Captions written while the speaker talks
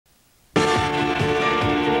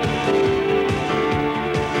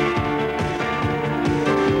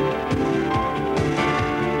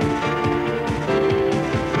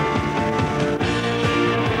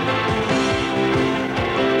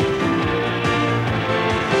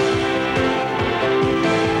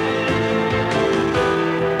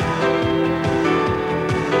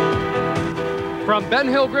Ben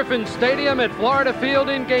Hill Griffin Stadium at Florida Field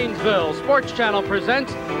in Gainesville. Sports Channel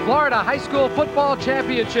presents Florida High School Football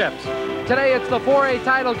Championships. Today it's the 4A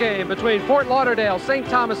title game between Fort Lauderdale St.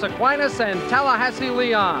 Thomas Aquinas and Tallahassee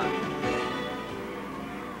Leon.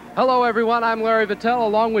 Hello everyone, I'm Larry Vittel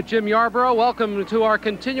along with Jim Yarborough. Welcome to our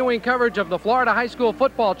continuing coverage of the Florida High School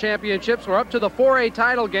Football Championships. We're up to the 4A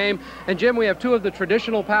title game, and Jim, we have two of the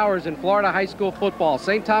traditional powers in Florida high school football,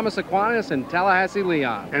 St. Thomas Aquinas and Tallahassee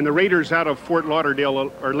Leon. And the Raiders out of Fort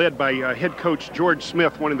Lauderdale are led by head coach George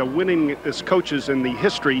Smith, one of the winningest coaches in the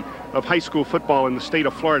history of high school football in the state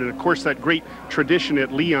of Florida. And of course, that great tradition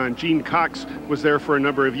at Leon. Gene Cox was there for a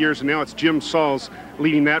number of years, and now it's Jim Sauls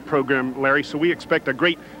leading that program, Larry. So we expect a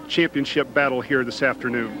great championship battle here this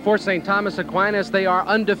afternoon. For St. Thomas Aquinas, they are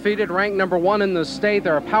undefeated, ranked #1 in the state.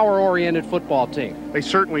 They're a power-oriented football team. They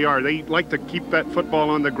certainly are. They like to keep that football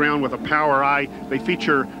on the ground with a power eye. They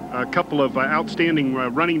feature a couple of outstanding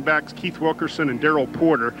running backs, Keith Wilkerson and Darrell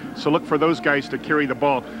Porter, so look for those guys to carry the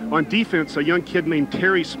ball. On defense, a young kid named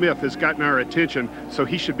Terry Smith has gotten our attention, so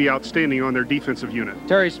he should be outstanding on their defensive unit.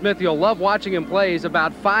 Terry Smith, you'll love watching him play. He's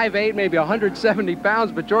about 5'8", maybe 170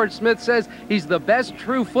 pounds, but George Smith says he's the best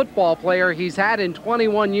true football player he's had in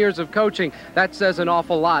 21 years of coaching. That says an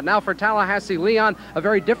awful lot. Now for Tallahassee Leon, a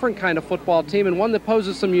very different kind of football team and one that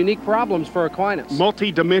poses some unique problems for Aquinas.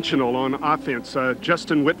 Multi-dimensional on offense.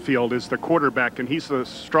 Justin Whitfield is the quarterback, and he's the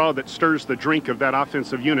straw that stirs the drink of that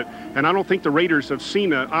offensive unit. And I don't think the Raiders have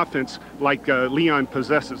seen an offense like Leon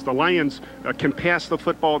possesses. The Lions can pass the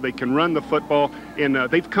football, they can run the football, and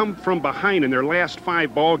they've come from behind in their last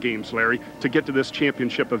 5 ball games, Larry, to get to this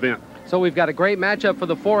championship event. So we've got a great matchup for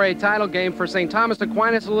the 4A title game. For St. Thomas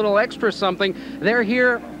Aquinas, a little extra something. They're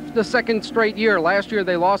here the second straight year. Last year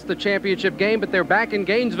they lost the championship game, but they're back in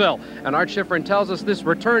Gainesville. And Art Schifrin tells us this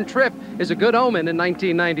return trip is a good omen in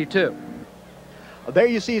 1992. There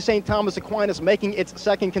you see St. Thomas Aquinas making its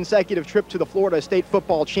second consecutive trip to the Florida State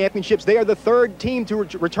Football Championships. They are the third team to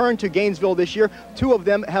return to Gainesville this year. 2 of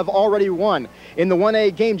them have already won. In the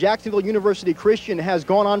 1A game, Jacksonville University Christian has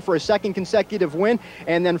gone on for a second consecutive win,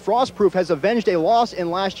 and then Frostproof has avenged a loss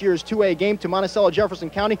in last year's 2A game to Monticello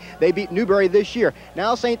Jefferson County. They beat Newberry this year.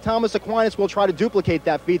 Now St. Thomas Aquinas will try to duplicate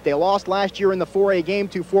that feat. They lost last year in the 4A game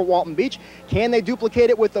to Fort Walton Beach. Can they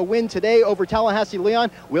duplicate it with a win today over Tallahassee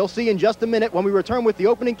Leon? We'll see in just a minute when we return with the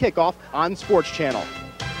opening kickoff on Sports Channel.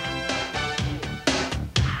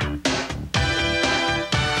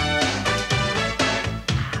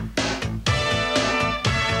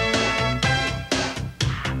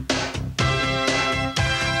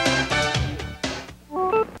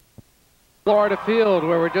 Florida Field,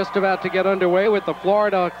 where we're just about to get underway with the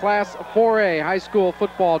Florida Class 4A High School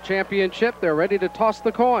Football Championship. They're ready to toss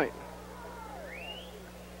the coin.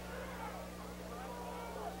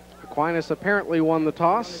 Aquinas apparently won the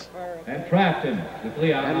toss. And Trafton with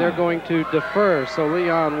Leon. And they're going to defer, so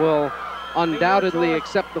Leon will undoubtedly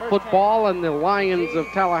accept the football, and the Lions of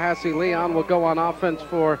Tallahassee Leon will go on offense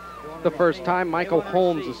for the first time. Michael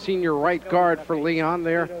Holmes, a senior right guard for Leon,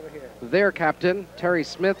 their captain. Terry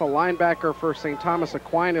Smith, a linebacker for St. Thomas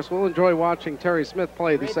Aquinas. We'll enjoy watching Terry Smith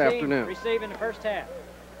play this afternoon. Receive in the first half.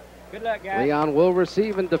 Good luck, guys. Leon will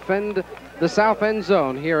receive and defend the south end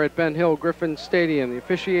zone here at Ben Hill Griffin Stadium. The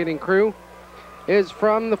officiating crew is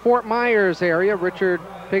from the Fort Myers area. Richard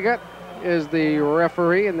Piggott is the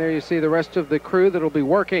referee, and there you see the rest of the crew that will be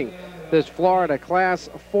working this Florida Class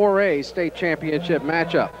 4A state championship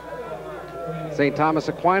matchup. St. Thomas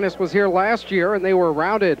Aquinas was here last year, and they were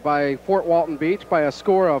routed by Fort Walton Beach by a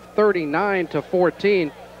score of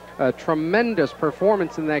 39-14. A tremendous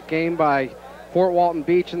performance in that game by Fort Walton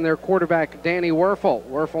Beach and their quarterback, Danny Werfel.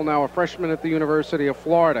 Werfel now a freshman at the University of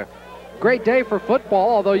Florida. Great day for football,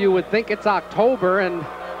 although you would think it's October and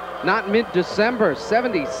not mid-December.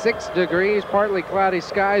 76 degrees, partly cloudy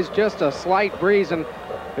skies, just a slight breeze. And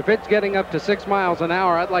if it's getting up to 6 miles an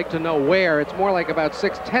hour, I'd like to know where. It's more like about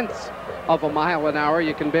 0.6 of a mile an hour.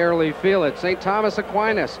 You can barely feel it. St. Thomas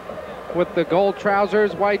Aquinas with the gold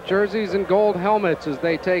trousers, white jerseys, and gold helmets as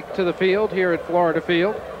they take to the field here at Florida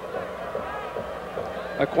Field.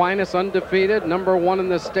 Aquinas undefeated, #1 in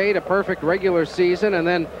the state, a perfect regular season, and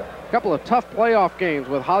then a couple of tough playoff games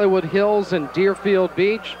with Hollywood Hills and Deerfield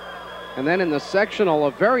Beach. And then in the sectional,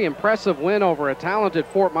 a very impressive win over a talented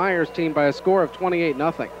Fort Myers team by a score of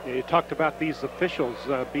 28-0. Yeah, you talked about these officials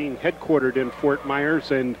being headquartered in Fort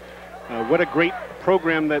Myers, and what a great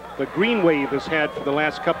program that the Green Wave has had for the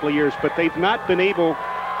last couple of years, but they've not been able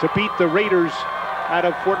to beat the Raiders out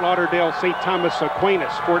of Fort Lauderdale St. Thomas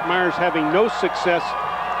Aquinas. Fort Myers having no success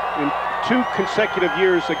in 2 consecutive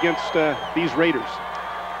years against these Raiders.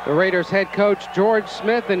 The Raiders head coach George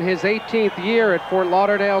Smith in his 18th year at Fort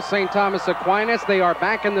Lauderdale St. Thomas Aquinas. They are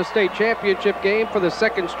back in the state championship game for the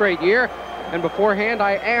second straight year. And beforehand,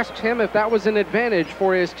 I asked him if that was an advantage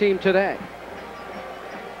for his team today.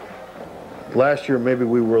 Last year, maybe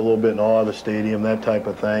we were a little bit in awe of the stadium, that type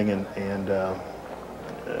of thing, and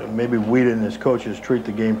maybe we didn't, as coaches, treat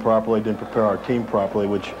the game properly, didn't prepare our team properly,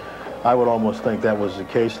 which I would almost think that was the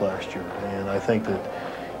case last year. And I think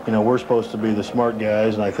that, you know, we're supposed to be the smart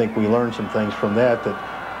guys, and I think we learned some things from that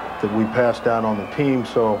we passed down on the team.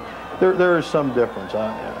 So there is some difference.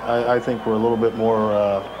 I think we're a little bit more,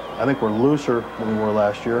 I think we're looser than we were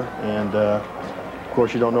last year, and of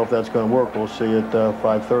course you don't know if that's going to work. We'll see at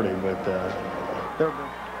 5:30, but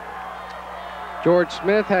George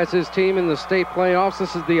Smith has his team in the state playoffs.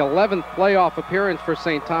 This is the 11th playoff appearance for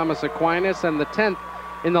St. Thomas Aquinas and the 10th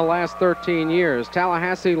in the last 13 years.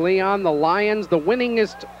 Tallahassee Leon, the Lions, the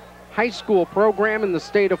winningest high school program in the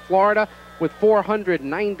state of Florida with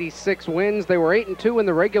 496 wins. They were 8-2 in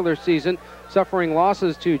the regular season, suffering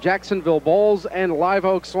losses to Jacksonville Bulls and Live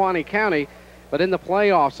Oak Suwannee County. But in the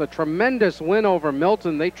playoffs, a tremendous win over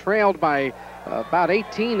Milton. They trailed by about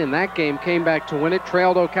 18 in that game, came back to win it.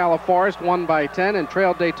 Trailed Ocala Forest, won by 10, and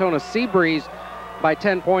trailed Daytona Seabreeze by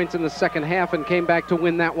 10 points in the second half and came back to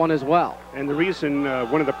win that one as well. And the reason,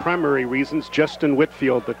 one of the primary reasons, Justin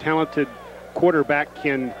Whitfield, the talented quarterback,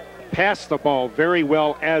 can pass the ball very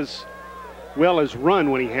well as run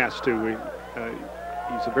when he has to.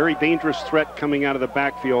 He's a very dangerous threat coming out of the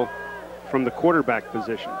backfield from the quarterback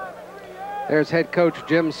position. There's head coach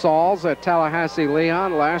Jim Sauls at Tallahassee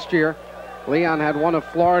Leon. Last year, Leon had one of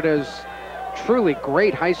Florida's truly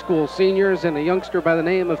great high school seniors and a youngster by the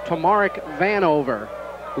name of Tamarick Vanover,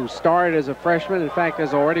 who started as a freshman. In fact,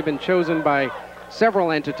 has already been chosen by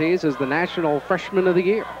several entities as the National Freshman of the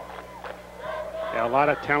Year. Yeah, a lot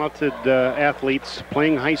of talented athletes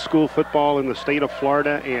playing high school football in the state of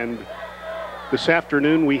Florida, and this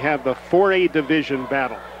afternoon we have the 4A division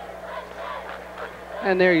battle.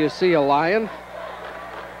 And there you see a lion.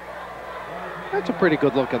 That's a pretty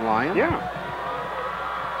good looking lion. Yeah.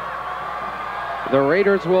 The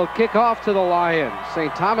Raiders will kick off to the Lions.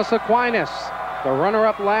 St. Thomas Aquinas, the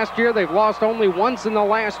runner-up last year. They've lost only once in the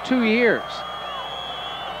last 2 years.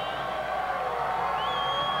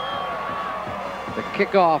 The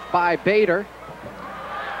kickoff by Bader.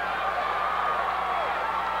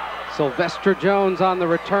 Sylvester Jones on the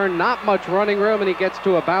return. Not much running room, and he gets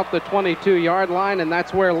to about the 22-yard line, and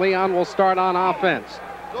that's where Leon will start on offense.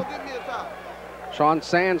 Go get me a foul. Sean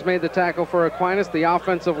Sands made the tackle for Aquinas. The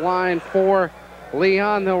offensive line for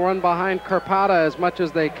Leon, they'll run behind Carpata as much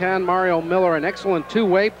as they can. Mario Miller, an excellent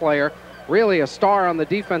two-way player, really a star on the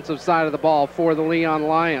defensive side of the ball for the Leon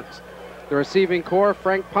Lions. The receiving core,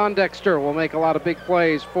 Frank Pondexter, will make a lot of big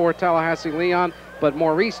plays for Tallahassee Leon, but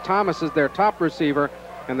Maurice Thomas is their top receiver,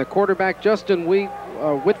 and the quarterback, Justin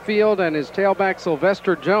Whitfield, and his tailback,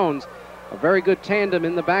 Sylvester Jones, a very good tandem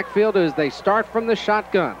in the backfield as they start from the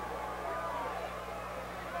shotgun.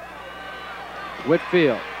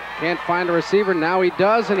 Whitfield can't find a receiver. Now he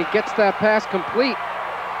does, and he gets that pass complete.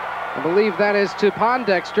 I believe that is to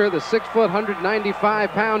Pondexter, the 6-foot,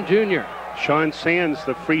 195-pound junior. Sean Sands,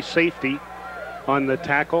 the free safety on the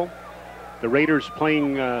tackle. The Raiders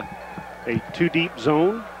playing a two-deep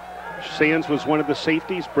zone. Sands was one of the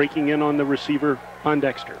safeties, breaking in on the receiver,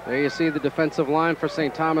 Pondexter. There you see the defensive line for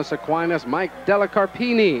St. Thomas Aquinas. Mike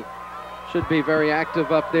Delacarpini should be very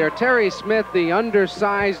active up there. Terry Smith, the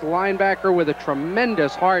undersized linebacker with a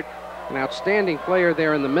tremendous heart, an outstanding player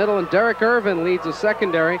there in the middle. And Derek Irvin leads the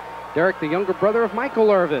secondary. Derek, the younger brother of Michael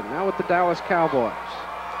Irvin, now with the Dallas Cowboys.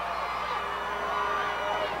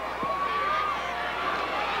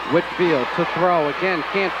 Whitfield to throw. Again,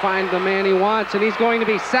 can't find the man he wants, and he's going to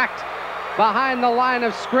be sacked behind the line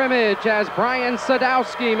of scrimmage as Brian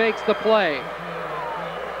Sadowski makes the play.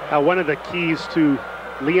 One of the keys to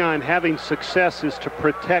Leon having success is to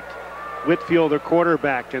protect Whitfield, their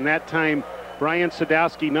quarterback, and that time Brian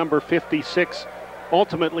Sadowski, number 56,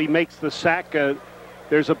 ultimately makes the sack.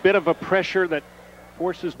 There's a bit of a pressure that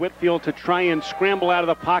forces Whitfield to try and scramble out of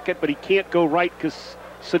the pocket, but he can't go right because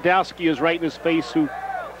Sadowski is right in his face, who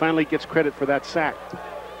finally gets credit for that sack.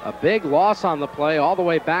 A big loss on the play all the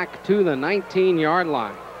way back to the 19-yard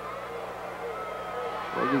line.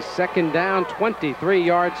 It'll be second down, 23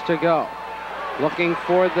 yards to go. Looking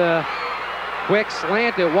for the quick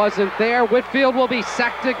slant. It wasn't there. Whitfield will be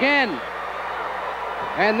sacked again.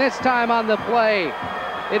 And this time on the play,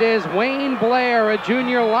 it is Wayne Blair, a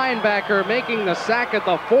junior linebacker, making the sack at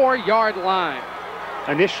the 4-yard line.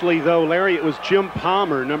 Initially, though, Larry, it was Jim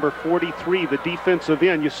Palmer, number 43, the defensive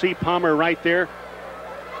end. You see Palmer right there.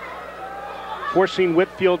 forcing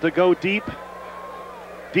Whitfield to go deeper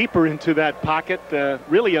into that pocket.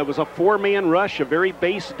 Really, it was a four-man rush, a very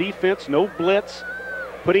base defense, no blitz,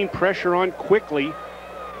 putting pressure on quickly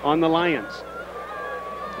on the Lions.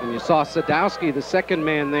 And you saw Sadowski, the second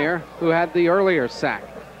man there, who had the earlier sack.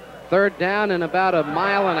 Third down and about 1.5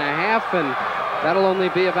 miles, and that'll only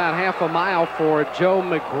be about half a mile for Joe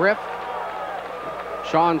McGriff.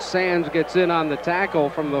 Sean Sands gets in on the tackle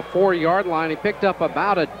from the 4-yard line. He picked up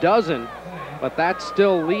about a dozen, but that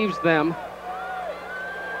still leaves them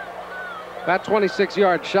about 26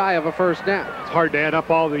 yards shy of a first down. It's hard to add up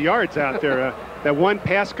all the yards out there. That one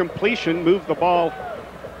pass completion moved the ball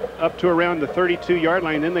up to around the 32-yard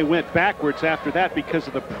line. Then they went backwards after that because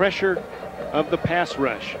of the pressure of the pass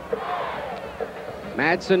rush.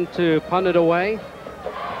 Madsen to punt it away.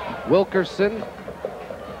 Wilkerson,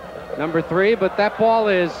 number 3, but that ball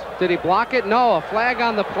is, did he block it? No, a flag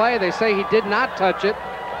on the play. They say he did not touch it.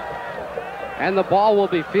 And the ball will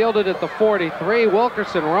be fielded at the 43.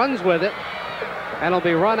 Wilkerson runs with it, and it'll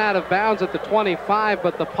be run out of bounds at the 25,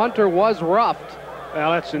 but the punter was roughed.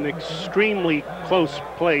 Well, that's an extremely close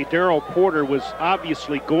play. Darrell Porter was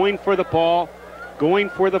obviously going for the ball, going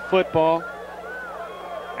for the football,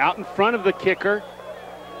 out in front of the kicker.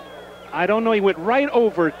 I don't know, he went right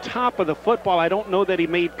over top of the football. I don't know that he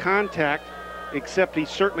made contact, except he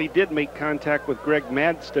certainly did make contact with Greg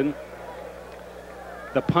Madston,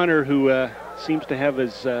 the punter who seems to have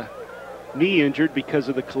his knee injured because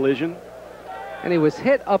of the collision. And he was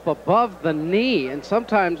hit up above the knee, and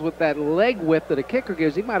sometimes with that leg whip that a kicker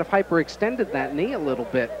gives, he might have hyperextended that knee a little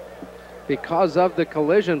bit because of the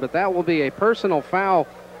collision, but that will be a personal foul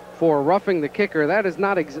for roughing the kicker. That is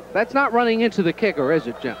not that's not running into the kicker, is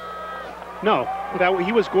it, Jim? No,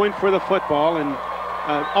 he was going for the football, and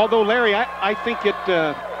although, Larry, I think it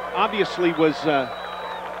obviously was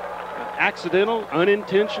accidental,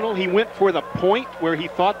 unintentional. He went for the point where he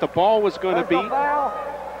thought the ball was going to be. Foul.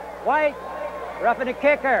 White, roughing the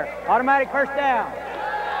kicker, automatic first down.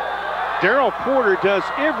 Darrell Porter does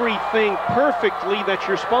everything perfectly that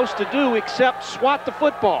you're supposed to do except swat the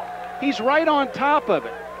football. He's right on top of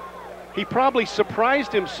it. He probably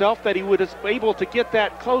surprised himself that he was able to get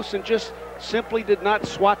that close and just simply did not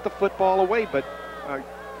swat the football away. But a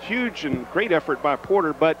huge and great effort by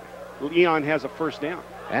Porter, but Leon has a first down.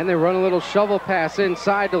 And they run a little shovel pass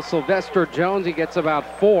inside to Sylvester Jones. He gets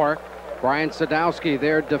about 4. Brian Sadowski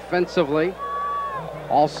there defensively.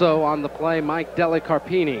 Also on the play, Mike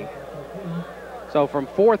Delicarpini. So from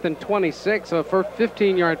 4th and 26, a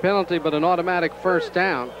 15-yard penalty, but an automatic first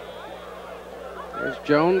down. There's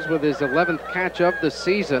Jones with his 11th catch of the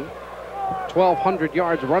season. 1,200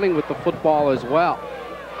 yards running with the football as well.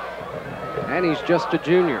 And he's just a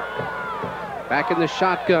junior. Back in the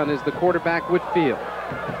shotgun is the quarterback, Whitfield.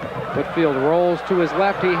 Whitfield rolls to his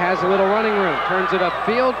left. He has a little running room. Turns it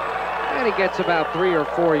upfield, and he gets about 3 or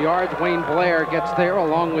 4 yards. Wayne Blair gets there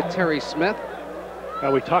along with Terry Smith.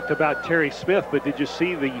 We talked about Terry Smith, but did you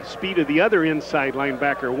see the speed of the other inside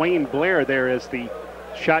linebacker, Wayne Blair, there as the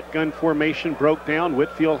shotgun formation broke down?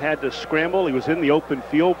 Whitfield had to scramble. He was in the open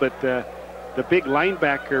field, but the big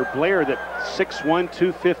linebacker, Blair, that 6'1",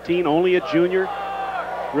 215, only a junior,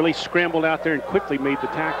 really scrambled out there and quickly made the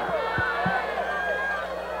tackle.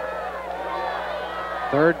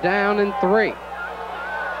 3rd down and 3.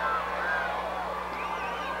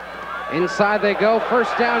 Inside they go.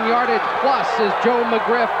 First down yardage plus as Joe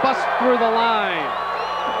McGriff busts through the line.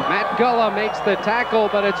 Matt Gulla makes the tackle,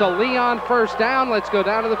 but it's a Leon first down. Let's go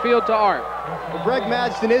down to the field to Art. Well, Greg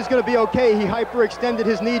Madston is going to be okay. He hyperextended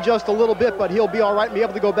his knee just a little bit, but he'll be all right and be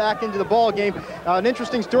able to go back into the ball game. An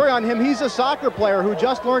interesting story on him. He's a soccer player who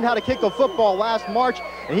just learned how to kick a football last March,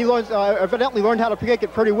 and he evidently learned how to kick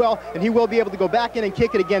it pretty well, and he will be able to go back in and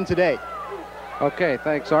kick it again today. Okay,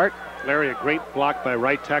 thanks, Art. Larry, a great block by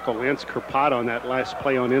right tackle Lance Kerpata on that last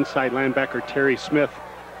play on inside linebacker Terry Smith.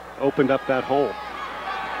 Opened up that hole.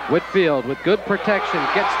 Whitfield with good protection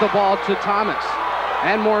gets the ball to Thomas.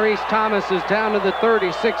 And Maurice Thomas is down to the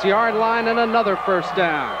 36-yard line and another first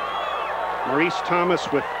down. Maurice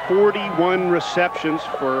Thomas with 41 receptions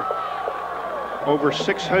for over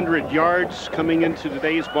 600 yards coming into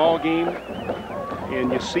today's ball game.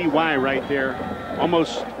 And you see why right there.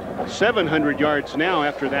 Almost 700 yards now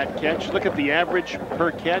after that catch. Look at the average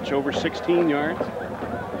per catch, over 16 yards.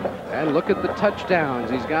 And look at the touchdowns.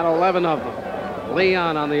 He's got 11 of them.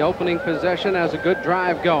 Leon on the opening possession has a good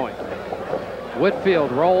drive going.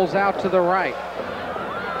 Whitfield rolls out to the right.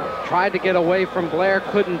 Tried to get away from Blair,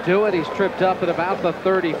 couldn't do it. He's tripped up at about the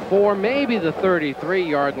 34, maybe the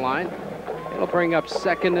 33-yard line. It'll bring up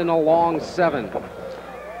 2nd and a long 7.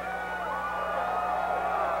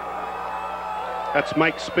 That's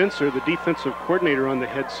Mike Spencer, the defensive coordinator, on the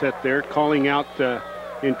headset there, calling out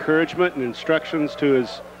encouragement and instructions to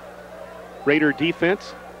his Raider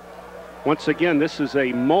defense. Once again, this is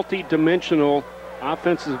a multi-dimensional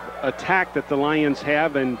offensive attack that the Lions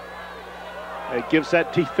have, and it gives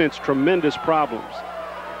that defense tremendous problems.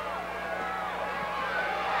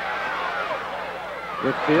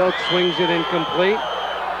 Whitfield swings it incomplete.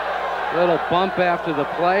 Little bump after the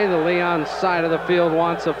play. The Leon side of the field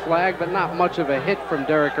wants a flag, but not much of a hit from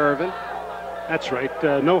Derek Irvin. That's right.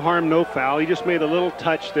 No harm, no foul. He just made a little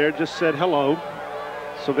touch there, just said hello.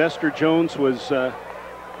 Sylvester Jones was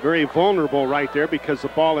very vulnerable right there because the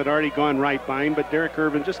ball had already gone right by him, but Derek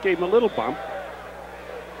Irvin just gave him a little bump.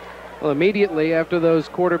 Well, immediately after those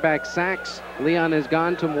quarterback sacks, Leon has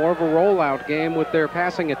gone to more of a rollout game with their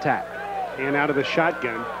passing attack. And out of the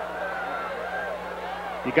shotgun.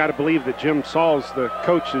 You got to believe that Jim Sauls, the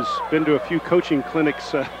coach, has been to a few coaching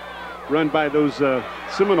clinics run by those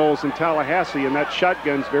Seminoles in Tallahassee, and that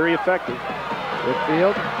shotgun's very effective.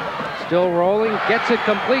 Whitfield still rolling, gets it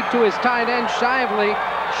complete to his tight end, Shively.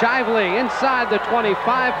 Shively inside the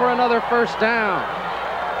 25 for another first down.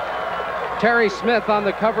 Terry Smith on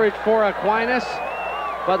the coverage for Aquinas,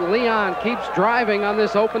 but Leon keeps driving on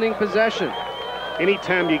this opening possession.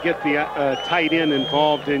 Anytime you get the tight end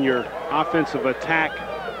involved in your offensive attack,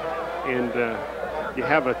 and you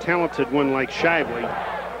have a talented one like Shively,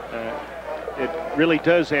 it really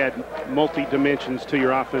does add multi-dimensions to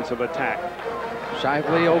your offensive attack.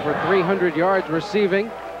 Shively over 300 yards receiving.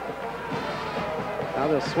 Now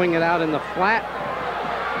they'll swing it out in the flat.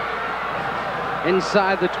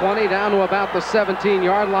 Inside the 20, down to about the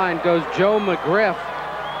 17-yard line goes Joe McGriff.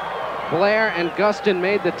 Blair and Gustin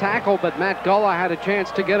made the tackle, but Matt Gulla had a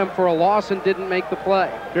chance to get him for a loss and didn't make the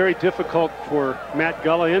play. Very difficult for Matt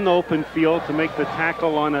Gulla in the open field to make the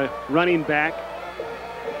tackle on a running back.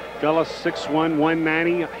 Gulla 6'1",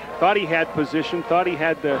 190. Thought he had position, thought he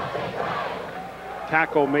had the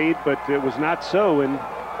tackle made, but it was not so. And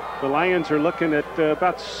the Lions are looking at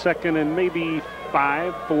about 2nd and maybe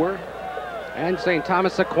 5, 4. And St.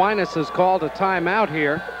 Thomas Aquinas has called a timeout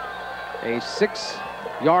here. A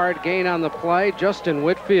 6-yard gain on the play. Justin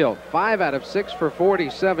Whitfield, 5 out of 6 for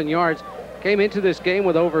 47 yards. Came into this game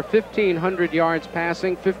with over 1,500 yards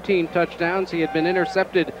passing, 15 touchdowns. He had been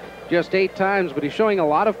intercepted just 8 times, but he's showing a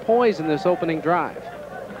lot of poise in this opening drive.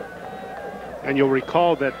 And you'll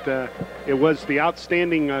recall that it was the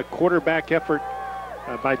outstanding quarterback effort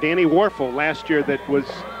by Danny Warfel last year that was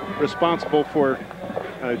responsible for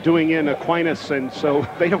doing in Aquinas, and so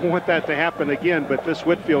they don't want that to happen again, but this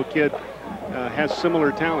Whitfield kid has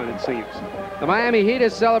similar talent, it seems. The Miami Heat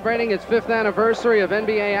is celebrating its 5th anniversary of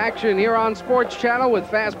NBA action here on Sports Channel with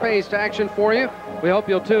fast-paced action for you. We hope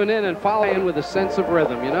you'll tune in and follow in with a sense of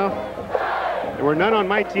rhythm, you know? There were none on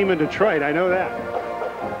my team in Detroit, I know that.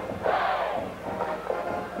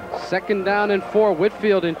 2nd down and 4.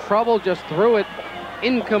 Whitfield in trouble, just threw it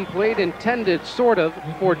incomplete, intended sort of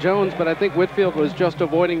for Jones, but I think Whitfield was just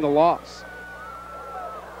avoiding the loss.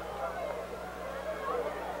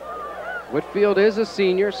 Whitfield is a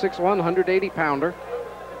senior, 6'1", 180-pounder.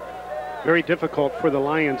 Very difficult for the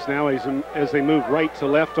Lions now as they move right to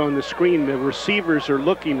left on the screen. The receivers are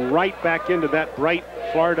looking right back into that bright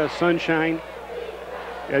Florida sunshine.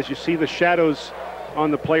 As you see the shadows on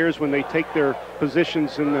the players when they take their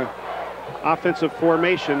positions in the offensive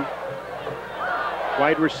formation.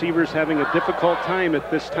 Wide receivers having a difficult time at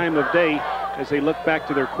this time of day as they look back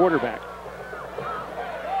to their quarterback.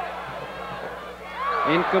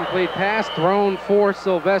 Incomplete pass thrown for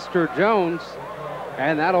Sylvester Jones,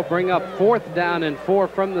 and that'll bring up 4th down and 4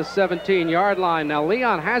 from the 17-yard line. Now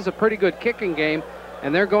Leon has a pretty good kicking game,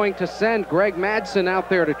 and they're going to send Greg Madsen out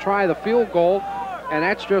there to try the field goal, and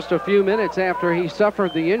that's just a few minutes after he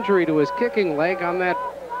suffered the injury to his kicking leg on that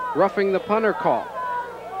roughing the punter call.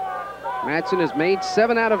 Madsen has made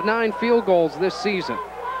 7 out of 9 field goals this season.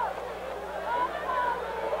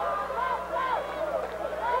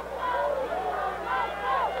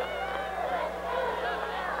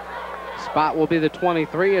 Spot will be the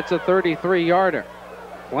 23. It's a 33-yarder.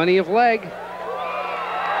 Plenty of leg. And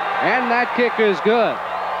that kick is good.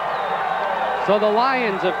 So the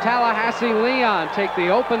Lions of Tallahassee Leon take the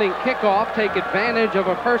opening kickoff, take advantage of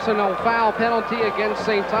a personal foul penalty against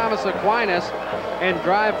St. Thomas Aquinas, and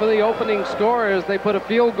drive for the opening score as they put a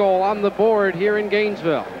field goal on the board here in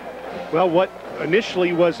Gainesville. Well, what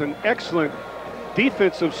initially was an excellent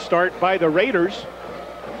defensive start by the Raiders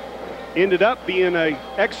ended up being an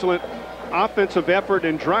excellent offensive effort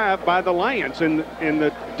and drive by the Lions, and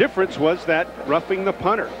the difference was that roughing the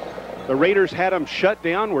punter. The Raiders had him shut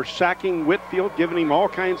down, were sacking Whitfield, giving him all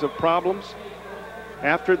kinds of problems.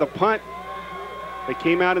 After the punt, They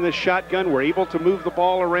came out in the shotgun, were able to move the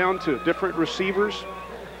ball around to different receivers,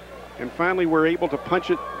 and finally were able to punch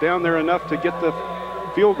it down there enough to get the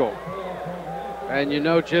field goal. And you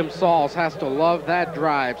know Jim Sauls has to love that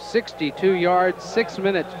drive. 62 yards, 6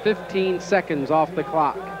 minutes, 15 seconds off the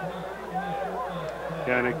clock.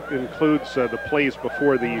 Yeah, and it includes the plays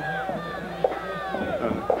before the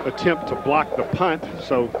attempt to block the punt.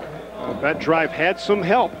 So that drive had some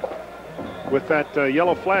help with that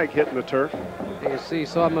yellow flag hitting the turf. You see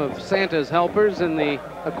some of Santa's helpers in the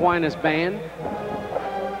Aquinas band.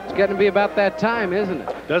 It's getting to be about that time, isn't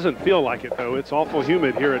it? Doesn't feel like it, though. It's awful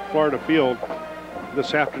humid here at Florida Field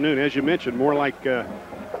this afternoon. As you mentioned, more like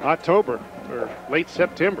October or late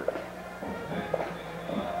September.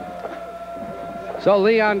 So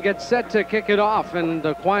Leon gets set to kick it off, and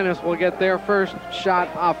Aquinas will get their first shot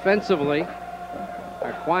offensively.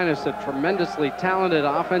 Aquinas, a tremendously talented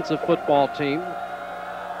offensive football team.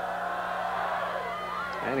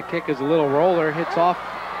 And the kick is a little roller, hits off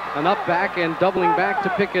an up back, and doubling back to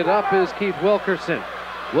pick it up is Keith Wilkerson.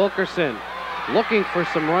 Wilkerson looking for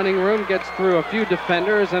some running room, gets through a few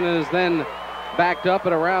defenders, and is then backed up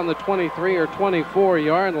at around the 23 or 24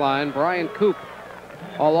 yard line. Brian Coop,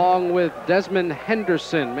 along with Desmond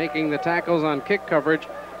Henderson, making the tackles on kick coverage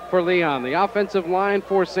for Leon. The offensive line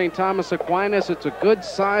for St. Thomas Aquinas, it's a good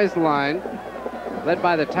sized line, led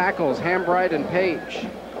by the tackles Hambright and Page.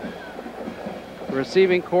 The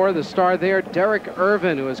receiving core, the star there, Derek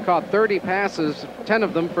Irvin, who has caught 30 passes, 10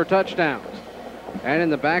 of them for touchdowns. And in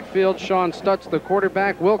the backfield, Sean Stutz, the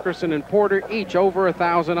quarterback, Wilkerson and Porter, each over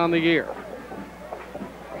 1,000 on the year.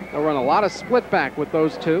 They'll run a lot of split back with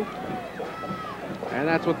those two. And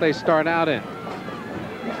that's what they start out in.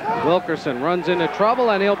 Wilkerson runs into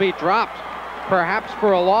trouble, and he'll be dropped, perhaps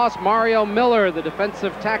for a loss. Mario Miller, the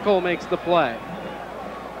defensive tackle, makes the play.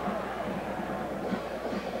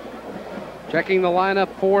 Checking the lineup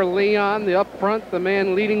for Leon, the up front, the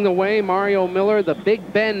man leading the way, Mario Miller, the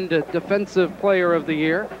Big Bend Defensive Player of the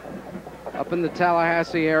Year. Up in the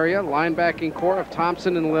Tallahassee area, linebacking core of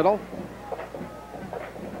Thompson and Little.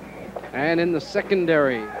 And in the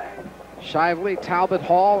secondary, Shively, Talbot,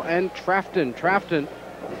 Hall, and Trafton. Trafton,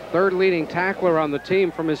 third leading tackler on the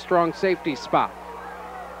team from his strong safety spot.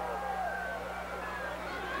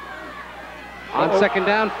 On second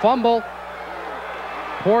down, fumble.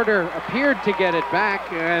 Porter appeared to get it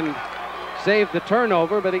back and save the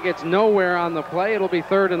turnover, but he gets nowhere on the play. It'll be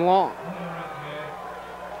 3rd and long.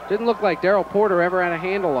 Didn't look like Darrell Porter ever had a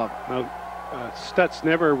handle of it. Stutz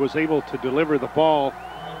never was able to deliver the ball.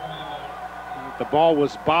 The ball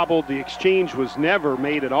was bobbled. The exchange was never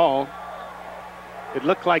made at all. It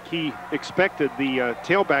looked like he expected the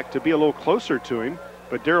tailback to be a little closer to him,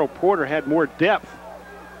 but Darrell Porter had more depth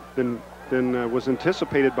than was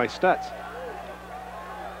anticipated by Stutz.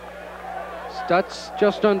 Stutz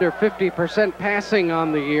just under 50% passing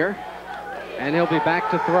on the year, and he'll be back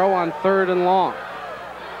to throw on 3rd and long.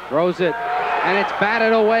 Throws it, and it's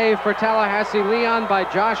batted away for Tallahassee Leon by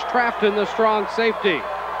Josh Trafton, the strong safety.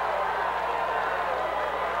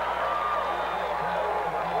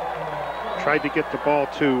 Tried to get the ball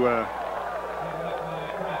to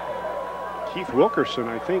Keith Wilkerson,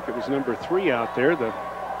 I think. It was number 3 out there,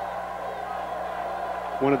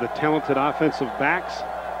 one of the talented offensive backs.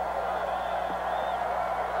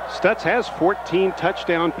 Stutz has 14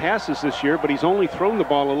 touchdown passes this year, but he's only thrown the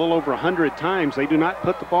ball a little over 100 times. They do not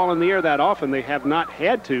put the ball in the air that often. They have not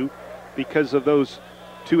had to because of those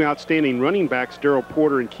 2 outstanding running backs, Darrell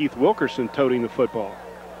Porter and Keith Wilkerson, toting the football.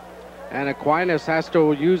 And Aquinas has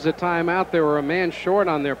to use a timeout. They were a man short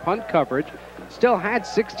on their punt coverage. Still had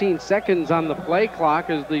 16 seconds on the play clock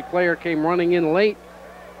as the player came running in late,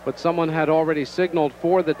 but someone had already signaled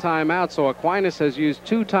for the timeout. So Aquinas has used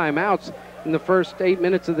 2 timeouts in the first 8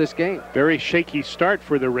 minutes of this game. Very shaky start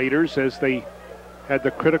for the Raiders as they had the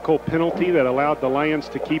critical penalty that allowed the Lions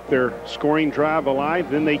to keep their scoring drive alive.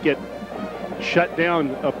 Then they get shut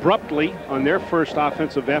down abruptly on their first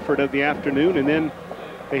offensive effort of the afternoon, and then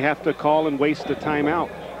they have to call and waste a timeout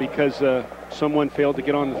because someone failed to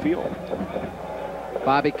get on the field.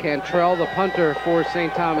 Bobby Cantrell, the punter for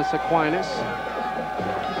St. Thomas Aquinas.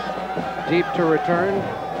 Deep to return.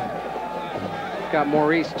 Got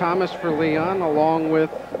Maurice Thomas for Leon, along with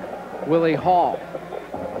Willie Hall.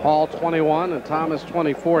 Hall 21 and Thomas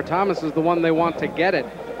 24. Thomas is the one they want to get it.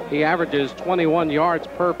 He averages 21 yards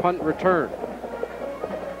per punt return.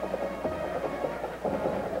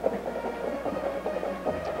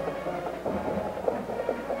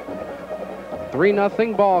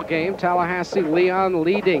 (3-0) ball game. Tallahassee Leon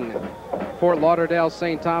leading Fort Lauderdale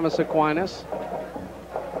St. Thomas Aquinas.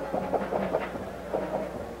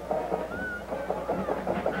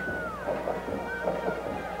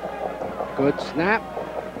 Good snap.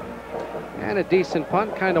 And a decent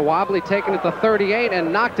punt, kind of wobbly, taken at the 38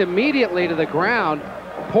 and knocked immediately to the ground.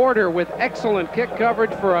 Porter with excellent kick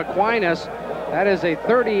coverage for Aquinas. That is a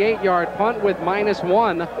 38-yard punt with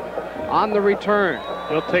 -1 on the return.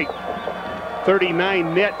 He'll take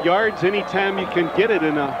 39 net yards anytime you can get it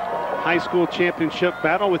in a high school championship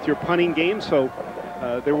battle with your punting game. So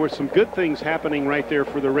there were some good things happening right there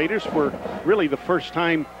for the Raiders for really the first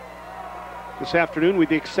time this afternoon, with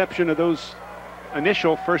the exception of those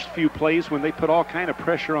initial first few plays when they put all kind of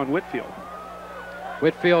pressure on Whitfield.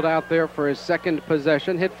 Whitfield out there for his second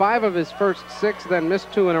possession, hit 5 of his first 6, then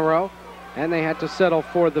missed 2 in a row, and they had to settle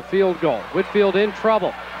for the field goal. Whitfield in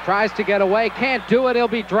trouble, tries to get away, can't do it, he'll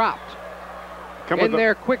be dropped. In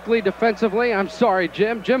there quickly defensively, I'm sorry,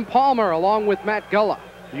 Jim Palmer along with Matt Gulla.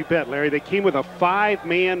 You bet, Larry. They came with a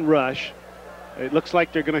 5-man rush. It looks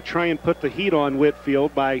like they're going to try and put the heat on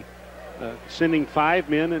Whitfield by sending 5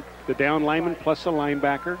 men, the down lineman plus a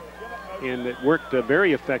linebacker, and it worked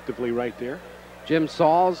very effectively right there. Jim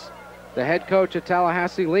Sauls, the head coach at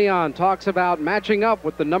Tallahassee Leon, talks about matching up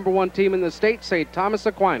with the #1 team in the state, St. Thomas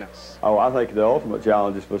Aquinas. Oh, I think the ultimate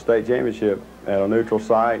challenge is for the state championship at a neutral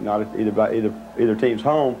site, not either team's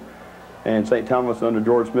home. And St. Thomas under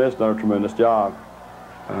George Smith's done a tremendous job.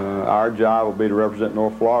 Our job will be to represent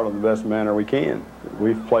North Florida in the best manner we can.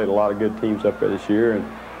 We've played a lot of good teams up there this year and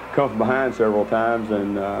come from behind several times,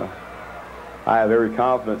 and I have every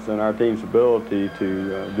confidence in our team's ability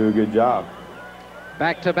to do a good job.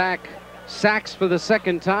 Back-to-back sacks for the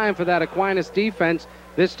second time for that Aquinas defense.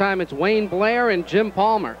 This time it's Wayne Blair and Jim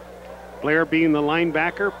Palmer. Blair being the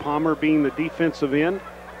linebacker, Palmer being the defensive end.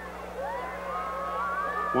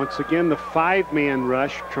 Once again, the 5-man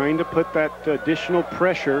rush, trying to put that additional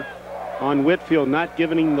pressure on Whitfield, not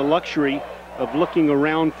giving him the luxury of looking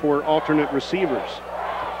around for alternate receivers.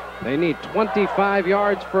 They need 25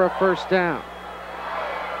 yards for a first down.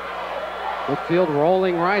 Whitfield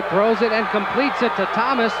rolling right, throws it and completes it to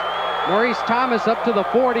Thomas. Maurice Thomas up to the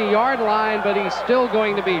 40-yard line, but he's still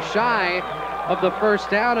going to be shy of the first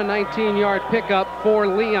down. A 19-yard pickup for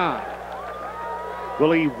Leon.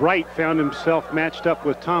 Willie Wright found himself matched up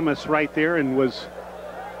with Thomas right there and was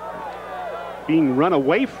being run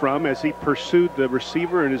away from as he pursued the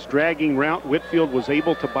receiver in his dragging route. Whitfield was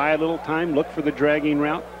able to buy a little time, look for the dragging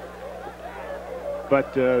route.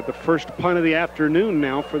 But the first punt of the afternoon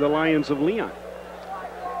now for the Lions of Leon.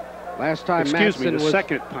 Last time the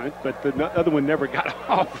second punt, but the other one never got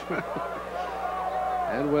off.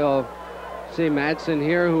 And we'll see Madsen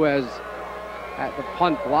here, who has had the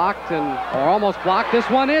punt blocked or almost blocked. This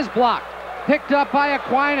one is blocked. Picked up by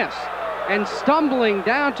Aquinas. And stumbling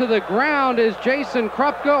down to the ground is Jason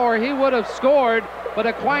Krupka, or he would have scored. But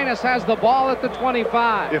Aquinas has the ball at the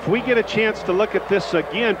 25. If we get a chance to look at this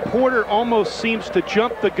again, Porter almost seems to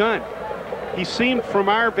jump the gun. He seemed from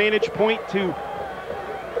our vantage point to,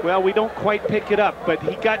 well, we don't quite pick it up, but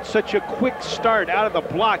he got such a quick start out of the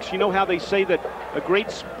blocks. You know how they say that a great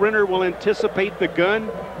sprinter will anticipate the gun?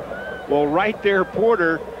 Well, right there,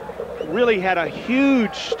 Porter really had a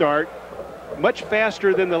huge start, much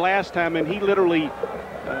faster than the last time, and he literally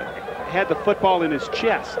had the football in his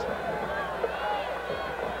chest.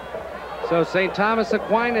 So St. Thomas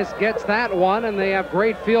Aquinas gets that one, and they have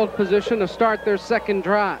great field position to start their second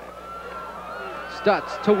drive.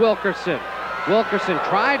 Stutz to Wilkerson. Wilkerson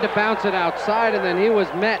tried to bounce it outside, and then he was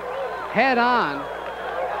met head on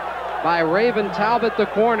by Raven Talbot, the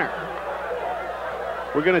corner.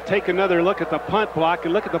 We're going to take another look at the punt block,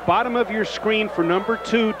 and look at the bottom of your screen for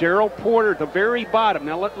 #2, Daryl Porter, the very bottom.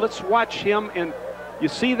 Now let's watch him, and you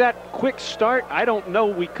see that quick start? I don't know,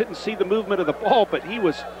 we couldn't see the movement of the ball, but he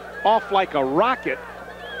was off like a rocket,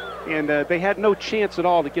 and they had no chance at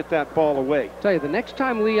all to get that ball away. I tell you, the next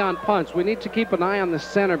time Leon punts, we need to keep an eye on the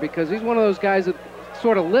center, because he's one of those guys that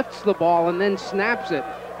sort of lifts the ball and then snaps it.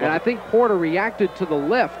 And I think Porter reacted to the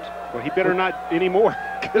lift. Well, he better not anymore,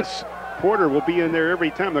 because Porter will be in there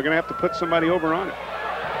every time. They're going to have to put somebody over on it.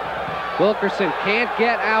 Wilkerson can't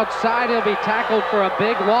get outside. He'll be tackled for a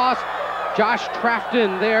big loss. Josh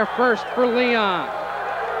Trafton there first for Leon.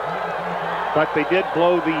 But they did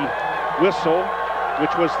blow the whistle,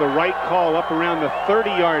 which was the right call up around the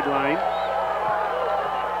 30-yard line.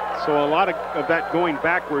 So a lot of that going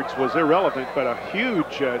backwards was irrelevant, but a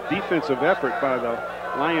huge defensive effort by the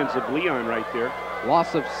Lions of Leon right there.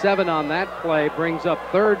 Loss of 7 on that play brings up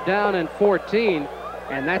 3rd down and 14.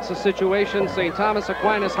 And that's the situation St. Thomas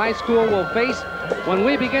Aquinas High School will face when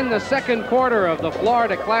we begin the second quarter of the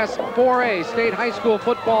Florida Class 4A State High School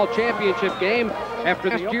Football Championship game. After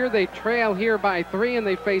last year, they trail here by 3, and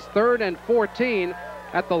they face 3rd and 14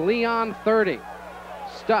 at the Leon 30.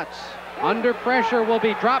 Stutz, under pressure, will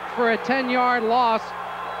be dropped for a 10-yard loss.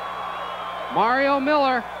 Mario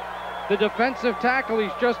Miller, the defensive tackle,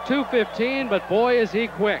 he's just 215, but boy, is he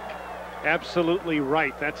quick. Absolutely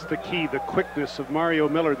right. That's the key, the quickness of Mario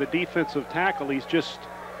Miller, the defensive tackle. He's just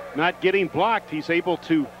not getting blocked. He's able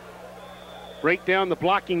to break down the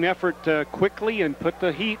blocking effort quickly and put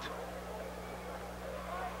the heat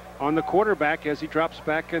on the quarterback as he drops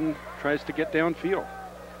back and tries to get downfield.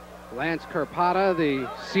 Lance Kerpata, the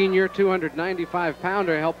senior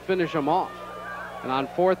 295-pounder, helped finish him off. And on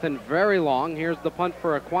 4th and very long, here's the punt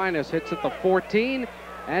for Aquinas. Hits at the 14,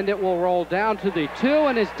 and it will roll down to the 2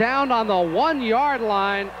 and is down on the 1-yard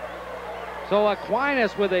line. So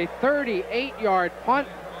Aquinas with a 38-yard punt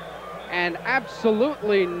and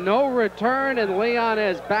absolutely no return, and Leon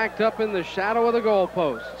is backed up in the shadow of the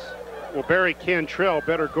goalposts. Well, Barry Cantrell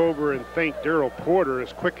better go over and thank Daryl Porter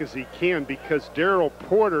as quick as he can, because Daryl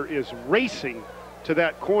Porter is racing to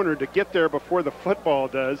that corner to get there before the football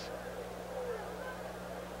does.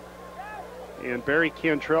 And Barry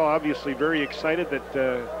Cantrell obviously very excited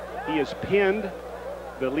that he has pinned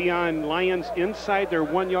the Leon Lions inside their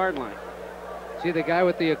 1-yard line. See the guy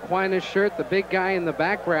with the Aquinas shirt, the big guy in the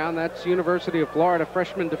background, that's University of Florida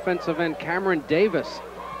freshman defensive end Cameron Davis,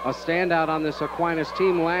 a standout on this Aquinas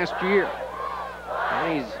team last year.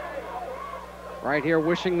 And he's right here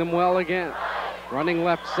wishing them well again. Running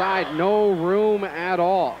left side, no room at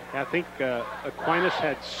all. I think Aquinas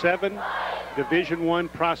had 7 Division I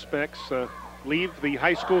prospects leave the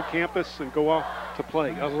high school campus and go off to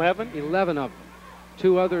play. 11? 11 of them.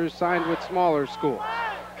 2 others signed with smaller schools.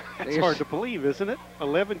 That's hard to believe, isn't it?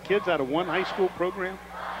 11 kids out of 1 high school program.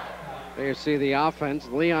 There you see the offense.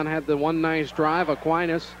 Leon had the one nice drive.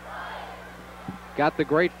 Aquinas got the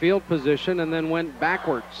great field position and then went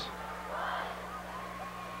backwards.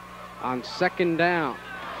 On 2nd down.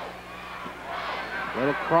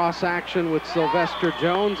 Little cross action with Sylvester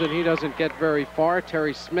Jones, and he doesn't get very far.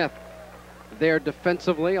 Terry Smith there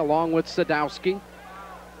defensively along with Sadowski.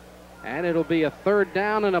 And it'll be a 3rd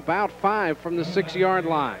down and about 5 from the 6-yard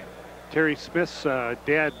line. Terry Smith's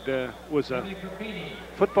dad was a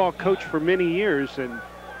football coach for many years, and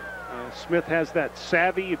Smith has that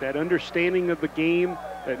savvy, that understanding of the game,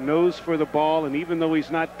 that nose for the ball, and even though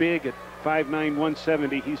he's not big at 5'9",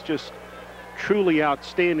 170, he's just truly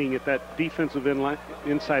outstanding at that defensive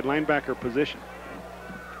inside linebacker position.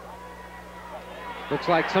 Looks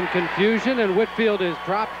like some confusion, and Whitfield is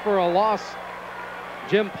dropped for a loss.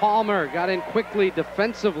 Jim Palmer got in quickly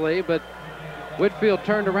defensively, but Whitfield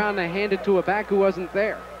turned around and handed to a back who wasn't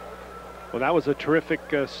there. Well, that was a terrific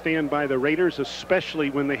stand by the Raiders, especially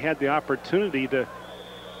when they had the opportunity to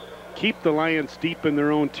keep the Lions deep in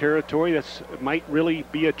their own territory. This might really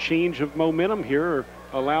be a change of momentum here, or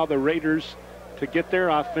allow the Raiders to get their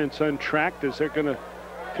offense untracked, as they're going to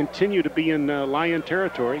continue to be in Lion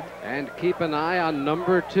territory. And keep an eye on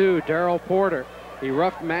number 2, Daryl Porter. He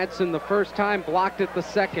roughed Madsen the first time, blocked it the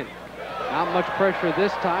second. Not much pressure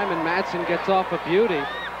this time, and Madsen gets off a beauty.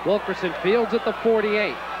 Wilkerson fields at the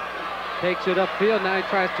 48. Takes it upfield, now he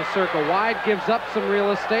tries to circle wide, gives up some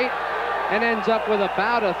real estate, and ends up with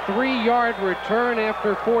about a 3-yard return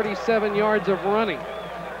after 47 yards of running.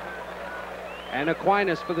 And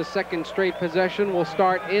Aquinas, for the 2nd straight possession, will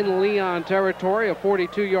start in Leon territory. A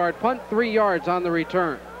 42-yard punt, 3 yards on the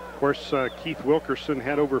return. Of course, Keith Wilkerson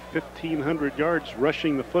had over 1,500 yards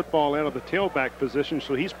rushing the football out of the tailback position,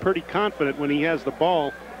 so he's pretty confident when he has the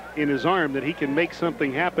ball in his arm that he can make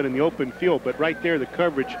something happen in the open field. But right there, the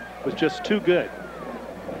coverage was just too good.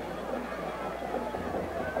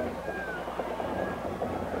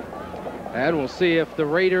 And we'll see if the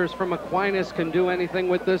Raiders from Aquinas can do anything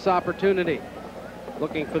with this opportunity.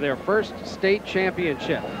 Looking for their first state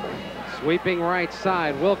championship. Sweeping right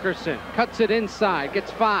side, Wilkerson cuts it inside,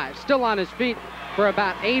 gets 5, still on his feet for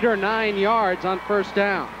about 8 or 9 yards on 1st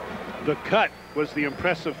down. The cut was the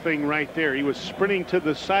impressive thing right there. He was sprinting to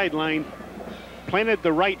the sideline, planted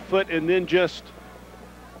the right foot, and then just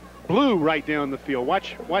blew right down the field.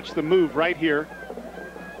 Watch the move right here.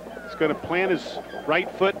 He's going to plant his right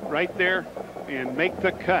foot right there and make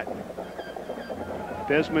the cut.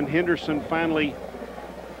 Desmond Henderson finally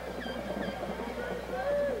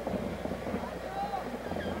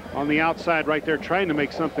on the outside right there, trying to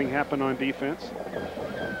make something happen on defense.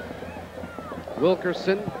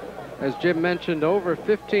 Wilkerson, as Jim mentioned, over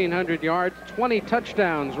 1,500 yards, 20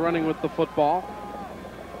 touchdowns running with the football.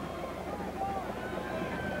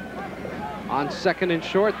 On 2nd and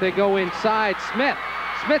short, they go inside. Smith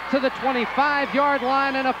to the 25-yard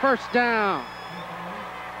line and a 1st down.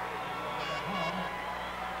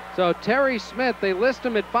 So Terry Smith, they list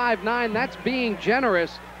him at 5'9". That's being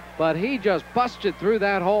generous. but he just busted through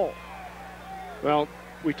that hole. Well,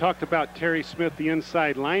 we talked about Terry Smith, the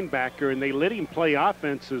inside linebacker, and they let him play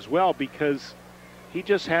offense as well because he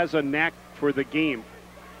just has a knack for the game.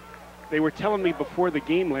 They were telling me before the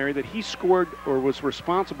game, Larry, that he scored or was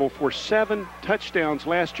responsible for 7 touchdowns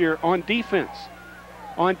last year on defense.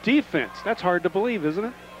 On defense. That's hard to believe, isn't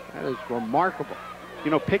it? That is remarkable.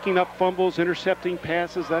 You know, picking up fumbles, intercepting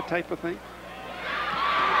passes, that type of thing.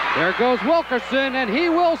 There goes Wilkerson, and he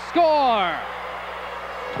will score.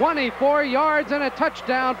 24 yards and a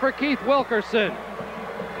touchdown for Keith Wilkerson.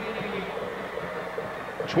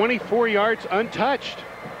 24 yards untouched.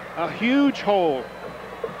 A huge hole.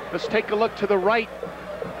 Let's take a look to the right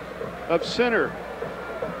of center.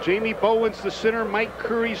 Jamie Bowen's the center, Mike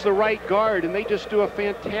Curry's the right guard, and they just do a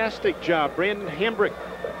fantastic job. Brandon Hambrick,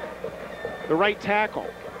 the right tackle.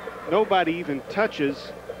 Nobody even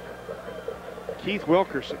touches Keith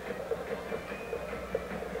Wilkerson.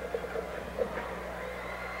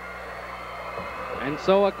 And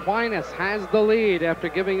so Aquinas has the lead after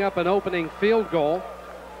giving up an opening field goal.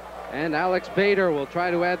 And Alex Bader will try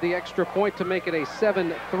to add the extra point to make it a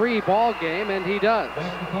 7-3 ball game, and he does.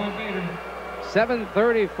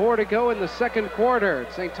 7:34 to go in the second quarter.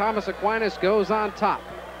 St. Thomas Aquinas goes on top.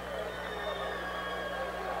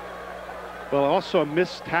 Well, also a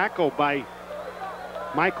missed tackle by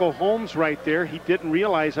Michael Holmes right there. He didn't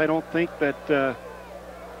realize, I don't think, that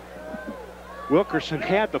Wilkerson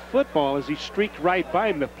had the football as he streaked right by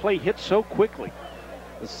him. The play hit so quickly.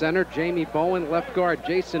 The center, Jamie Bowen, left guard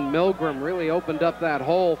Jason Milgram really opened up that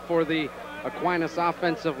hole for the Aquinas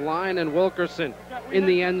offensive line, and Wilkerson in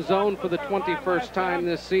the end zone for the 21st time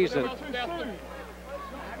this season.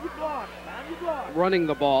 Running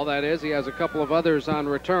the ball, that is. He has a couple of others on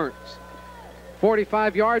returns.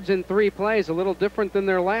 45 yards in 3 plays, a little different than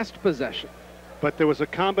their last possession. But there was a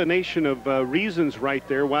combination of reasons right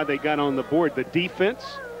there why they got on the board. The defense,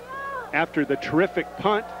 after the terrific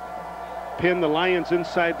punt, pinned the Lions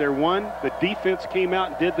inside their 1. The defense came out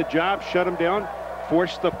and did the job, shut them down,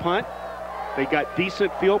 forced the punt. They got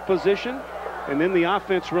decent field position, and then the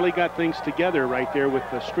offense really got things together right there with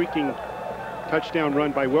the streaking touchdown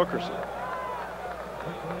run by Wilkerson.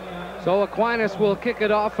 So Aquinas will kick it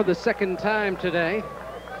off for the second time today.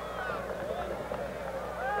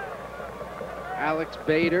 Alex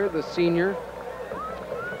Bader, the senior.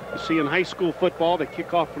 You see in high school football, they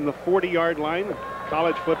kick off from the 40-yard line. In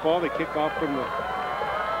college football, they kick off from the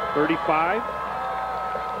 35.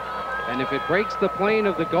 And if it breaks the plane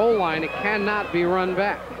of the goal line, it cannot be run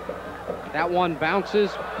back. That one bounces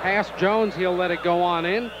past Jones. He'll let it go on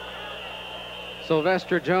in.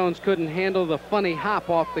 Sylvester Jones couldn't handle the funny hop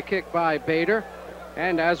off the kick by Bader.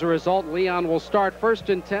 And as a result, Leon will start 1st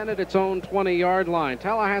and 10 at its own 20-yard line.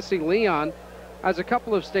 Tallahassee Leon has a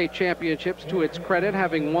couple of state championships to its credit,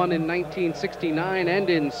 having won in 1969 and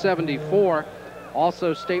in 74.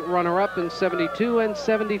 Also state runner-up in 72 and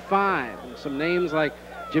 75. And some names like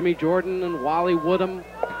Jimmy Jordan and Wally Woodham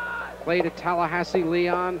played at Tallahassee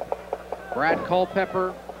Leon. Brad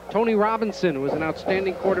Culpepper. Tony Robinson was an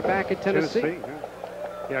outstanding quarterback at Tennessee.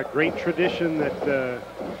 Yeah, great tradition that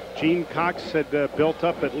Gene Cox had built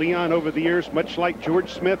up at Leon over the years, much like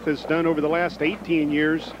George Smith has done over the last 18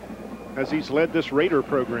 years as he's led this Raider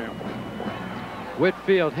program.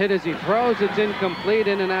 Whitfield hit as he throws. It's incomplete,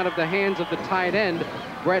 in and out of the hands of the tight end,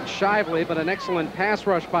 Brett Shively, but an excellent pass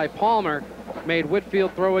rush by Palmer made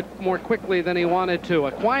Whitfield throw it more quickly than he wanted to.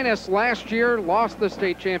 Aquinas last year lost the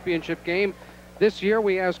state championship game. This year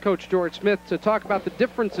we asked Coach George Smith to talk about the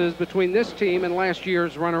differences between this team and last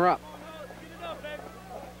year's runner-up.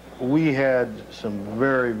 We had some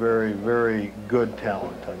very, very, very good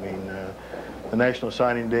talent. I mean, the National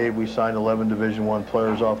Signing Day, we signed 11 Division I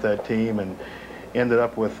players off that team and ended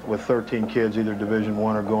up with 13 kids, either Division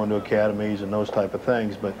I or going to academies and those type of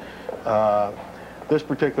things. But this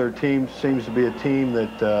particular team seems to be a team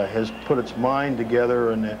that has put its mind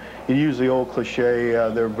together, and you use the old cliche,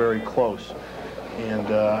 they're very close. And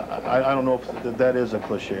I don't know if that is a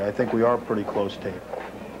cliche. I think we are a pretty close team.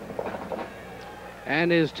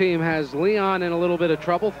 And his team has Leon in a little bit of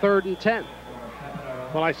trouble, 3rd and 10.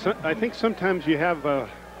 Well, I think sometimes you have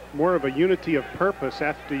more of a unity of purpose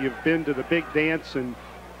after you've been to the big dance and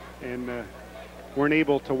weren't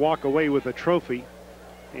able to walk away with a trophy.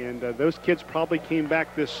 And those kids probably came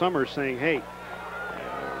back this summer saying, hey,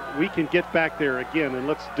 we can get back there again and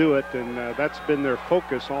let's do it. And that's been their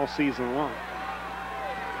focus all season long.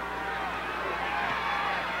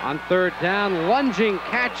 On 3rd down, lunging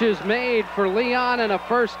catches made for Leon and a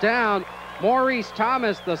 1st down. Maurice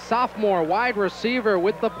Thomas, the sophomore wide receiver,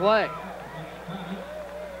 with the play.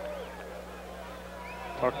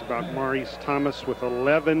 Talked about Maurice Thomas with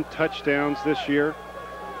 11 touchdowns this year,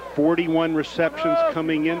 41 receptions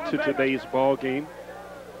coming into today's ball game.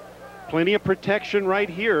 Plenty of protection right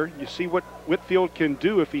here. You see what Whitfield can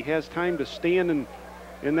do if he has time to stand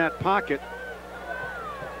in that pocket.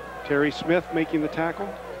 Terry Smith making the tackle.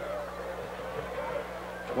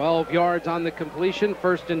 12 yards on the completion.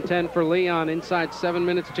 1st and 10 for Leon. Inside 7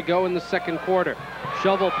 minutes to go in the second quarter.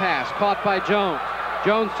 Shovel pass caught by Jones.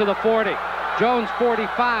 Jones to the 40. Jones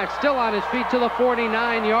 45, still on his feet to the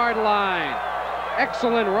 49-yard line.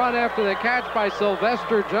 Excellent run after the catch by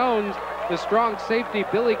Sylvester Jones. The strong safety,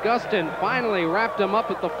 Billy Gustin, finally wrapped him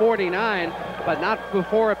up at the 49, but not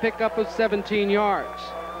before a pickup of 17 yards.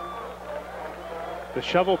 The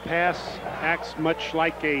shovel pass acts much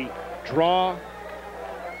like a draw.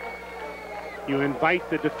 You invite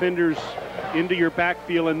the defenders into your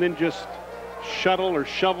backfield and then just shuttle or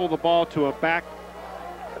shovel the ball to a back.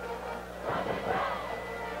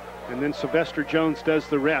 And then Sylvester Jones does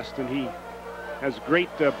the rest, and he has great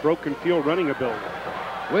broken field running ability.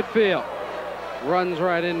 Whitfield runs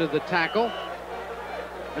right into the tackle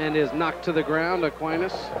and is knocked to the ground.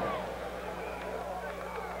 Aquinas.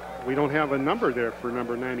 We don't have a number there for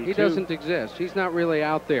number 92. He doesn't exist. He's not really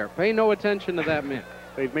out there. Pay no attention to that man.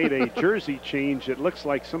 They've made a jersey change. It looks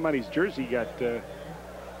like somebody's jersey got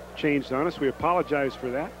changed on us. We apologize for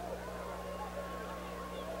that.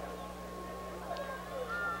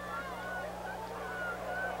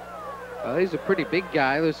 He's a pretty big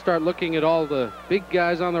guy. Let's start looking at all the big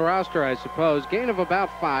guys on the roster, I suppose. Gain of about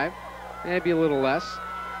 5, maybe a little less.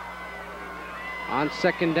 On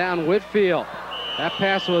 2nd down, Whitfield. That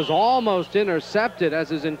pass was almost intercepted as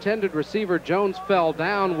his intended receiver, Jones, fell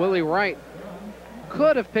down. Willie Wright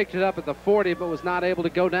could have picked it up at the 40, but was not able to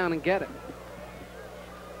go down and get it.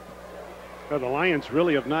 Well, the Lions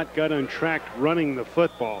really have not got untracked running the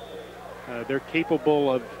football. They're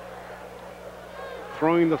capable of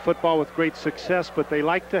throwing the football with great success, but they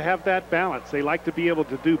like to have that balance. They like to be able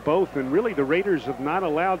to do both, and really the Raiders have not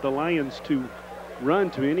allowed the Lions to run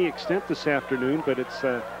to any extent this afternoon, but it's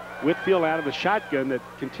Whitfield out of the shotgun that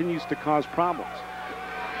continues to cause problems.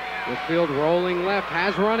 Whitfield rolling left,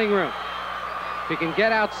 has running room. If he can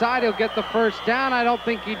get outside, he'll get the 1st down. I don't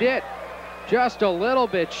think he did. Just a little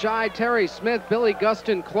bit shy. Terry Smith, Billy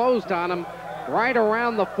Gustin closed on him right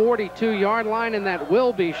around the 42-yard line, and that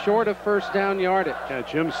will be short of 1st down yardage. Yeah,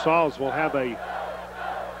 Jim Sauls will have a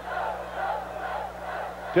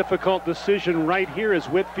difficult decision right here as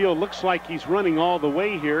Whitfield looks like he's running all the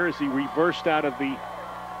way here as he reversed out of the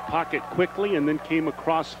pocket quickly and then came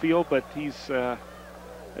across field, but he's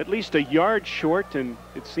at least a yard short, and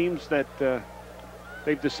it seems that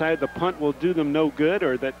they've decided the punt will do them no good,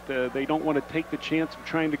 or that they don't want to take the chance of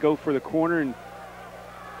trying to go for the corner and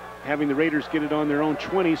having the Raiders get it on their own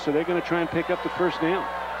 20, so they're going to try and pick up the 1st down.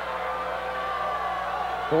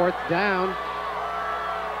 4th down.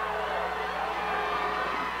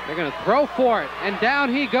 They're going to throw for it, and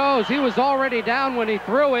down he goes. He was already down when he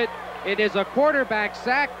threw it. It is a quarterback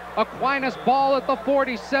sack. Aquinas ball at the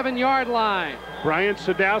 47-yard line. Brian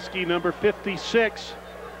Sadowski, number 56.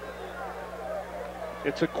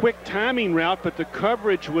 It's a quick timing route, but the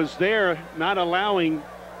coverage was there, not allowing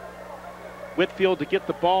Whitfield to get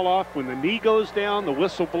the ball off. When the knee goes down, the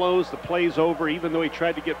whistle blows, the play's over. Even though he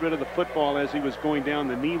tried to get rid of the football as he was going down,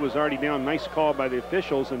 the knee was already down. Nice call by the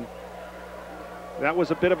officials, and that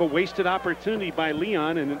was a bit of a wasted opportunity by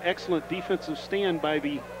Leon and an excellent defensive stand by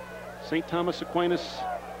the St. Thomas Aquinas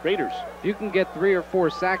Raiders. If you can get 3 or 4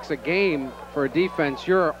 sacks a game for a defense,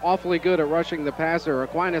 you're awfully good at rushing the passer.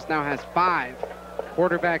 Aquinas now has 5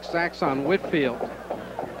 quarterback sacks on Whitfield.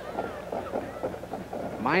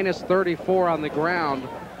 Minus 34 on the ground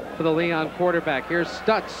for the Leon quarterback. Here's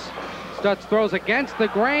Stutz. Stutz throws against the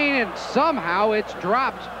grain, and somehow it's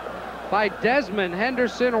dropped by Desmond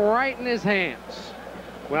Henderson right in his hands.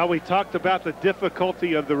 Well, we talked about the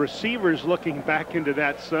difficulty of the receivers looking back into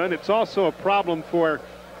that, son. It's also a problem for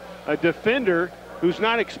a defender who's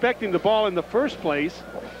not expecting the ball in the first place.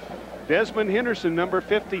 Desmond Henderson, number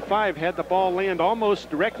 55, had the ball land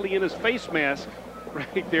almost directly in his face mask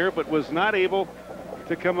right there, but was not able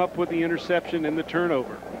to come up with the interception and the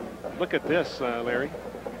turnover. Look at this, Larry.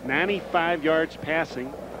 95 yards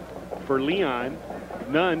passing for Leon,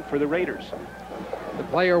 none for the Raiders. The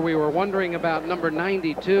player we were wondering about, number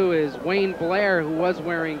 92, is Wayne Blair, who was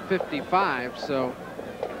wearing 55. So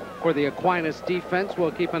for the Aquinas defense,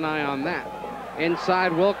 we'll keep an eye on that.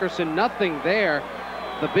 Inside Wilkerson, nothing there.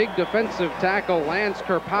 The big defensive tackle, Lance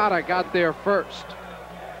Kerpata, got there first.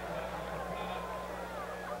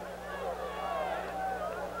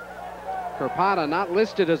 Kerpata not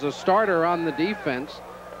listed as a starter on the defense.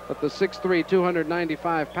 But the 6'3",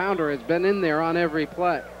 295-pounder has been in there on every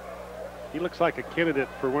play. He looks like a candidate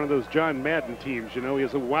for one of those John Madden teams. You know, he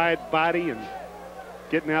has a wide body and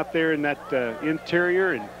getting out there in that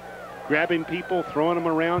interior and grabbing people, throwing them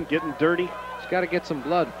around, getting dirty. He's got to get some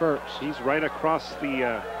blood first. He's right across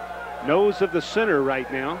the nose of the center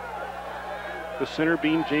right now. The center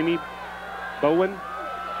being Jamie Bowen.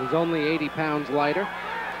 He's only 80 pounds lighter.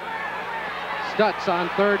 Stutz on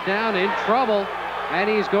third down, in trouble, and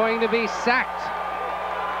he's going to be sacked.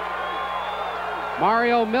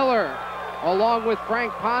 Mario Miller, along with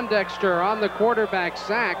Frank Pondexter, on the quarterback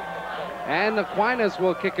sack, and Aquinas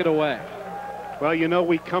will kick it away. Well, you know,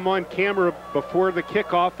 we come on camera before the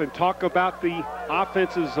kickoff and talk about the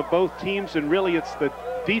offenses of both teams, and really it's the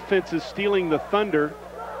defenses stealing the thunder.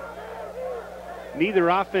 Neither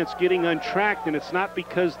offense getting untracked, and it's not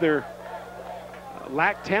because they're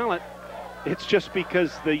lack talent. It's just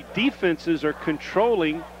because the defenses are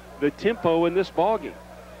controlling the tempo in this ballgame.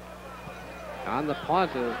 On the punt,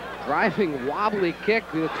 a driving, wobbly kick.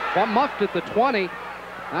 It's muffed at the 20.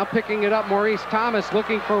 Now picking it up, Maurice Thomas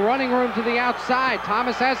looking for running room to the outside.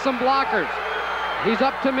 Thomas has some blockers. He's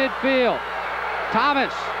up to midfield.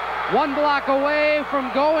 Thomas, one block away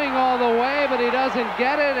from going all the way, but he doesn't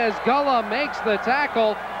get it as Gullah makes the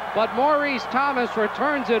tackle. But Maurice Thomas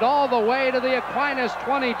returns it all the way to the Aquinas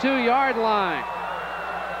 22-yard line.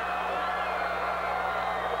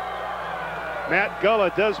 Matt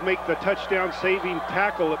Gullah does make the touchdown-saving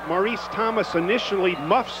tackle. Maurice Thomas initially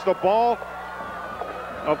muffs the ball,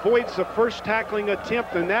 avoids the first tackling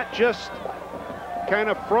attempt, and that just kind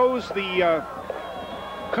of froze the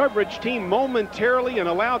coverage team momentarily and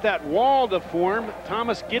allowed that wall to form.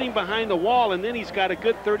 Thomas getting behind the wall, and then he's got a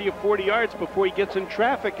good 30 or 40 yards before he gets in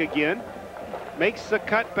traffic again. Makes the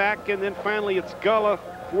cut back, and then finally it's Gullah,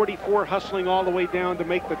 44, hustling all the way down to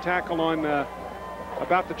make the tackle on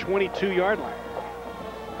about the 22-yard line.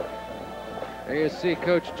 There you see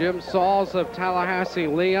Coach Jim Sauls of Tallahassee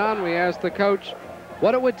Leon. We asked the coach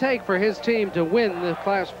what it would take for his team to win the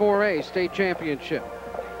Class 4A state championship.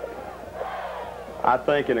 I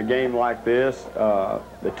think in a game like this,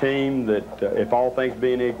 the team that, if all things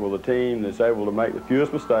being equal, the team that's able to make the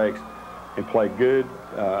fewest mistakes and play good,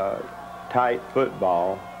 tight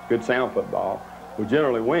football, good sound football, will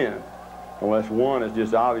generally win, unless one is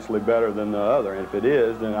just obviously better than the other. And if it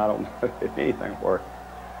is, then I don't know if anything works.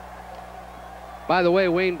 By the way,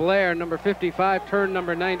 Wayne Blair, number 55, turned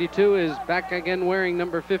number 92, is back again wearing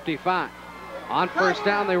number 55. On first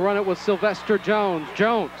down, they run it with Sylvester Jones.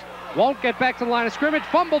 Jones won't get back to the line of scrimmage,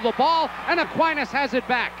 fumbled the ball, and Aquinas has it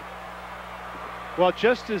back. Well,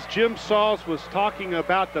 just as Jim Sauls was talking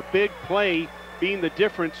about the big play being the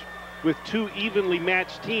difference with two evenly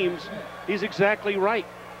matched teams, he's exactly right.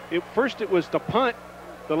 First it was the punt,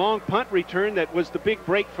 the long punt return that was the big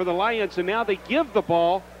break for the Lions, and now they give the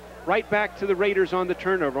ball right back to the Raiders on the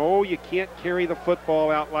turnover. Oh, you can't carry the football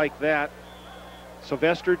out like that.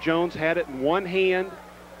 Sylvester Jones had it in one hand.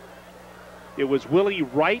 It was Willie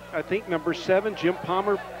Wright, I think, number 7, Jim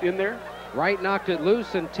Palmer in there. Wright knocked it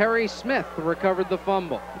loose, and Terry Smith recovered the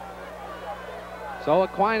fumble. So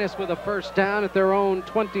Aquinas with a first down at their own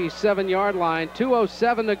 27-yard line.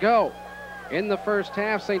 2:07 to go in the first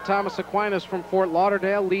half. St. Thomas Aquinas from Fort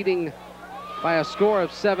Lauderdale leading by a score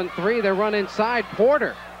of 7-3. They run inside.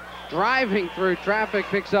 Porter driving through traffic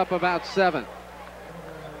picks up about 7.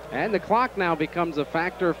 And the clock now becomes a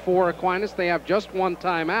factor for Aquinas. They have just one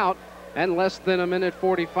timeout and less than a minute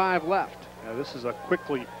 45 left. Now, this is a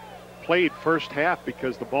quickly played first half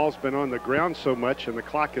because the ball's been on the ground so much and the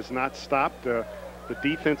clock has not stopped. The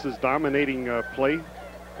defense is dominating play.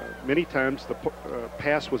 Many times the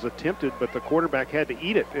pass was attempted, but the quarterback had to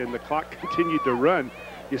eat it, and the clock continued to run.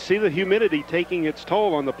 You see the humidity taking its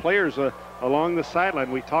toll on the players along the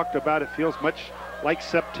sideline. We talked about it feels much like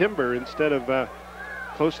September instead of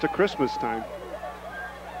close to Christmas time.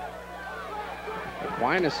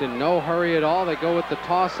 Aquinas in no hurry at all. They go with the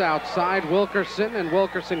toss outside Wilkerson, and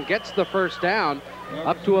Wilkerson gets the first down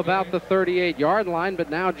up to about the 38-yard line, but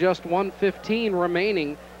now just 1:15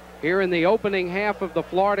 remaining here in the opening half of the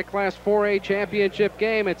Florida Class 4A championship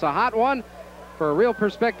game. It's a hot one. For a real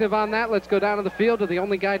perspective on that, let's go down to the field to the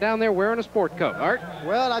only guy down there wearing a sport coat. Art?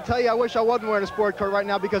 Well, I tell you, I wish I wasn't wearing a sport coat right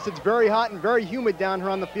now because it's very hot and very humid down here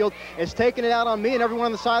on the field. It's taking it out on me and everyone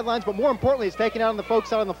on the sidelines, but more importantly, it's taking it out on the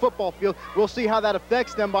folks out on the football field. We'll see how that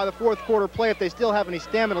affects them by the fourth quarter play if they still have any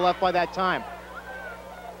stamina left by that time.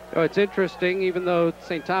 Oh, it's interesting, even though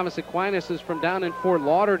St. Thomas Aquinas is from down in Fort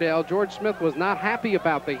Lauderdale, George Smith was not happy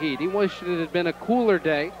about the heat. He wished it had been a cooler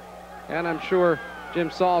day, and I'm sure Jim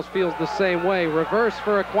Sauls feels the same way. Reverse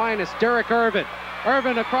for Aquinas, Derek Irvin.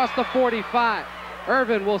 Irvin across the 45.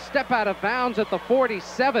 Irvin will step out of bounds at the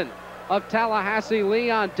 47 of Tallahassee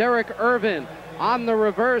Leon. Derek Irvin on the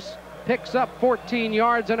reverse picks up 14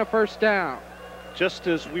 yards and a first down. Just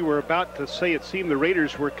as we were about to say, it seemed the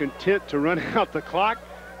Raiders were content to run out the clock.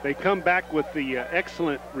 They come back with the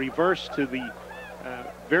excellent reverse to the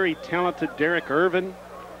very talented Derek Irvin.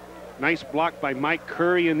 Nice block by Mike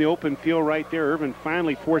Curry in the open field right there. Irvin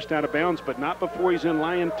finally forced out of bounds, but not before he's in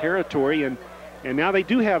Lion territory. And now they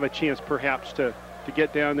do have a chance perhaps to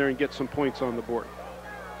get down there and get some points on the board.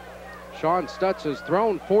 Sean Stutz has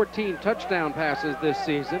thrown 14 touchdown passes this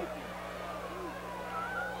season.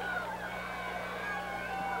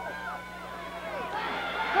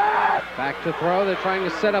 Back to throw. They're trying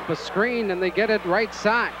to set up a screen, and they get it right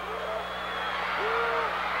side.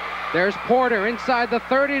 There's Porter inside the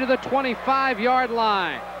 30 to the 25-yard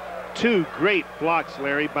line. Two great blocks,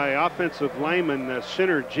 Larry, by offensive lineman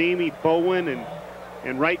center Jamie Bowen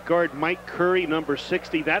and right guard Mike Curry, number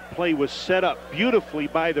 60. That play was set up beautifully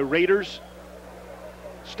by the Raiders.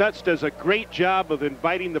 Stutz does a great job of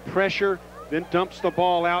inviting the pressure, then dumps the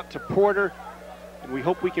ball out to Porter. And we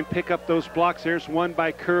hope we can pick up those blocks. There's one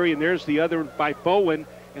by Curry, and there's the other by Bowen.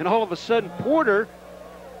 And all of a sudden, Porter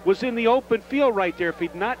was in the open field right there. If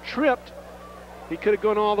he'd not tripped, he could have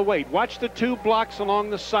gone all the way. Watch the two blocks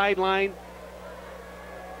along the sideline.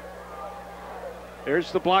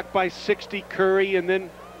 There's the block by 60 Curry, and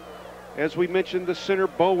then, as we mentioned, the center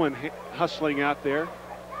Bowen hustling out there.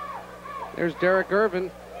 There's Derek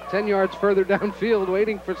Irvin, 10 yards further downfield,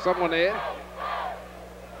 waiting for someone to hit.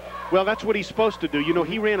 Well, that's what he's supposed to do. You know,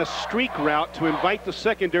 he ran a streak route to invite the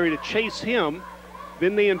secondary to chase him.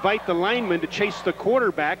 Then they invite the lineman to chase the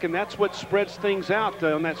quarterback, and that's what spreads things out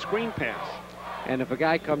on that screen pass. And if a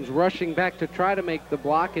guy comes rushing back to try to make the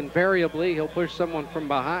block, invariably he'll push someone from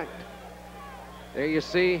behind. There you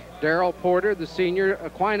see Darrell Porter, the senior.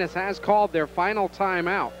 Aquinas has called their final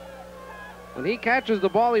timeout. When he catches the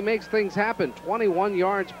ball, he makes things happen. 21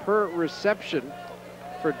 yards per reception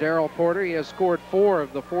for Darrell Porter. He has scored 4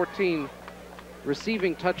 of the 14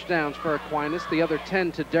 receiving touchdowns for Aquinas, the other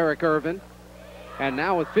 10 to Derek Irvin. And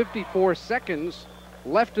now with 54 seconds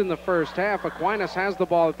left in the first half, Aquinas has the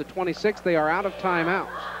ball at the 26. They are out of timeouts.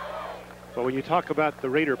 Well, when you talk about the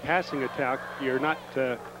Raider passing attack, you're not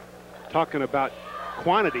talking about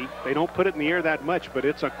quantity. They don't put it in the air that much, but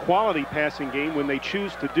it's a quality passing game when they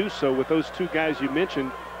choose to do so, with those two guys you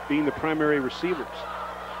mentioned being the primary receivers.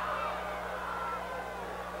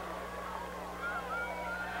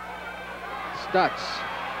 Stutz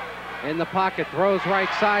in the pocket, throws right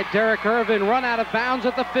side. Derek Irvin run out of bounds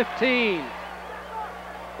at the 15.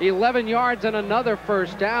 11 yards and another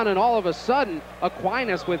first down, and all of a sudden,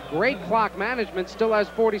 Aquinas, with great clock management, still has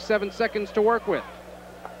 47 seconds to work with.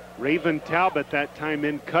 Raven Talbot that time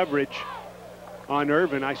in coverage on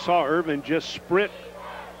Irvin. I saw Irvin just sprint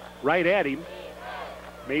right at him,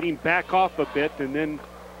 made him back off a bit, and then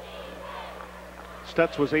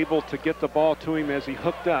Stutz was able to get the ball to him as he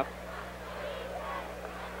hooked up.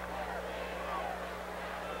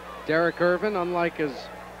 Derek Irvin, unlike his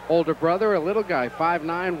older brother, a little guy,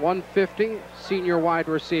 5'9", 150, senior wide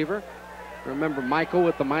receiver. Remember Michael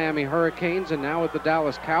with the Miami Hurricanes and now with the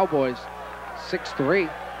Dallas Cowboys, 6'3".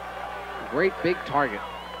 Great big target.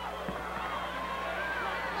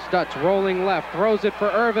 Stutz rolling left, throws it for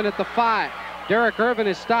Irvin at the 5. Derek Irvin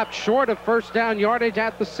is stopped short of first down yardage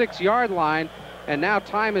at the 6-yard line, and now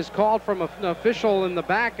time is called from an official in the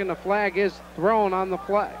back, and a flag is thrown on the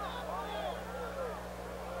play.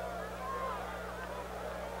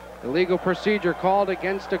 Illegal procedure called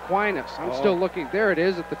against Aquinas. I'm still looking. There it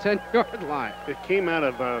is at the 10-yard line. It came out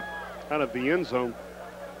of the end zone.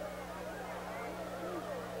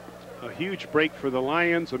 A huge break for the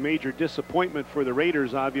Lions, a major disappointment for the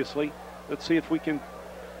Raiders, obviously. Let's see if we can.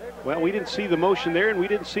 Well, we didn't see the motion there, and we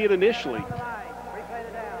didn't see it initially.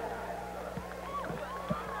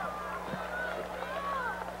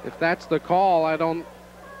 If that's the call, I don't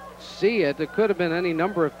see it. It could have been any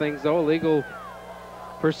number of things, though. Illegal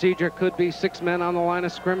procedure could be 6 men on the line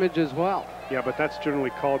of scrimmage as well. Yeah, but that's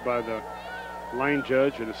generally called by the line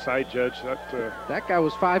judge or the side judge. That guy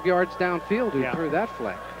was 5 yards downfield who threw that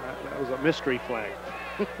flag. That was a mystery flag.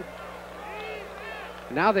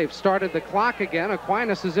 Now they've started the clock again.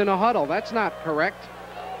 Aquinas is in a huddle. That's not correct.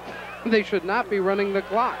 They should not be running the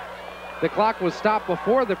clock. The clock was stopped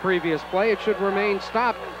before the previous play. It should remain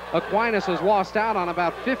stopped. Aquinas has lost out on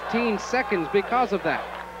about 15 seconds because of that.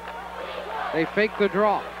 They fake the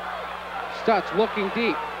draw. Stutz looking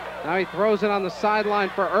deep. Now he throws it on the sideline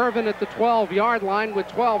for Irvin at the 12-yard line with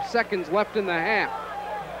 12 seconds left in the half.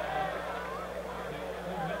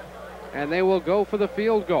 And they will go for the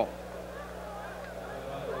field goal.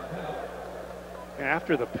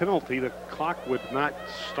 After the penalty, the clock would not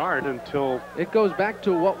start until... It goes back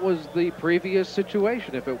to what was the previous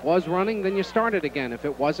situation. If it was running, then you start it again. If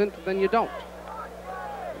it wasn't, then you don't.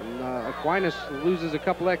 And, Aquinas loses a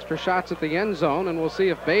couple extra shots at the end zone, and we'll see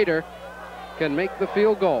if Bader can make the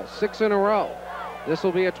field goal. 6 in a row. This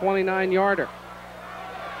will be a 29-yarder.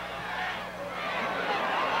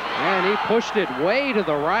 And he pushed it way to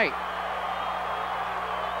the right.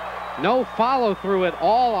 No follow-through at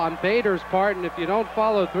all on Bader's part, and if you don't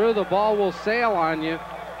follow through, the ball will sail on you.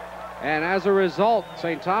 And as a result,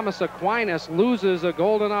 St. Thomas Aquinas loses a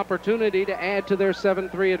golden opportunity to add to their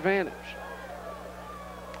 7-3 advantage.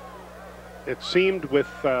 It seemed with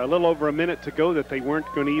a little over a minute to go that they weren't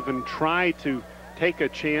going to even try to take a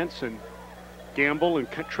chance and gamble and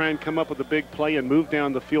try and come up with a big play and move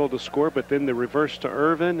down the field to score, but then the reverse to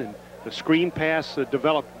Irvin and the screen pass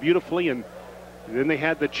developed beautifully, and then they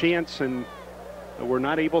had the chance and were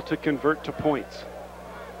not able to convert to points.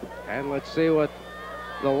 And let's see what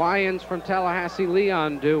the Lions from Tallahassee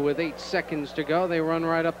Leon do with 8 seconds to go. They run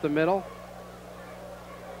right up the middle.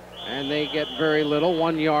 And they get very little,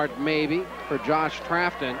 1 yard maybe for Josh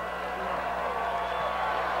Trafton.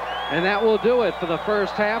 And that will do it for the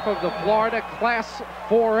first half of the Florida Class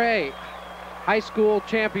 4A high school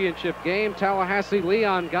championship game. Tallahassee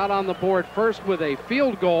Leon got on the board first with a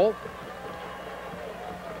field goal.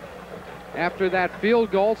 After that field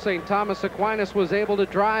goal, St. Thomas Aquinas was able to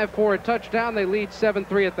drive for a touchdown. They lead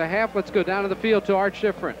 7-3 at the half. Let's go down to the field to Art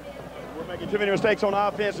Schifrin. We're making too many mistakes on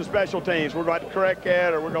offense and special teams. We're going to correct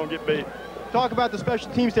that or we're going to get beat. Talk about the special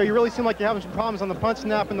teams there. You really seem like you're having some problems on the punt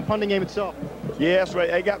snap and the punting game itself. Yes,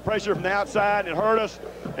 they got pressure from the outside and it hurt us,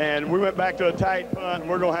 and we went back to a tight punt, and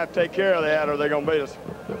we're going to have to take care of that or they're going to beat us.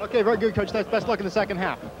 Okay, very good, Coach. Thanks. Best luck in the second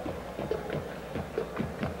half.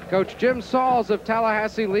 Coach Jim Sauls of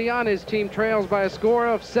Tallahassee Leon, his team trails by a score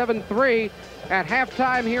of 7-3 at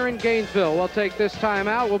halftime here in Gainesville. We'll take this time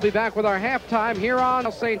out. We'll be back with our halftime here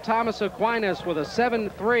on St. Thomas Aquinas with a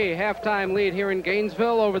 7-3 halftime lead here in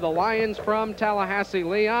Gainesville over the Lions from Tallahassee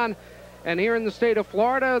Leon. And here in the state of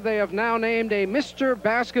Florida, they have now named a Mr.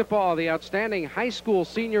 Basketball, the outstanding high school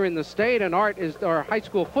senior in the state, and Art is our high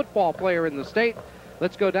school football player in the state.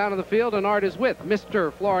 Let's go down to the field, and Art is with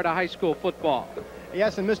Mr. Florida High School Football.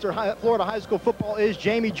 Yes, and Mr. Florida High School Football is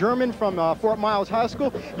Jamie German from Fort Miles High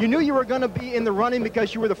School. You knew you were going to be in the running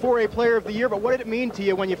because you were the 4A Player of the Year, but what did it mean to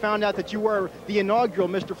you when you found out that you were the inaugural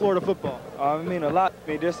Mr. Florida Football? It mean a lot to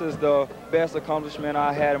me. This is the best accomplishment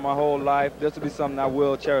I had in my whole life. This will be something I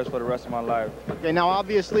will cherish for the rest of my life. Okay, now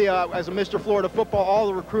obviously as a Mr. Florida Football, all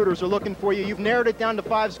the recruiters are looking for you. You've narrowed it down to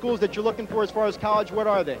 5 schools that you're looking for as far as college. What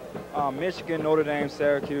are they? Michigan, Notre Dame,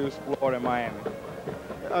 Syracuse, Florida, and Miami.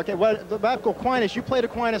 Okay, well, back to Aquinas. You played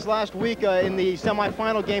Aquinas last week in the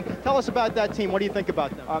semifinal game. Tell us about that team. What do you think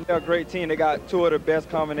about them? They're a great team. They got 2 of the best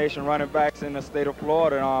combination running backs in the state of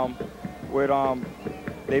Florida.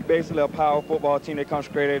 They basically a power football team. They come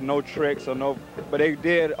straight, no tricks or no, but they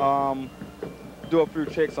did do a few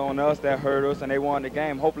tricks on us that hurt us, and they won the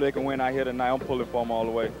game. Hopefully they can win out here tonight. I'm pulling for them all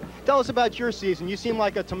the way. Tell us about your season. You seem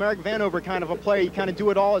like a Tamarick Vanover kind of a player. You kind of do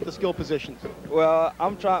it all at the skill positions. Well,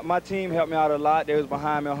 I'm trying. My team helped me out a lot. They was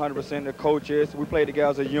behind me 100%. The coaches. We played together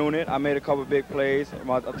as a unit. I made a couple big plays.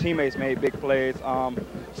 My teammates made big plays.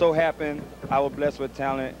 So happened I was blessed with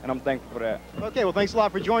talent, and I'm thankful for that. Okay, well, thanks a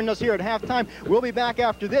lot for joining us here at halftime. We'll be back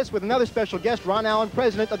after this with another special guest, Ron Allen,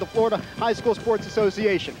 president of the Florida High School Sports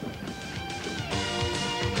Association.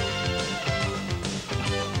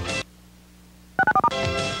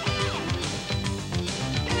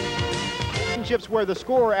 Where the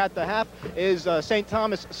score at the half is St.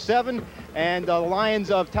 Thomas 7 and the Lions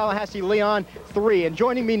of Tallahassee Leon 3. And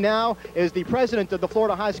joining me now is the president of the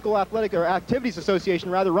Florida High School Activities Association,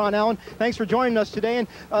 Ron Allen. Thanks for joining us today. And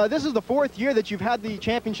this is the 4th year that you've had the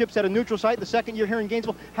championships at a neutral site, the 2nd year here in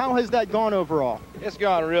Gainesville. How has that gone overall? It's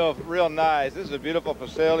gone real nice. This is a beautiful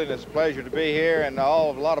facility, and it's a pleasure to be here, and a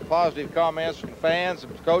lot of positive comments from fans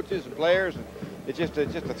and coaches and players. And it's just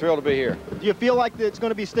a thrill to be here. Do you feel like it's going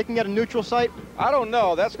to be sticking at a neutral site? I don't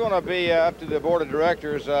know. That's going to be up to the board of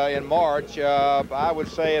directors in March. I would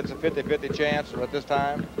say it's a 50-50 chance at this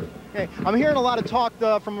time. Okay. I'm hearing a lot of talk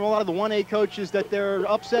from a lot of the 1A coaches that they're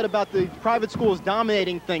upset about the private schools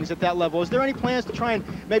dominating things at that level. Is there any plans to try and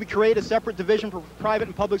maybe create a separate division for private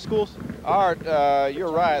and public schools? Art,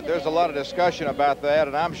 you're right. There's a lot of discussion about that,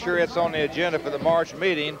 and I'm sure it's on the agenda for the March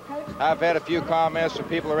meeting. I've had a few comments from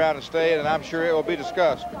people around the state, and I'm sure it will be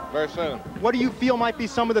discussed very soon. What do you feel might be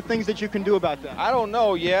some of the things that you can do about that? I don't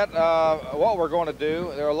know yet what we're going to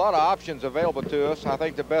do. There are a lot of options available to us. I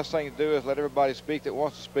think the best thing to do is let everybody speak that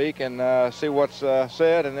wants to speak and see what's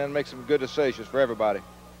said, and then make some good decisions for everybody.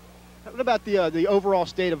 What about the overall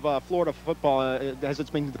state of Florida football as it's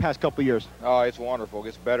been the past couple of years? Oh, it's wonderful. It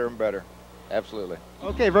gets better and better. Absolutely.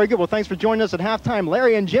 Okay, very good. Well, thanks for joining us at halftime.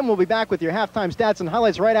 Larry and Jim will be back with your halftime stats and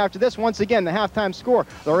highlights right after this. Once again, the halftime score.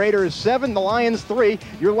 The Raiders 7, the Lions 3.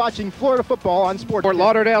 You're watching Florida football on Sports. Fort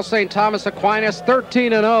Lauderdale St. Thomas Aquinas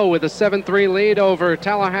 13-0 with a 7-3 lead over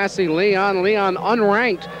Tallahassee Leon. Leon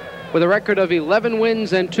unranked with a record of 11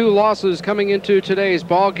 wins and 2 losses coming into today's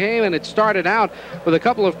ball game, and it started out with a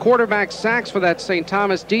couple of quarterback sacks for that St.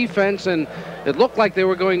 Thomas defense, and it looked like they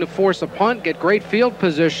were going to force a punt, get great field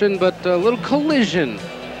position, but a little collision.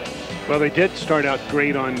 Well, they did start out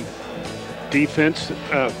great on defense.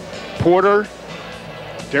 Porter,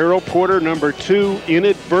 Daryl Porter, number 2,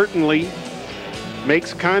 inadvertently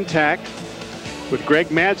makes contact with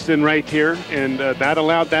Greg Madsden right here, and that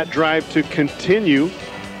allowed that drive to continue,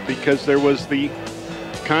 because there was the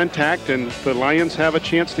contact, and the Lions have a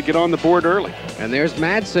chance to get on the board early. And there's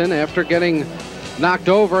Madsen after getting knocked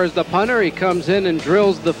over as the punter. He comes in and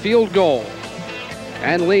drills the field goal.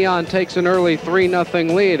 And Leon takes an early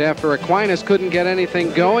 3-0 lead. After Aquinas couldn't get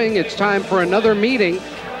anything going, it's time for another meeting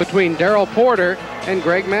between Daryl Porter and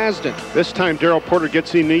Greg Madsden. This time Daryl Porter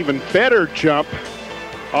gets an even better jump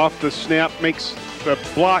off the snap, makes the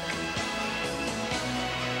block,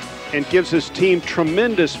 and gives his team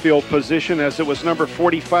tremendous field position, as it was number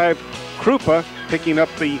 45, Krupa, picking up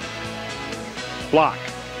the block.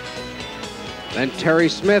 Then Terry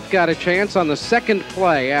Smith got a chance on the second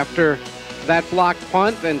play after that blocked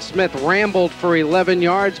punt, and Smith rambled for 11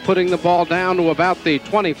 yards, putting the ball down to about the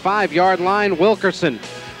 25-yard line. Wilkerson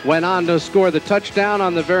went on to score the touchdown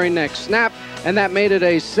on the very next snap, and that made it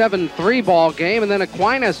a 7-3 ball game. And then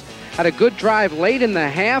Aquinas had a good drive late in the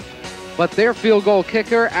half, but their field goal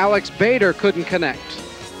kicker, Alex Bader, couldn't connect.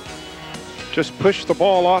 Just pushed the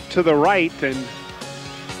ball off to the right, and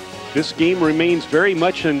this game remains very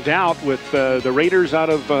much in doubt, with the Raiders out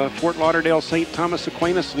of Fort Lauderdale St. Thomas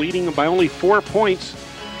Aquinas leading by only 4 points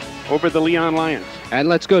over the Leon Lions. And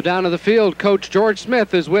let's go down to the field. Coach George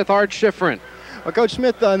Smith is with Art Schifrin. Well, Coach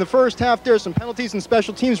Smith, in the first half there, some penalties and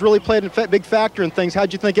special teams really played a big factor in things.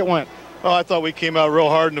 How'd you think it went? Oh, I thought we came out real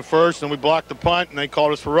hard in the first, and we blocked the punt, and they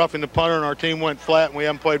called us for roughing the punter, and our team went flat, and we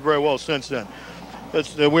haven't played very well since then.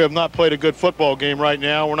 We have not played a good football game right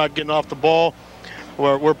now. We're not getting off the ball.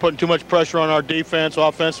 We're putting too much pressure on our defense.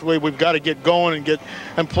 Offensively, we've got to get going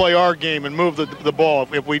and play our game and move the ball.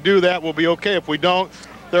 If we do that, we'll be okay. If we don't,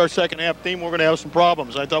 they're our second half team. We're going to have some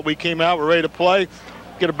problems. I thought we came out, we're ready to play.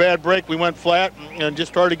 Get a bad break, we went flat, and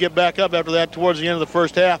just started to get back up after that towards the end of the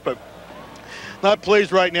first half. But not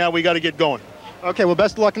pleased right now. We got to get going. Okay, well,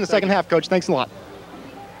 best of luck in the second half, Coach. Thanks a lot.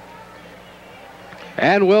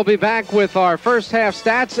 And we'll be back with our first half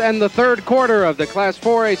stats and the third quarter of the Class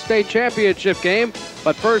 4A state championship game.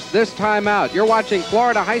 But first, this time out, you're watching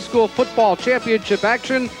Florida High School Football Championship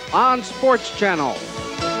action on Sports Channel.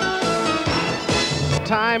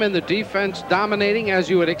 Time and the defense dominating, as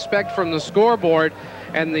you would expect from the scoreboard,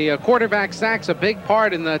 and the quarterback sacks a big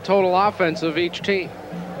part in the total offense of each team.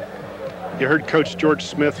 You heard Coach George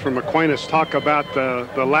Smith from Aquinas talk about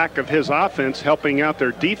the lack of his offense helping out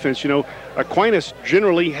their defense. You know, Aquinas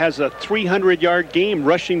generally has a 300-yard game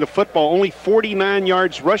rushing the football, only 49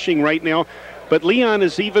 yards rushing right now. But Leon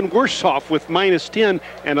is even worse off with -10,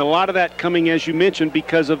 and a lot of that coming, as you mentioned,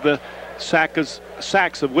 because of the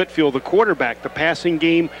sacks of Whitfield, the quarterback. The passing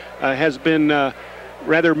game has been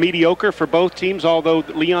rather mediocre for both teams, although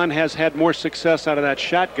Leon has had more success out of that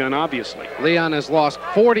shotgun, obviously. Leon has lost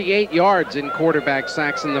 48 yards in quarterback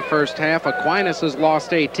sacks in the first half. Aquinas has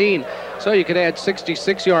lost 18. So you could add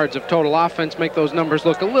 66 yards of total offense, make those numbers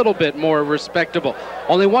look a little bit more respectable.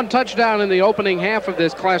 Only one touchdown in the opening half of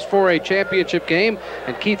this Class 4A championship game,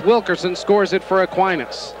 and Keith Wilkerson scores it for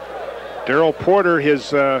Aquinas. Daryl Porter,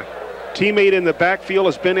 his teammate in the backfield,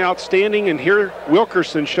 has been outstanding, and here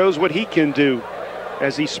Wilkerson shows what he can do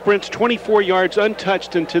as he sprints 24 yards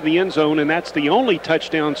untouched into the end zone, and that's the only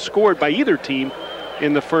touchdown scored by either team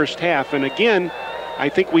in the first half. And again, I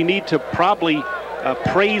think we need to probably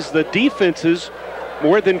praise the defenses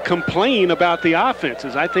more than complain about the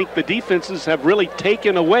offenses. I think the defenses have really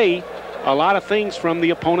taken away a lot of things from the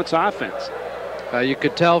opponent's offense. You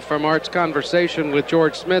could tell from Art's conversation with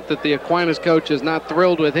George Smith that the Aquinas coach is not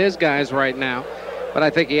thrilled with his guys right now, but I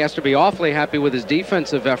think he has to be awfully happy with his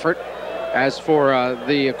defensive effort. As for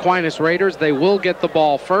the Aquinas Raiders, they will get the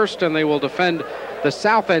ball first, and they will defend the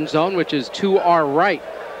south end zone, which is to our right,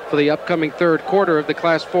 for the upcoming third quarter of the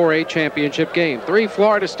Class 4A championship game. 3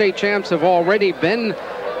 Florida State champs have already been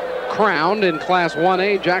crowned in Class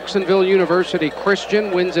 1A. Jacksonville University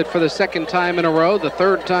Christian wins it for the second time in a row, the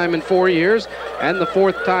third time in 4 years, and the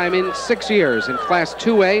fourth time in 6 years. In Class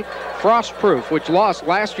 2A, Frostproof, which lost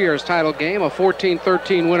last year's title game, a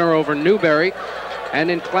 14-13 winner over Newberry. And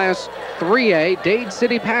in Class 3A, Dade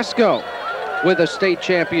City Pasco with a state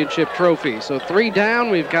championship trophy. So 3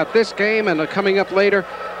 down. We've got this game, and coming up later,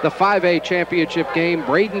 the 5A championship game,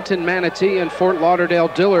 Bradenton Manatee and Fort Lauderdale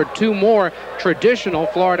Dillard. 2 more traditional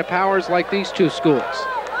Florida powers like these 2 schools.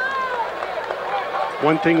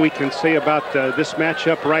 One thing we can say about this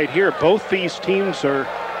matchup right here, both these teams are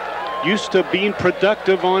used to being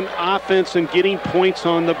productive on offense and getting points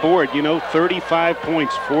on the board. You know, 35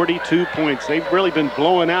 points, 42 points. They've really been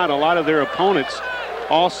blowing out a lot of their opponents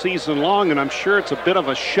all season long, and I'm sure it's a bit of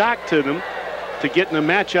a shock to them to get in a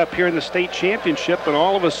matchup here in the state championship, but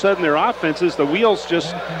all of a sudden their offenses, the wheels just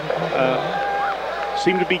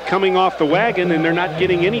seem to be coming off the wagon, and they're not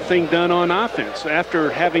getting anything done on offense after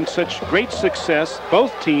having such great success,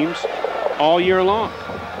 both teams, all year long.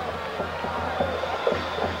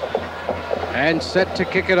 And set to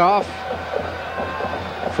kick it off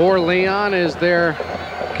for Leon is their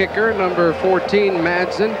kicker, number 14,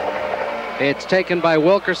 Madsen. It's taken by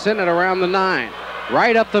Wilkerson at around the 9.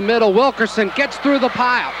 Right up the middle, Wilkerson gets through the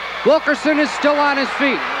pile. Wilkerson is still on his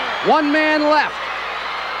feet. 1 man left.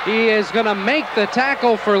 He is going to make the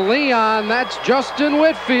tackle for Leon. That's Justin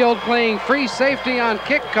Whitfield playing free safety on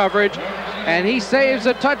kick coverage, and he saves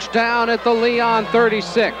a touchdown at the Leon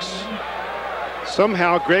 36.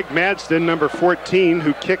 Somehow Greg Madsden, number 14,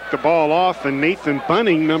 who kicked the ball off, and Nathan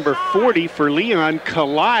Bunning, number 40 for Leon,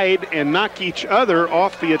 collide and knock each other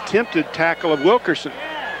off the attempted tackle of Wilkerson.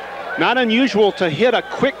 Not unusual to hit a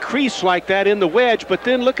quick crease like that in the wedge, but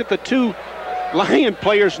then look at the 2 Lion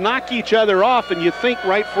players knock each other off, and you think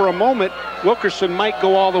right for a moment Wilkerson might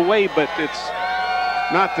go all the way, but it's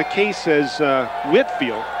not the case as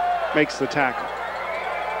Whitfield makes the tackle.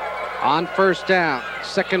 On first down,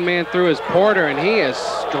 second man through is Porter, and he is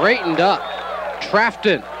straightened up.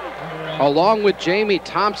 Trafton, along with Jamie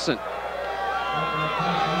Thompson.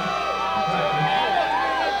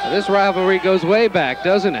 This rivalry goes way back,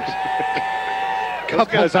 doesn't it? Those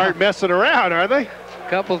guys aren't messing around, are they?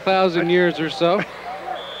 Couple thousand years or so.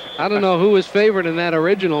 I don't know who was favored in that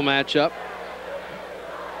original matchup.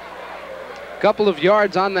 Couple of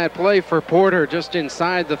yards on that play for Porter, just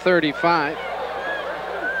inside the 35.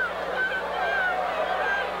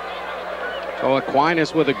 So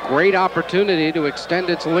Aquinas with a great opportunity to extend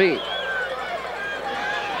its lead.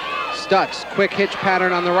 Stutz, quick hitch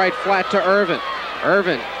pattern on the right flat to Irvin.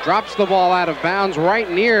 Irvin drops the ball out of bounds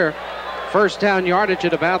right near first down yardage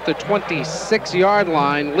at about the 26-yard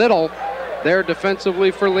line. Little there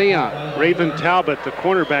defensively for Leon. Raven Talbot, the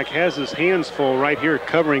cornerback, has his hands full right here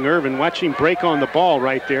covering Irvin. Watch him break on the ball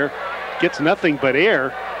right there. Gets nothing but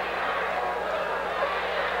air.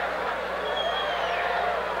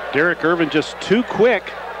 Derek Irvin just too quick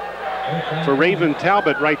for Raven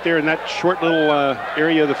Talbot right there in that short little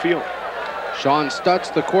area of the field. Sean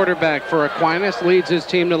Stutz, the quarterback for Aquinas, leads his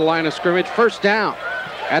team to the line of scrimmage. First down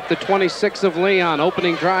at the 26 of Leon.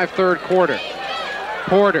 Opening drive, third quarter.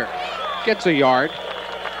 Porter gets a yard.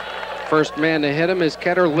 First man to hit him is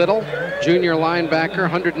Ketter Little, junior linebacker,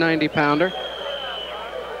 190-pounder.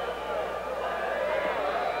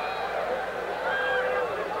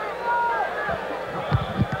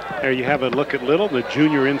 There you have a look at Little, the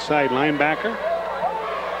junior inside linebacker.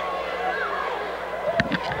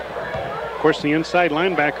 Of course, the inside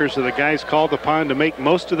linebackers are the guys called upon to make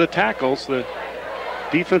most of the tackles. The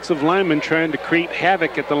defensive linemen trying to create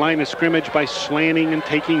havoc at the line of scrimmage by slanting and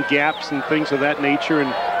taking gaps and things of that nature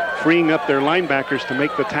and freeing up their linebackers to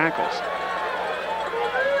make the tackles.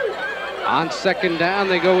 On second down,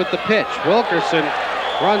 they go with the pitch. Wilkerson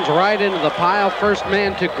runs right into the pile. First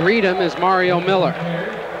man to greet him is Mario Miller.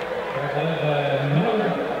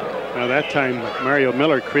 Now that time, Mario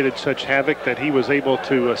Miller created such havoc that he was able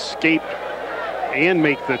to escape and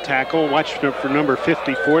make the tackle. Watch for number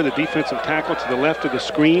 54, the defensive tackle to the left of the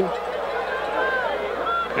screen.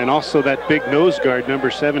 And also that big nose guard, number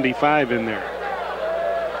 75, in there.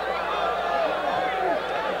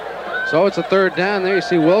 So it's a third down. There you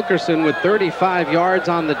see Wilkerson with 35 yards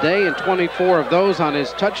on the day and 24 of those on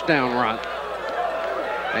his touchdown run.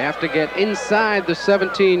 They have to get inside the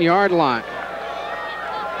 17-yard line.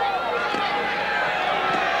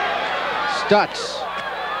 Stutz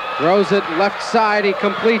throws it left side. He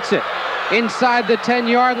completes it. Inside the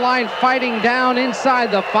 10-yard line, fighting down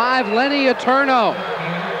inside the 5, Lenny Eterno.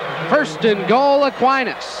 First and goal,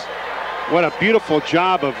 Aquinas. What a beautiful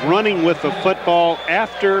job of running with the football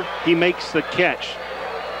after he makes the catch.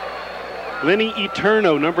 Lenny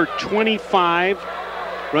Eterno, number 25,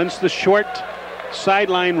 runs the short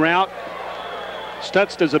sideline route.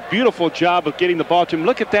 Stutz does a beautiful job of getting the ball to him.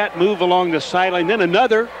 Look at that move along the sideline. Then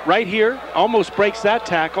another right here, almost breaks that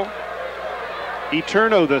tackle.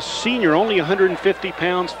 Eterno, the senior, only 150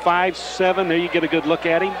 pounds, 5'7". There you get a good look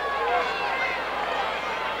at him.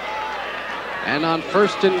 And on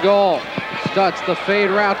 1st and goal, Stutz, the fade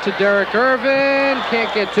route to Derek Irvin.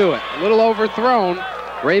 Can't get to it. A little overthrown.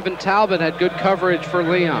 Raven Talbot had good coverage for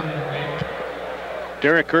Leon.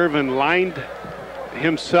 Derek Irvin lined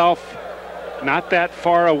himself not that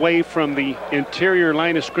far away from the interior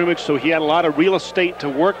line of scrimmage, so he had a lot of real estate to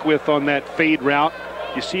work with on that fade route.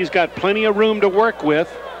 You see he's got plenty of room to work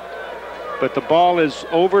with, but the ball is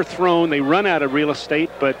overthrown. They run out of real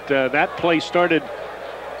estate, but that play started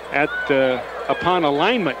at upon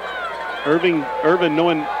alignment. Irvin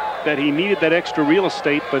knowing that he needed that extra real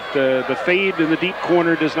estate, but the fade in the deep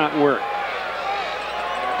corner does not work.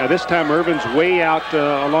 Now this time Irvin's way out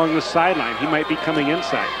along the sideline. He might be coming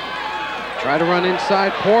inside. Try to run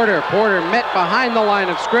inside Porter. Porter met behind the line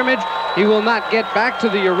of scrimmage. He will not get back to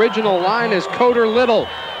the original line as Coder Little,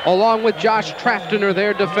 along with Josh Trafton, are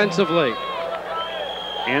there defensively.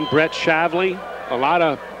 And Brett Shavley, a lot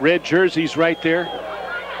of red jerseys right there.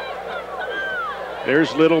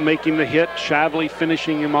 There's Little making the hit, Shavley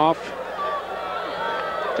finishing him off.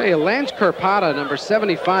 I'll tell you, Lance Kerpata, number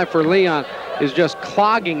 75 for Leon, is just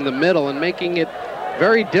clogging the middle and making it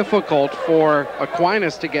very difficult for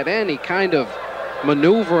Aquinas to get any kind of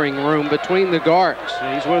maneuvering room between the guards.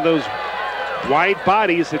 He's one of those wide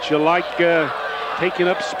bodies that you like taking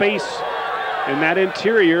up space in that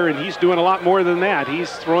interior, and he's doing a lot more than that.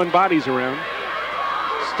 He's throwing bodies around.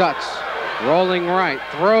 Stutz rolling right,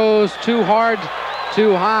 throws too hard,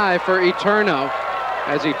 too high for Eterno,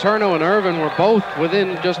 as Eterno and Irvin were both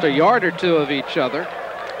within just a yard or two of each other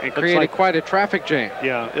and created quite a traffic jam.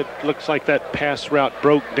 Yeah, it looks like that pass route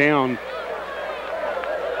broke down.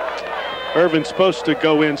 Irvin's supposed to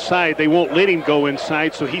go inside. They won't let him go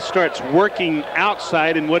inside, so he starts working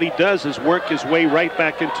outside, and what he does is work his way right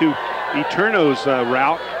back into Eterno's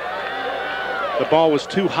route. The ball was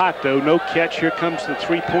too hot, though. No catch. Here comes the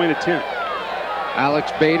three-point attempt.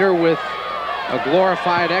 Alex Bader with a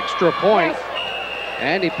glorified extra point,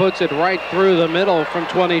 and he puts it right through the middle from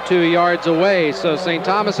 22 yards away. So St.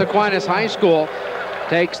 Thomas Aquinas High School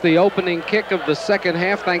takes the opening kick of the second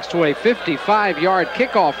half thanks to a 55-yard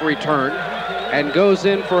kickoff return and goes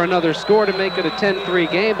in for another score to make it a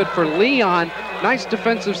 10-3 game. But for Leon, nice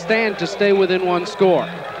defensive stand to stay within one score.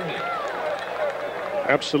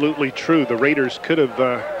 Absolutely true. The Raiders could have,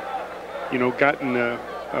 gotten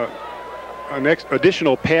an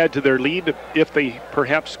additional pad to their lead if they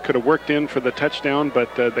perhaps could have worked in for the touchdown,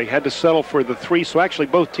 but they had to settle for the 3. So actually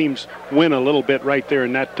both teams win a little bit right there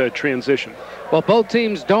in that transition. Well, both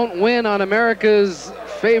teams don't win on America's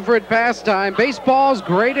favorite pastime, baseball's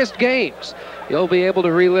greatest games. You'll be able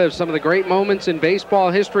to relive some of the great moments in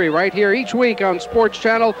baseball history right here each week on Sports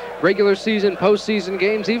Channel. Regular season, postseason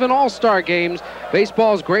games, even all-star games.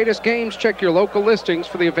 Baseball's greatest games. Check your local listings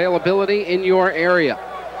for the availability in your area.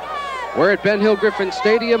 We're at Ben Hill Griffin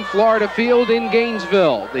Stadium, Florida Field in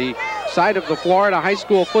Gainesville, the site of the Florida High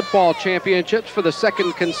School Football Championships for the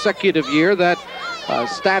second consecutive year. That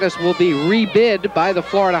status will be rebid by the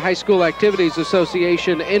Florida High School Activities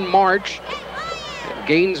Association in March.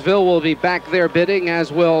 Gainesville will be back there bidding,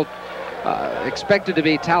 as will expected to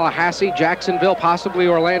be Tallahassee, Jacksonville, possibly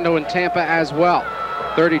Orlando and Tampa as well.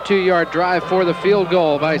 32-yard drive for the field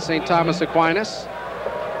goal by St. Thomas Aquinas.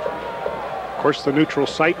 Of course, the neutral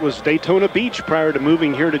site was Daytona Beach prior to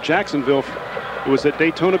moving here to Jacksonville. It was at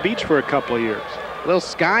Daytona Beach for a couple of years. Little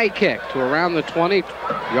sky kick to around the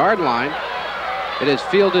 20-yard line. It is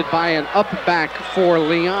fielded by an up back for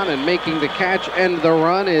Leon, and making the catch and the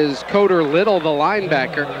run is Coder Little, the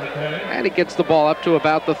linebacker. And he gets the ball up to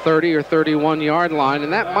about the 30 or 31-yard line,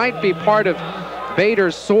 and that might be part of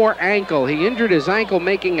Bader's sore ankle. He injured his ankle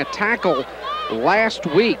making a tackle last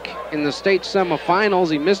week in the state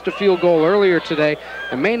semifinals. He missed a field goal earlier today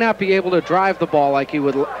and may not be able to drive the ball like he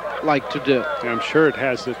would like to do. I'm sure it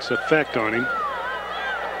has its effect on him.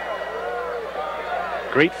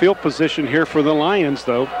 Great field position here for the Lions,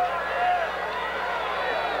 though.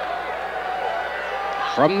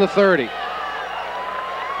 From the 30.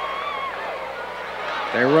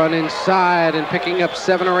 They run inside, and picking up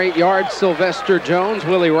 7 or 8 yards, Sylvester Jones.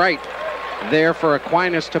 Willie Wright there for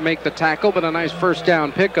Aquinas to make the tackle, but a nice first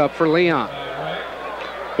down pickup for Leon.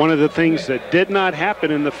 One of the things that did not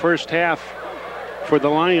happen in the first half for the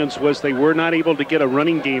Lions was they were not able to get a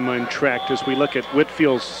running game untracked. As we look at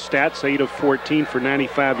Whitfield's stats, 8 of 14 for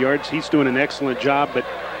 95 yards. He's doing an excellent job, but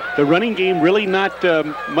the running game really not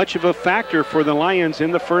much of a factor for the Lions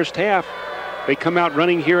in the first half. They come out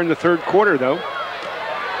running here in the third quarter, though.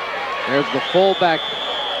 There's the fullback,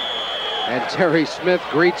 and Terry Smith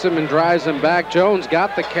greets him and drives him back. Jones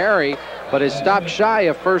got the carry, but is stopped shy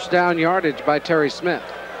of first down yardage by Terry Smith.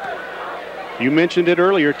 You mentioned it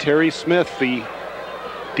earlier, Terry Smith, the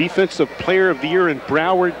Defensive Player of the Year in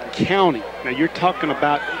Broward County. Now you're talking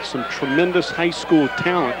about some tremendous high school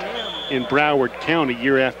talent in Broward County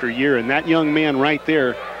year after year, and that young man right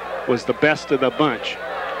there was the best of the bunch.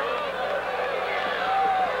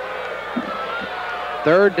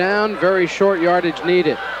 Third down, very short yardage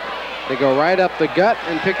needed. They go right up the gut,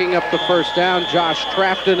 and picking up the first down, Josh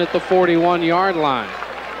Trafton at the 41-yard line.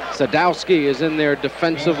 Sadowski is in there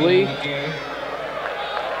defensively.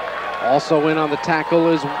 Also in on the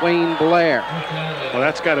tackle is Wayne Blair. Well,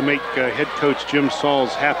 that's got to make head coach Jim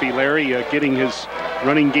Sauls happy, Larry, getting his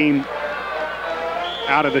running game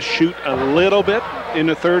out of the chute a little bit in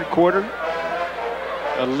the third quarter.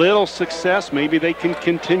 A little success. Maybe they can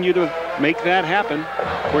continue to make that happen.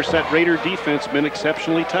 Of course, that Raider defense been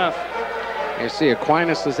exceptionally tough. You see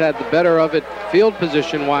Aquinas has had the better of it field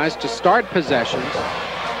position-wise to start possessions.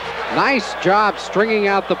 Nice job stringing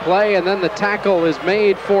out the play, and then the tackle is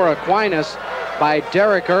made for Aquinas by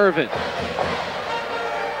Derek Irvin.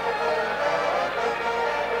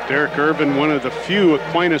 Derek Irvin, one of the few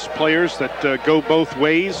Aquinas players that go both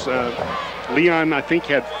ways. Leon, I think,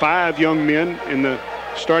 had 5 young men in the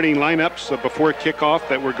starting lineups before kickoff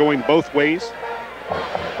that were going both ways.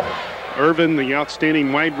 Irvin, the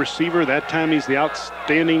outstanding wide receiver. That time he's the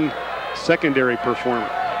outstanding secondary performer.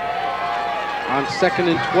 On 2nd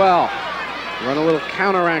and 12. Run a little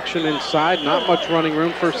counter action inside. Not much running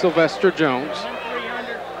room for Sylvester Jones.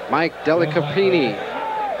 Mike Delicapini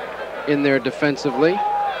in there defensively.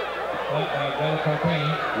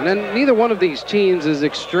 And then neither one of these teams is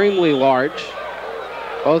extremely large.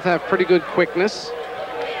 Both have pretty good quickness.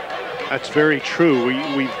 That's very true.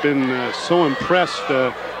 We've been so impressed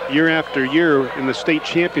year after year in the state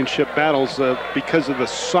championship battles because of the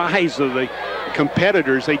size of the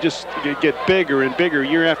competitors. They just get bigger and bigger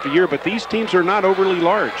year after year, but these teams are not overly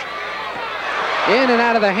large. In and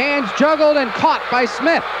out of the hands, juggled and caught by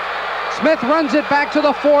Smith. Smith runs it back to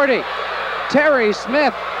the 40. Terry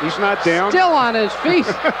Smith, he's not down, still on his feet.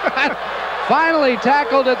 Finally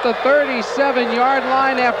tackled at the 37-yard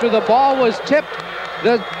line after the ball was tipped.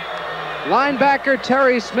 The linebacker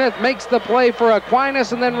Terry Smith makes the play for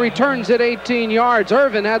Aquinas and then returns it 18 yards.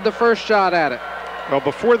 Irvin had the first shot at it. Well,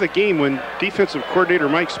 before the game, when defensive coordinator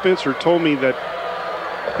Mike Spencer told me that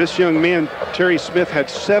this young man, Terry Smith, had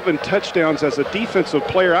 7 touchdowns as a defensive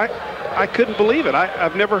player, I couldn't believe it.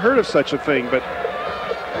 I've never heard of such a thing, but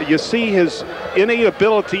you see his innate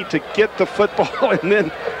ability to get the football, and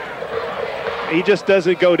then he just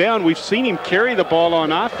doesn't go down. We've seen him carry the ball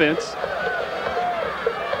on offense.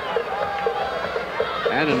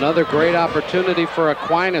 And another great opportunity for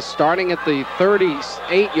Aquinas, starting at the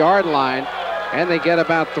 38-yard line, and they get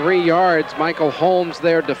about 3 yards. Michael Holmes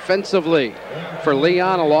there defensively for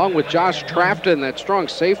Leon, along with Josh Trafton. That strong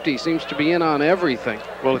safety seems to be in on everything.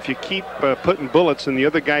 Well, if you keep putting bullets in the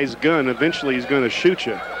other guy's gun, eventually he's going to shoot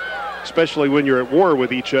you, especially when you're at war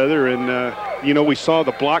with each other. And, you know, we saw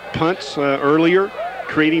the block punts earlier,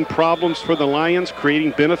 creating problems for the Lions,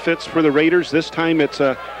 creating benefits for the Raiders. This time it's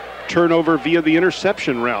a turnover via the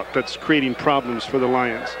interception route that's creating problems for the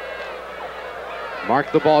Lions.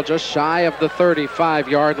 Mark the ball just shy of the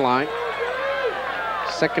 35-yard line.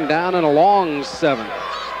 2nd down and a long 7.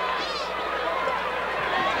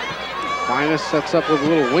 Aquinas sets up with a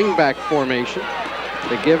little wingback formation.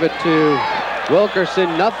 They give it to Wilkerson.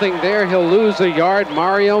 Nothing there. He'll lose a yard.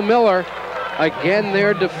 Mario Miller again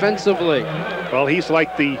there defensively. Well, he's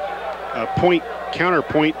like the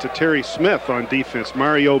counterpoint to Terry Smith on defense.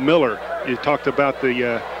 Mario Miller. You talked about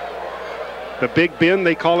the Big Ben,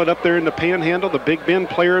 they call it up there in the Panhandle, the Big Ben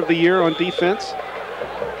Player of the Year on defense.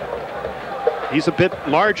 He's a bit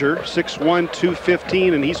larger, 6'1",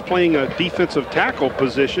 215, and he's playing a defensive tackle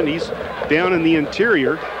position. He's down in the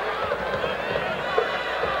interior.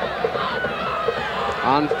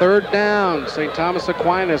 On 3rd down, St. Thomas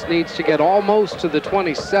Aquinas needs to get almost to the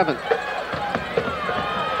 27th.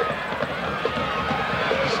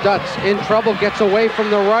 Stutz in trouble, gets away from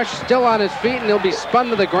the rush, still on his feet, and he'll be spun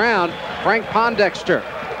to the ground. Frank Pondexter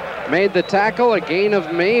made the tackle, a gain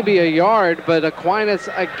of maybe a yard, but Aquinas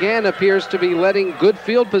again appears to be letting good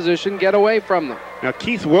field position get away from them. Now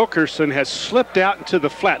Keith Wilkerson has slipped out into the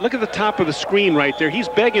flat. Look at the top of the screen right there. He's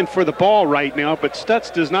begging for the ball right now, but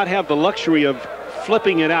Stutz does not have the luxury of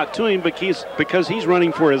flipping it out to him because he's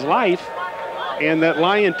running for his life. And that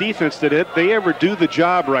Lion defense, did they ever do the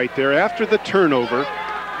job right there? After the turnover,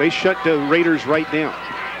 they shut the Raiders right down.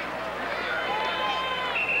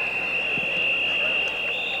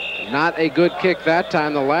 Not a good kick that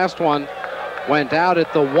time. The last one went out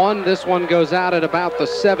at the 1. This one goes out at about the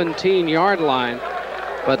 17-yard line.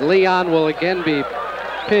 But Leon will again be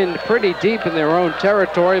pinned pretty deep in their own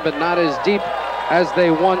territory, but not as deep as they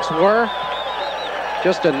once were.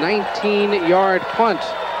 Just a 19-yard punt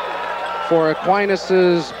for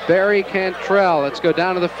Aquinas' Barry Cantrell. Let's go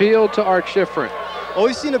down to the field to Art Schifrin. Well,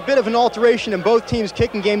 we've seen a bit of an alteration in both teams'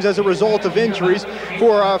 kicking games as a result of injuries.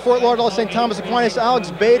 For Fort Lauderdale St. Thomas Aquinas,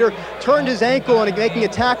 Alex Bader turned his ankle in making a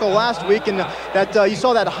tackle last week, and you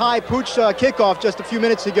saw that high pooch kickoff just a few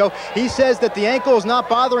minutes ago. He says that the ankle is not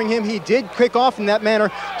bothering him. He did kick off in that manner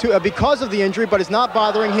because of the injury, but it's not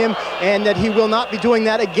bothering him, and that he will not be doing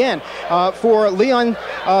that again. For Leon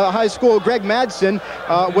High School, Greg Madsen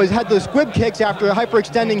had the squib kicks after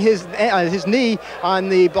hyperextending his knee on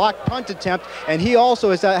the block punt attempt, and he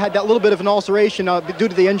also has had that little bit of an ulceration due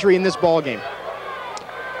to the injury in this ball game.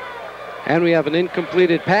 And we have an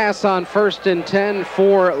incompleted pass on 1st and 10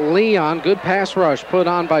 for Leon. Good pass rush put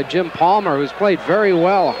on by Jim Palmer, who's played very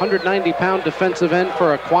well. 190-pound defensive end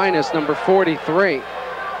for Aquinas, number 43.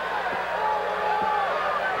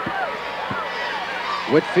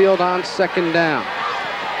 Whitfield on 2nd down.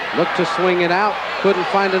 Looked to swing it out, couldn't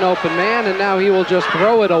find an open man, and now he will just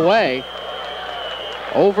throw it away.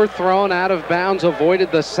 Overthrown, out of bounds,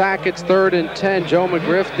 avoided the sack. It's 3rd and 10. Joe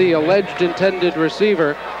McGriff, the alleged intended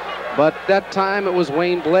receiver, but that time it was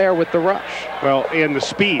Wayne Blair with the rush. Well, and the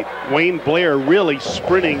speed. Wayne Blair really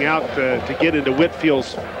sprinting out to get into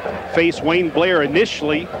Whitfield's face. Wayne Blair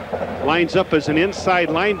initially lines up as an inside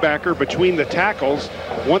linebacker between the tackles.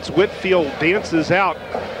 Once Whitfield dances out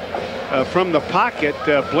from the pocket,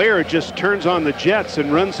 Blair just turns on the jets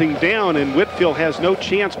and runs him down, and Whitfield has no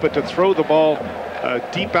chance but to throw the ball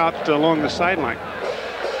deep out along the sideline.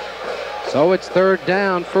 So it's 3rd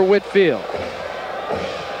down for Whitfield. The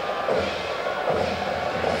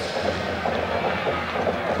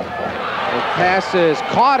pass is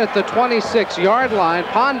caught at the 26-yard line.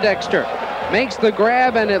 Pondexter makes the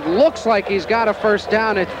grab, and it looks like he's got a 1st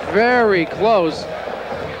down. It's very close.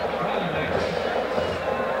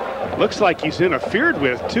 Looks like he's interfered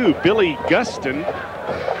with, too. Billy Guston,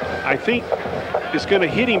 I think, is going to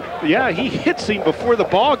hit him. Yeah, he hits him before the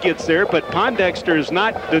ball gets there, but Pondexter is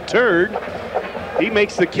not deterred. He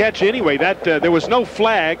makes the catch anyway. There was no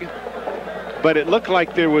flag, but it looked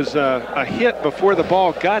like there was a hit before the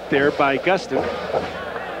ball got there by Guston.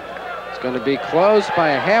 It's going to be close by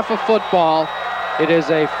a half a football. It is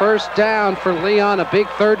a 1st down for Leon, a big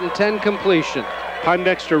 3rd and 10 completion.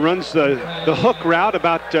 Pondexter runs the hook route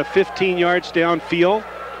about 15 yards downfield.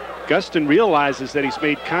 Guston realizes that he's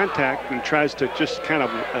made contact and tries to just kind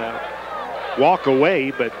of walk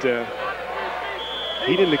away, but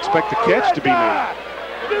he didn't expect the catch to be made.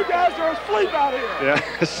 You guys are asleep out here.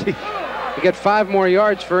 Yeah, see. You get 5 more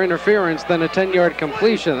yards for interference than a 10-yard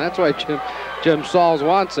completion. That's why Jim Sauls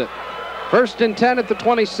wants it. 1st and 10 at the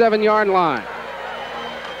 27-yard line.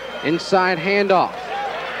 Inside handoff.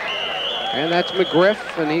 And that's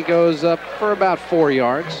McGriff, and he goes up for about 4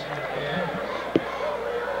 yards.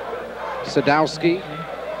 Sadowski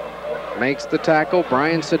makes the tackle.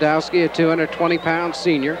 Brian Sadowski, a 220-pound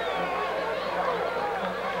senior.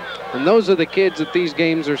 And those are the kids that these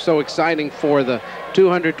games are so exciting for, the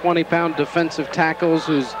 220-pound defensive tackles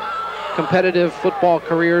whose competitive football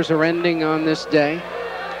careers are ending on this day.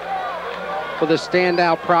 For the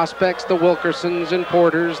standout prospects, the Wilkersons and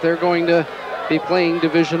Porters, they're going to be playing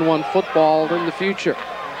Division I football in the future.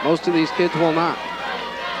 Most of these kids will not.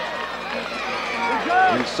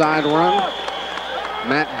 Inside run.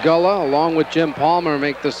 Matt Gulla, along with Jim Palmer,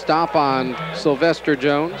 make the stop on Sylvester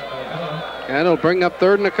Jones. And it'll bring up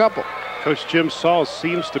 3rd and a couple. Coach Jim Sauls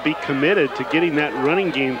seems to be committed to getting that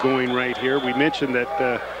running game going right here. We mentioned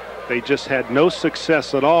that they just had no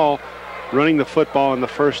success at all running the football in the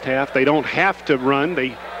 1st half. They don't have to run.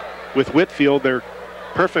 With Whitfield, they're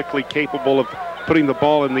perfectly capable of putting the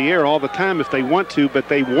ball in the air all the time if they want to, but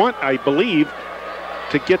they want, I believe,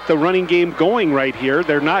 to get the running game going right here.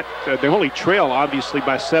 They're not, they only trail obviously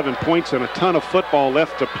by 7 points and a ton of football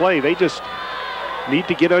left to play. They just need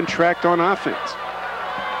to get untracked on offense.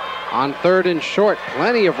 On 3rd and short,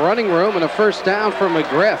 plenty of running room and a 1st down for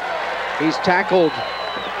McGriff. He's tackled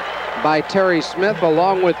by Terry Smith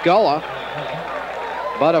along with Gulla.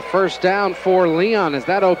 But a 1st down for Leon as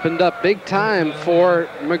that opened up big time for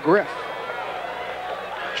McGriff.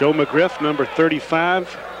 Joe McGriff, number 35,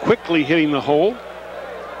 quickly hitting the hole.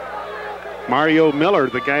 Mario Miller,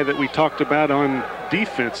 the guy that we talked about on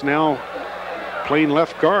defense, now playing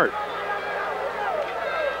left guard.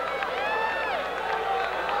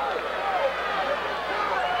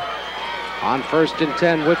 On 1st and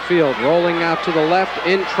 10, Whitfield rolling out to the left,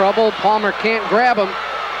 in trouble. Palmer can't grab him.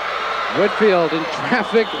 Whitfield in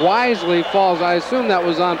traffic wisely falls. I assume that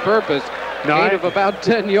was on purpose. No, Gain of about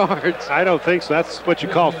 10 yards. I don't think so. That's what you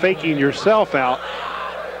call faking yourself out.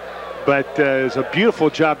 But it's a beautiful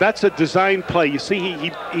job. That's a design play. You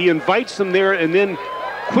see, he invites them there and then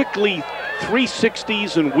quickly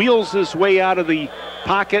 360s and wheels his way out of the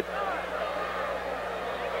pocket.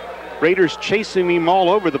 Raiders chasing him all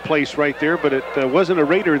over the place right there, but it wasn't a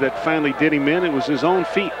Raider that finally did him in. It was his own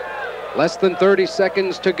feet. Less than 30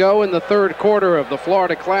 seconds to go in the third quarter of the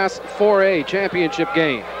Florida Class 4A championship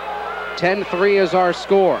game. 10-3 is our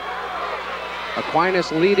score.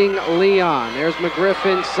 Aquinas leading Leon. There's McGriff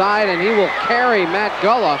inside, and he will carry Matt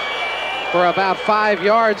Gulla for about 5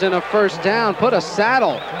 yards and a first down. Put a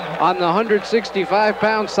saddle on the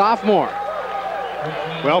 165-pound sophomore.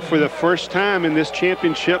 Well, for the first time in this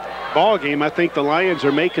championship ball game, I think the Lions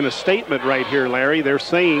are making a statement right here, Larry. They're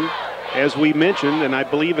saying, as we mentioned, and I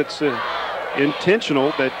believe it's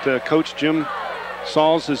intentional, that Coach Jim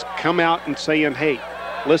Sauls has come out and saying, hey,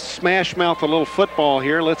 let's smash mouth a little football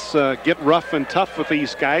here. Let's get rough and tough with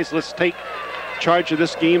these guys. Let's take charge of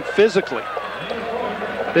this game physically.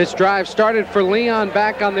 This drive started for Leon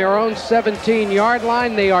back on their own 17-yard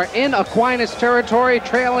line. They are in Aquinas territory,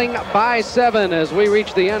 trailing by 7 as we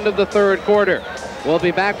reach the end of the third quarter. We'll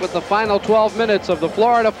be back with the final 12 minutes of the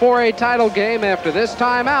Florida 4A title game after this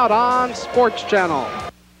timeout on Sports Channel.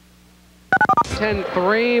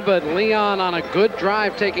 10-3, but Leon on a good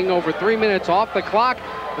drive, taking over 3 minutes off the clock,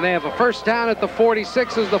 and they have a first down at the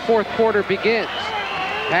 46 as the fourth quarter begins.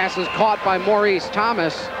 Pass is caught by Maurice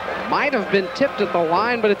Thomas. Might have been tipped at the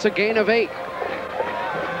line, but it's a gain of 8.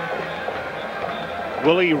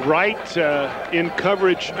 Willie Wright in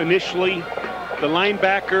coverage initially. The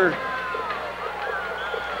linebacker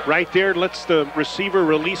right there lets the receiver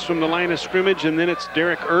release from the line of scrimmage, and then it's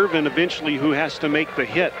Derek Irvin eventually who has to make the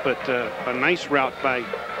hit, but a nice route by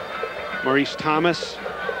Maurice Thomas.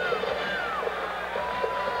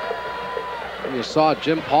 You saw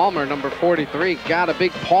Jim Palmer, number 43, got a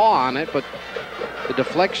big paw on it, but the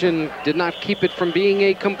deflection did not keep it from being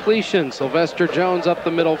a completion. Sylvester Jones up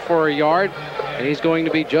the middle for a yard, and he's going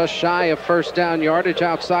to be just shy of first down yardage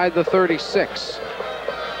outside the 36.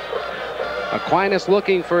 Aquinas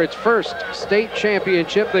looking for its first state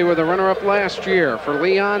championship. They were the runner-up last year. For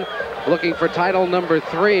Leon, looking for title number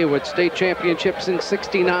 3 with state championships in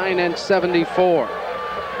 '69 and '74.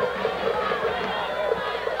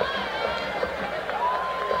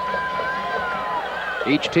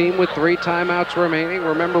 Each team with 3 timeouts remaining.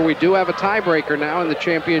 Remember, we do have a tiebreaker now in the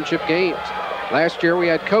championship games. Last year we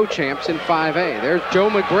had co-champs in 5A. There's Joe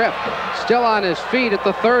McGriff, still on his feet at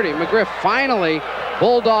the 30. McGriff finally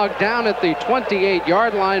bulldogged down at the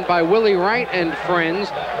 28-yard line by Willie Wright and friends,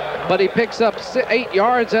 but he picks up 8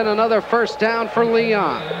 yards and another first down for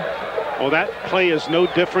Leon. Well, that play is no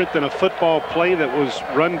different than a football play that was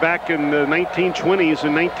run back in the 1920s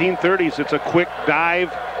and 1930s. It's a quick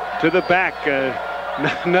dive to the back.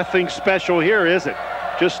 Nothing special here, is it?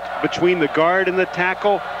 Just between the guard and the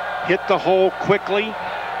tackle, hit the hole quickly,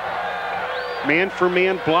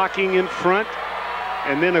 man-for-man blocking in front,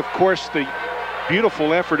 and then, of course, the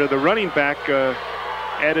beautiful effort of the running back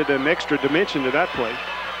added an extra dimension to that play.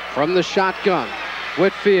 From the shotgun,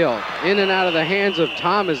 Whitfield in and out of the hands of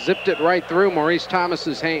Thomas, zipped it right through Maurice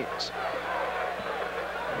Thomas's hands.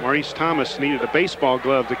 Maurice Thomas needed a baseball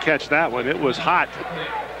glove to catch that one. It was hot.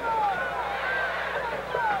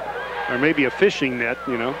 Or maybe a fishing net,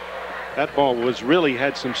 you know. That ball was really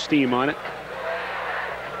had some steam on it.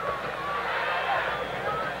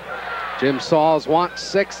 Jim Sauls wants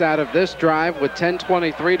 6 out of this drive with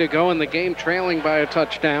 10:23 to go in the game, trailing by a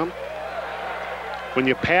touchdown. When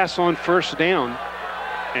you pass on first down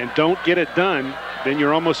and don't get it done, then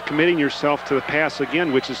you're almost committing yourself to the pass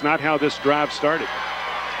again, which is not how this drive started.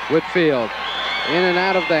 Whitfield in and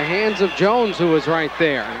out of the hands of Jones, who was right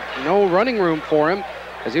there. No running room for him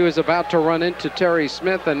as he was about to run into Terry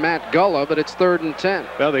Smith and Matt Gulla, but it's 3rd and 10.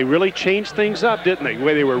 Well, they really changed things up, didn't they? The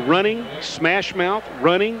way they were running, smash mouth,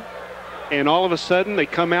 running, and all of a sudden they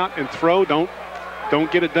come out and throw, don't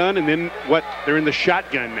get it done, and then what? They're in the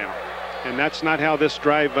shotgun now. And that's not how this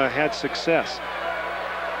drive had success.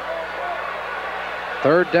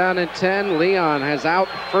 3rd down and 10. Leon has out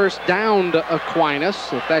first downed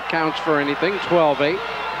Aquinas, if that counts for anything. 12-8.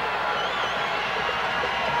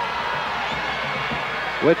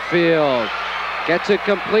 Whitfield gets it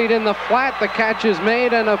complete in the flat. The catch is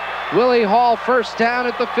made, and a Willie Hall first down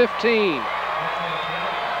at the 15.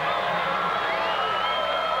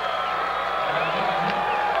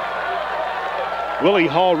 Willie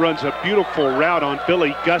Hall runs a beautiful route on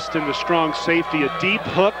Billy Gustin, the strong safety, a deep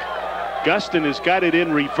hook. Gustin has got it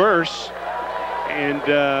in reverse, and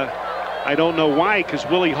I don't know why, because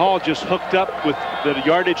Willie Hall just hooked up with the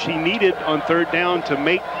yardage he needed on third down to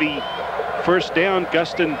make the first down.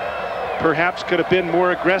 Gustin perhaps could have been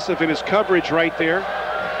more aggressive in his coverage right there,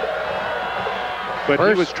 but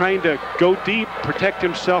he was trying to go deep, protect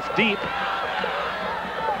himself deep.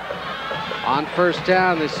 On first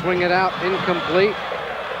down, they swing it out, incomplete.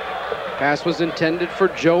 Pass was intended for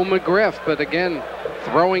Joe McGriff, but again,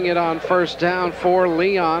 throwing it on first down for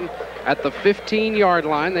Leon at the 15-yard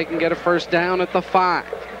line. They can get a first down at the 5.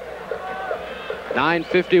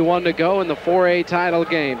 9:51 to go in the 4A title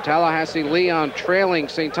game. Tallahassee Leon trailing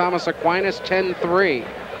St. Thomas Aquinas 10-3.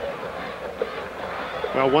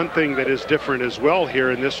 Well, one thing that is different as well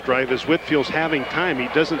here in this drive is Whitfield's having time. He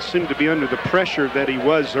doesn't seem to be under the pressure that he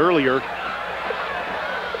was earlier.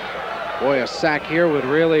 Boy, a sack here would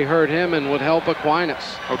really hurt him and would help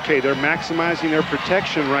Aquinas. Okay, they're maximizing their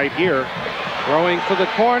protection right here. Throwing for the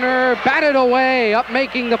corner, batted away, up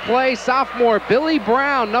making the play, sophomore Billy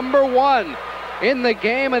Brown, number 1 in the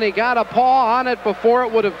game, and he got a paw on it before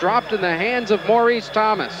it would have dropped in the hands of Maurice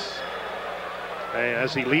Thomas.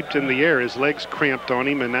 As he leaped in the air, his legs cramped on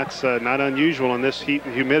him, and that's not unusual in this heat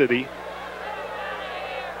and humidity.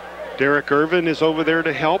 Derek Irvin is over there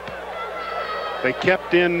to help. They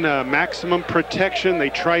kept in maximum protection. They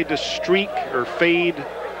tried to streak or fade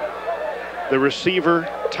the receiver,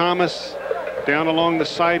 Thomas, down along the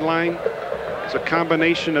sideline. It's a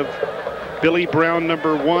combination of Billy Brown,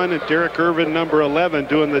 number 1, and Derek Irvin, number 11,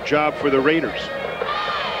 doing the job for the Raiders.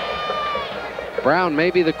 Brown may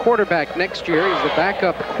be the quarterback next year. He's the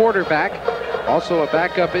backup quarterback. Also a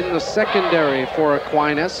backup in the secondary for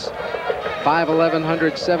Aquinas. 5'11",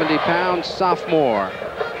 170 pounds, sophomore.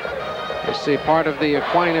 You see part of the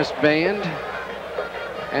Aquinas band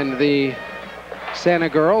and the Santa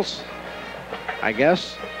Girls, I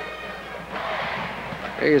guess.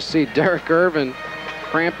 There you see Derek Irvin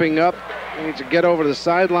cramping up. He needs to get over to the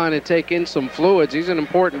sideline and take in some fluids. He's an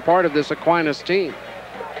important part of this Aquinas team.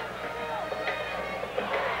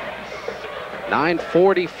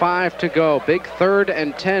 9:45 to go. Big 3rd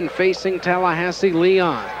and 10 facing Tallahassee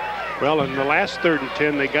Leon. Well, in the last 3rd and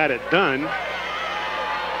 10, they got it done.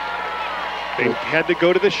 They had to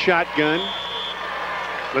go to the shotgun.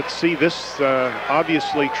 Let's see, this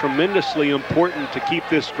obviously tremendously important to keep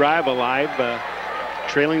this drive alive.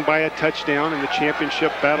 Trailing by a touchdown in the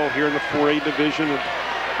championship battle here in the 4A division of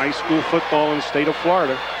high school football in the state of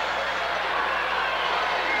Florida.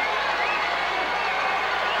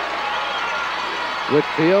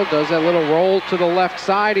 Whitfield does that little roll to the left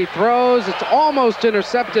side. He throws. It's almost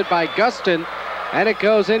intercepted by Gustin, and it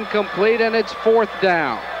goes incomplete, and it's 4th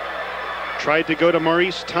down. Tried to go to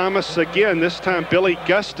Maurice Thomas again. This time Billy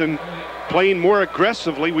Gustin playing more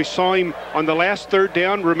aggressively. We saw him on the last 3rd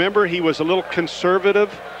down. Remember, he was a little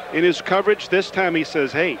conservative in his coverage. This time he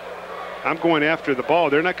says, hey, I'm going after the ball.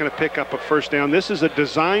 They're not going to pick up a first down. This is a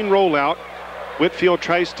design rollout. Whitfield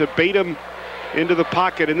tries to bait him into the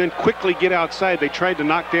pocket and then quickly get outside. They tried to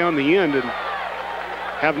knock down the end and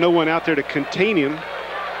have no one out there to contain him,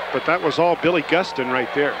 but that was all Billy Gustin right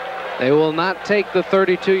there. They will not take the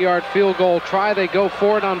 32-yard field goal try. They go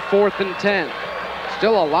for it on 4th and 10.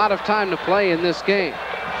 Still a lot of time to play in this game.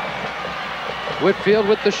 Whitfield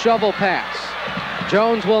with the shovel pass.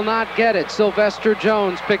 Jones will not get it. Sylvester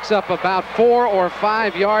Jones picks up about 4 or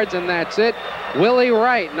 5 yards, and that's it. Willie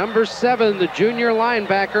Wright, number 7, the junior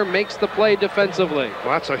linebacker, makes the play defensively.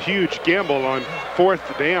 Well, that's a huge gamble on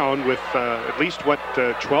 4th down with at least,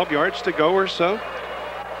 12 yards to go or so.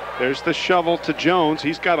 There's the shovel to Jones.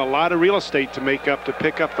 He's got a lot of real estate to make up to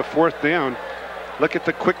pick up the 4th down. Look at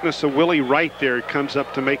the quickness of Willie Wright there. He comes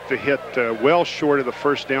up to make the hit well short of the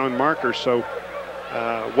first down marker. So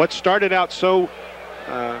what started out so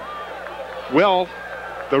well,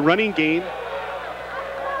 the running game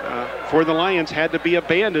for the Lions had to be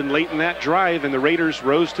abandoned late in that drive, and the Raiders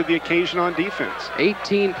rose to the occasion on defense.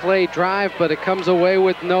 18-play drive, but it comes away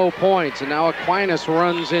with no points. And now Aquinas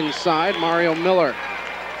runs inside. Mario Miller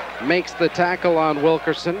makes the tackle on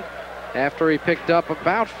Wilkerson after he picked up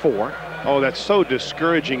about 4. Oh, that's so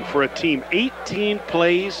discouraging for a team. 18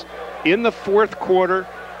 plays in the 4th quarter,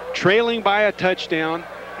 trailing by a touchdown,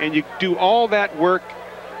 and you do all that work,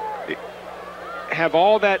 have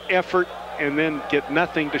all that effort, and then get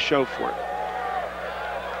nothing to show for it.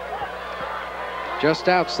 Just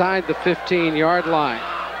outside the 15-yard line.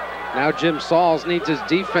 Now Jim Sauls needs his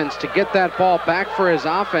defense to get that ball back for his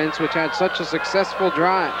offense, which had such a successful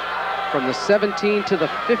drive. From the 17 to the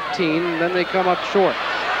 15, then they come up short.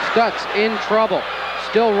 Stutz in trouble.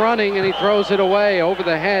 still running, and he throws it away over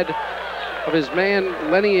the head of his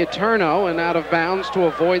man Lenny Eterno and out of bounds to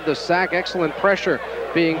avoid the sack. Excellent pressure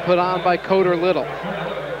being put on by Coder Little.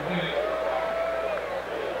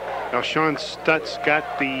 Now Sean Stutz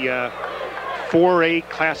got the 4A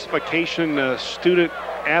classification Student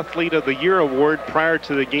Athlete of the Year award prior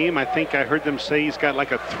to the game. I think I heard them say he's got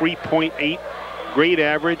like a 3.8 grade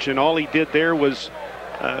average, and all he did there was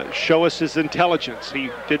show us his intelligence. He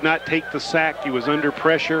did not take the sack. He was under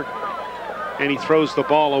pressure, and he throws the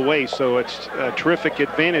ball away. So it's a terrific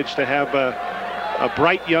advantage to have a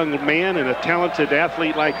bright young man and a talented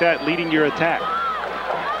athlete like that leading your attack.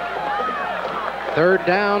 Third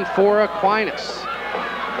down for Aquinas.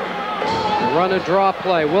 Run a draw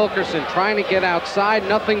play. Wilkerson trying to get outside.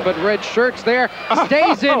 Nothing but red shirts there.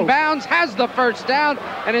 Stays in bounds, has the first down,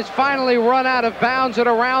 and is finally run out of bounds at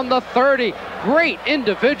around the 30. Great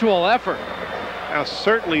individual effort. Now,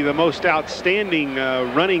 certainly the most outstanding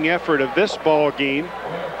running effort of this ball game.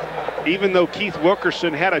 Even though Keith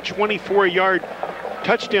Wilkerson had a 24-yard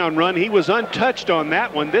touchdown run, he was untouched on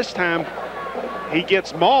that one. This time, he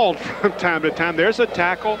gets mauled from time to time. There's a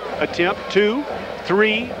tackle attempt. 2,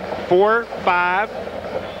 3, 4, 5,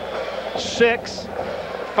 6.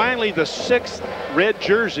 Finally, the 6th red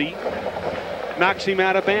jersey knocks him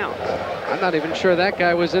out of bounds. I'm not even sure that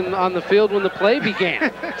guy was on the field when the play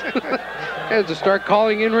began. Had to start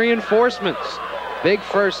calling in reinforcements. Big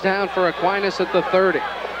first down for Aquinas at the 30.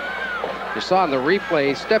 You saw in the replay,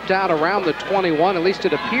 he stepped out around the 21. At least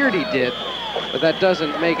it appeared he did. But that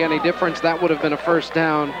doesn't make any difference. That would have been a first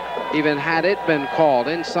down even had it been called.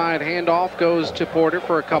 Inside handoff goes to Porter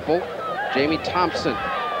for a couple. Jamie Thompson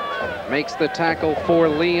makes the tackle for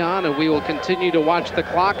Leon, and we will continue to watch the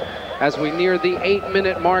clock as we near the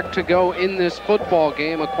 8-minute mark to go in this football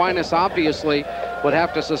game. Aquinas obviously would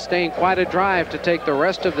have to sustain quite a drive to take the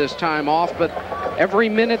rest of this time off, but every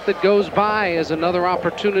minute that goes by is another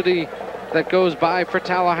opportunity that goes by for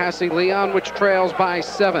Tallahassee Leon, which trails by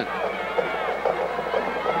 7.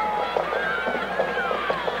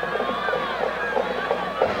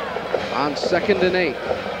 On 2nd and 8.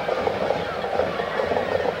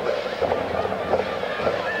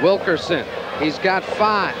 Wilkerson, he's got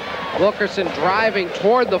 5. Wilkerson driving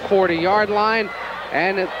toward the 40-yard line,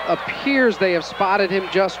 and it appears they have spotted him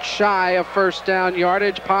just shy of first down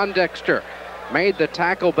yardage. Pondexter made the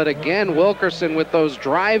tackle, but again, Wilkerson with those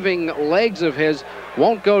driving legs of his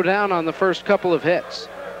won't go down on the first couple of hits.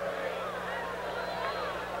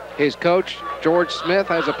 His coach, George Smith,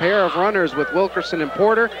 has a pair of runners with Wilkerson and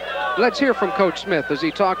Porter. Let's hear from Coach Smith as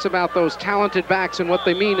he talks about those talented backs and what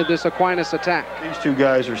they mean to this Aquinas attack. These two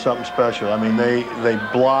guys are something special. I mean, they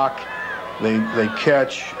block, they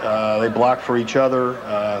catch, they block for each other.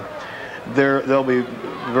 They'll be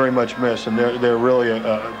very much missed, and they're really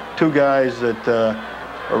two guys that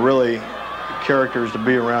are really characters to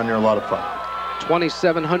be around. They're a lot of fun.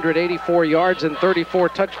 2,784 yards and 34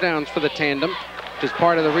 touchdowns for the tandem, which is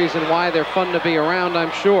part of the reason why they're fun to be around,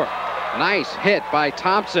 I'm sure. Nice hit by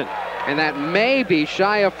Thompson, and that may be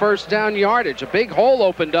shy of first down yardage. A big hole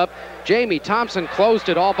opened up. Jamie Thompson closed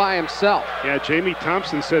it all by himself. Yeah, Jamie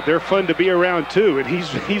Thompson said they're fun to be around too, and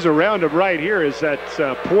he's around them right here. Is that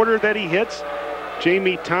Porter that he hits?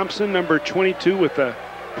 Jamie Thompson, number 22, with a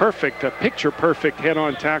picture-perfect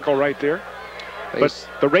head-on tackle right there. But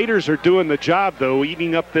the Raiders are doing the job, though,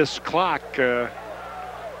 eating up this clock,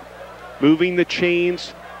 moving the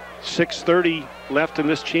chains. 6:30 left in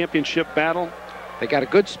this championship battle. They got a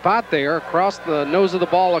good spot there across the nose of the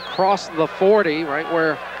ball, across the 40, right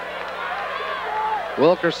where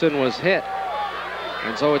Wilkerson was hit.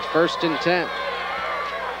 And so it's 1st and 10.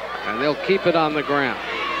 And they'll keep it on the ground.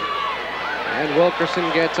 And Wilkerson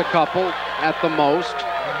gets a couple at the most.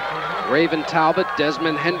 Raven Talbot,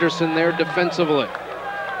 Desmond Henderson there defensively.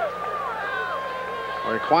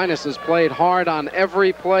 Aquinas has played hard on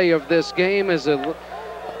every play of this game as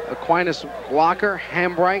Aquinas blocker,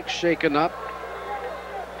 Hambright, shaken up.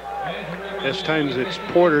 This time it's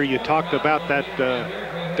Porter. You talked about that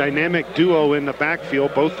dynamic duo in the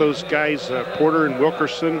backfield. Both those guys, Porter and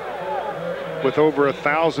Wilkerson, with over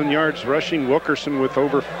 1,000 yards rushing. Wilkerson with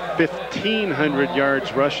over 1,500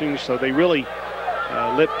 yards rushing. So they really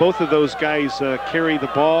let both of those guys carry the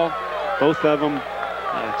ball. Both of them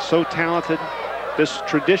so talented. This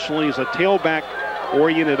traditionally is a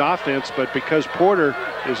tailback-oriented offense, but because Porter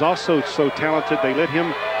is also so talented, they let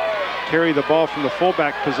him carry the ball from the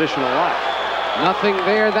fullback position a lot. Nothing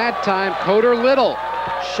there that time. Coder Little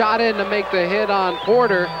shot in to make the hit on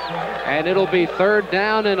Porter, and it'll be 3rd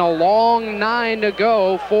down and a long 9 to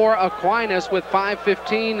go for Aquinas with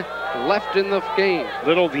 5:15 left in the game.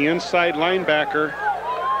 Little, the inside linebacker,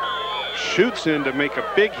 shoots in to make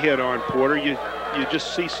a big hit on Porter. You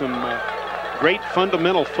just see some great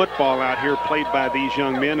fundamental football out here played by these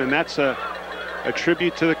young men, and that's a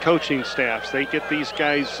tribute to the coaching staffs. They get these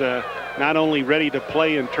guys not only ready to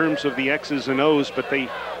play in terms of the X's and O's, but they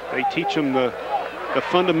teach them the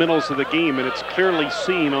fundamentals of the game, and it's clearly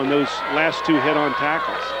seen on those last 2 head-on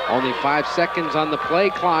tackles. Only 5 seconds on the play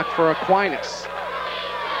clock for Aquinas.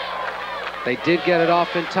 They did get it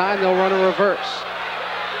off in time. They'll run a reverse.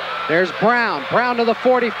 There's Brown. Brown to the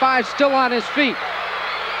 45, still on his feet.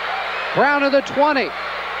 Brown to the 20,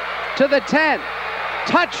 to the 10.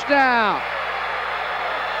 Touchdown!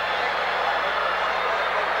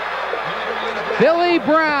 Billy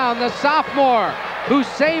Brown, the sophomore, who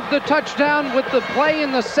saved the touchdown with the play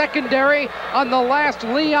in the secondary on the last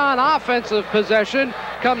Leon offensive possession,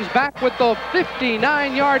 comes back with the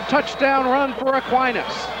 59-yard touchdown run for Aquinas.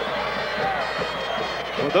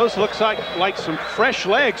 Well, those looks like some fresh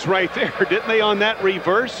legs right there, didn't they, on that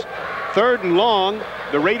reverse? 3rd and long.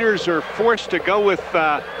 The Raiders are forced to go with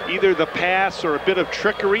either the pass or a bit of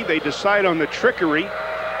trickery. They decide on the trickery,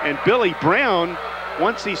 and Billy Brown,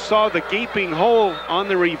 once he saw the gaping hole on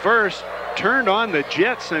the reverse, turned on the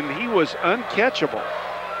jets, and he was uncatchable.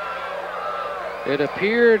 It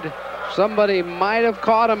appeared somebody might have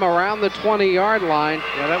caught him around the 20-yard line.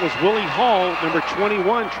 Yeah, that was Willie Hall, number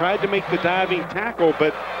 21, tried to make the diving tackle,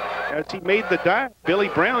 but as he made the dive, Billy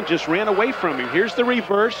Brown just ran away from him. Here's the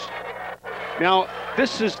reverse. Now,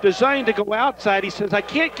 this is designed to go outside. He says, I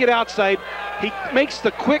can't get outside. He makes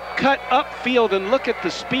the quick cut upfield, and look at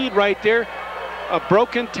the speed right there. A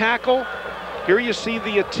broken tackle. Here you see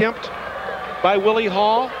the attempt by Willie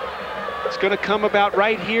Hall. It's going to come about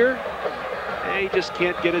right here. He just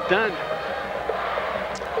can't get it done.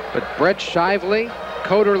 But Brett Shively,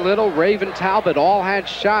 Coder Little, Raven Talbot all had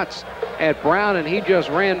shots at Brown, and he just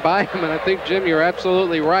ran by him. And I think, Jim, you're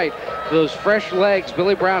absolutely right. Those fresh legs.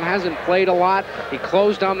 Billy Brown hasn't played a lot. He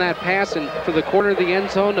closed on that pass and for the corner of the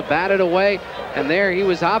end zone to bat it away. And there he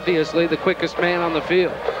was obviously the quickest man on the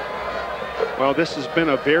field. Well, this has been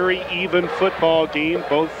a very even football game.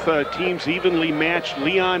 Both teams evenly matched.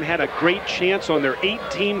 Leon had a great chance on their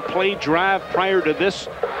 18-play drive prior to this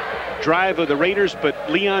drive of the Raiders,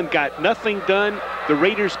 but Leon got nothing done. The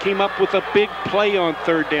Raiders came up with a big play on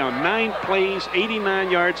 3rd down. 9 plays,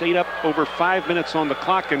 89 yards, ate up over 5 minutes on the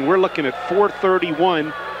clock, and we're looking at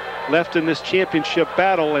 4:31 left in this championship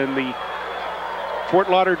battle, and the Fort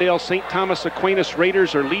Lauderdale St. Thomas Aquinas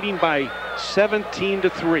Raiders are leading by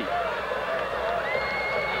 17-3.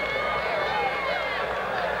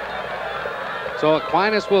 So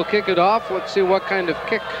Aquinas will kick it off. Let's see what kind of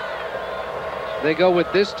kick they go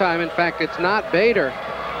with this time. In fact, it's not Bader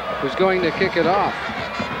who's going to kick it off.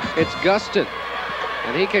 It's Gustin,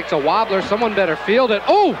 and he kicks a wobbler. Someone better field it.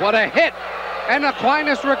 Oh, what a hit! And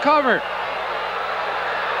Aquinas recovered.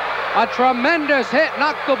 A tremendous hit,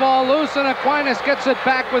 knocked the ball loose, and Aquinas gets it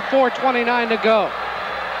back with 4:29 to go.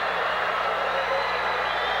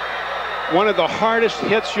 One of the hardest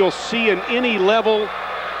hits you'll see in any level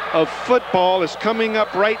of football is coming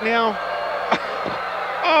up right now.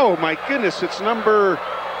 Oh my goodness, it's number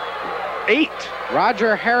 8.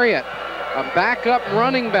 Roger Harriet, a backup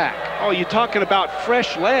running back. Oh, you're talking about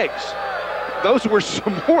fresh legs. Those were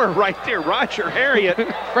some more right there. Roger Harriet.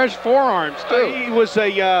 Fresh forearms too. He was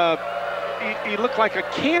he looked like a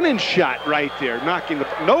cannon shot right there, knocking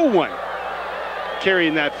no one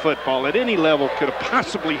carrying that football at any level could have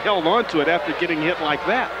possibly held on to it after getting hit like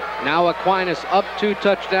that. Now Aquinas up 2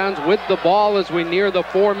 touchdowns with the ball as we near the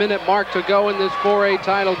 4-minute mark to go in this 4A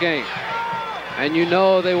title game. And you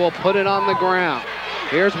know they will put it on the ground.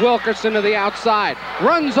 Here's Wilkerson to the outside,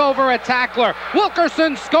 runs over a tackler.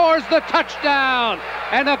 Wilkerson scores the touchdown,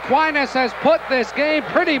 and Aquinas has put this game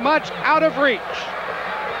pretty much out of reach.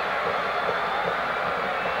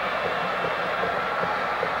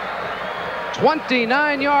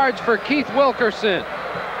 "29 yards for Keith Wilkerson."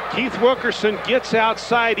 Keith Wilkerson gets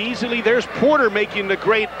outside easily. There's Porter making the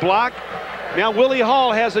great block. Now Willie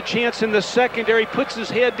Hall has a chance in the secondary, puts his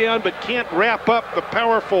head down but can't wrap up the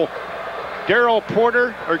powerful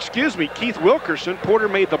Keith Wilkerson. Porter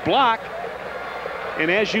made the block.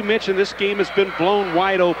 And as you mentioned, this game has been blown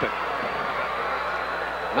wide open.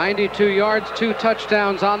 92 yards, 2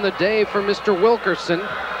 touchdowns on the day for Mr. Wilkerson.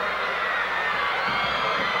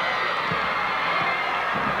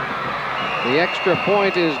 The extra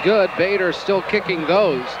point is good. Bader still kicking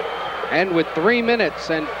those. And with 3 minutes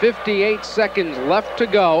and 58 seconds left to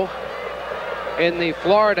go in the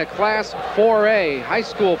Florida Class 4A High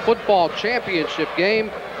School Football Championship game,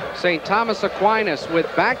 St. Thomas Aquinas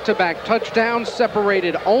with back-to-back touchdowns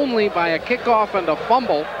separated only by a kickoff and a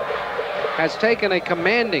fumble has taken a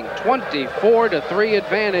commanding 24-3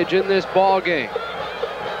 advantage in this ball game.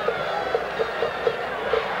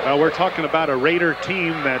 Well, we're talking about a Raider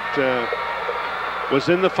team that was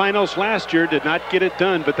in the finals last year, did not get it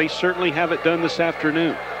done, but they certainly have it done this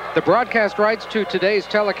afternoon. The broadcast rights to today's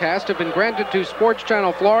telecast have been granted to Sports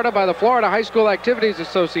Channel Florida by the Florida High School Activities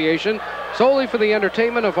Association solely for the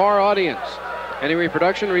entertainment of our audience. Any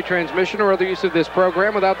reproduction, retransmission, or other use of this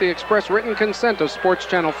program without the express written consent of Sports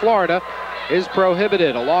Channel Florida is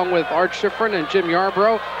prohibited. Along with Art Schifrin and Jim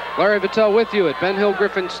Yarbrough, Larry Vittel with you at Ben Hill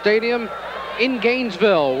Griffin Stadium in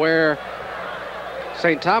Gainesville, where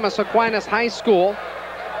St. Thomas Aquinas High School,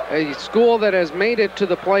 a school that has made it to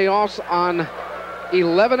the playoffs on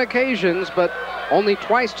 11 occasions, but only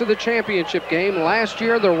twice to the championship game. Last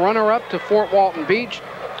year, the runner-up to Fort Walton Beach,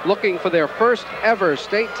 looking for their first ever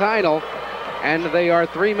state title, and they are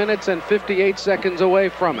 3 minutes and 58 seconds away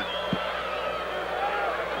from it.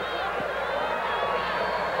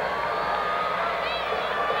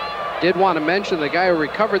 Did want to mention the guy who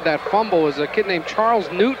recovered that fumble was a kid named Charles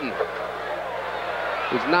Newton,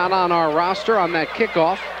 who's not on our roster on that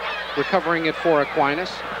kickoff, recovering it for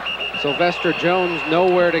Aquinas. Sylvester Jones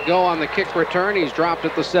nowhere to go on the kick return. He's dropped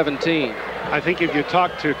at the 17. I think if you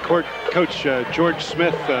talk to Coach George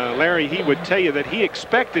Smith, Larry, he would tell you that he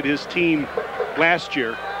expected his team last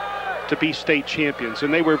year to be state champions,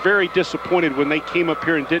 and they were very disappointed when they came up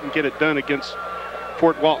here and didn't get it done against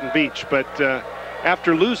Fort Walton Beach. But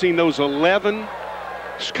after losing those 11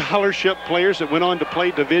 scholarship players that went on to play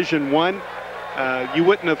Division I, you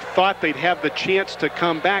wouldn't have thought they'd have the chance to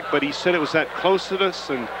come back, but he said it was that closeness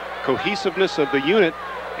and cohesiveness of the unit,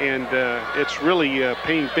 and it's really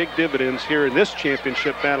paying big dividends here in this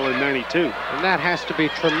championship battle in '92. And that has to be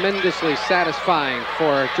tremendously satisfying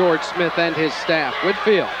for George Smith and his staff.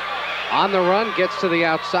 Whitfield on the run, gets to the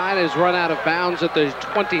outside, is run out of bounds at the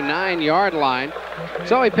 29-yard line.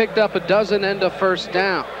 So he picked up a dozen and a first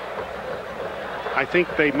down. I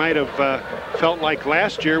think they might have felt like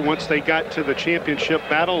last year, once they got to the championship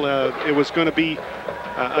battle, it was going to be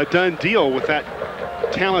a done deal with that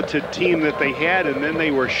talented team that they had, and then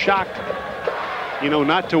they were shocked, you know,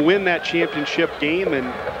 not to win that championship game.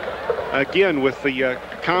 And again, with the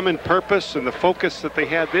common purpose and the focus that they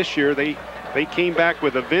had this year, they came back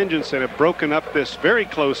with a vengeance and have broken up this very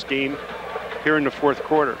close game here in the fourth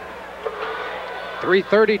quarter.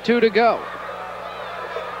 3:32 to go.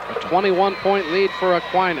 A 21-point lead for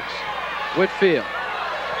Aquinas. Whitfield.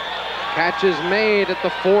 Catch is made at the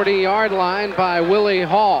 40-yard line by Willie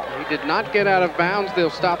Hall. He did not get out of bounds. They'll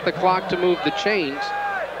stop the clock to move the chains.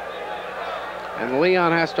 And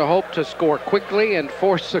Leon has to hope to score quickly and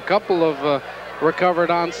force a couple of recovered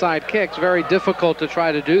onside kicks. Very difficult to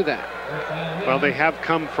try to do that. Well, they have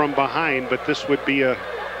come from behind, but this would be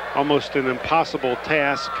almost an impossible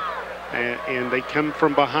task. And they come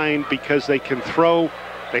from behind because they can throw.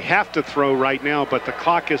 They have to throw right now, but the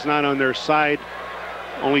clock is not on their side.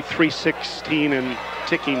 Only 3:16 and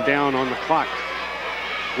ticking down on the clock.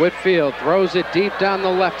 Whitfield throws it deep down the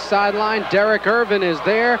left sideline. Derek Irvin is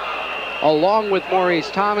there, along with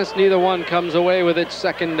Maurice Thomas. Neither one comes away with it.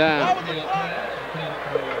 Second down.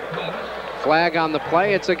 Flag on the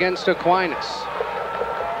play. It's against Aquinas.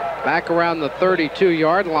 Back around the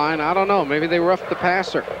 32-yard line. I don't know. Maybe they roughed the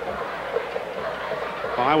passer.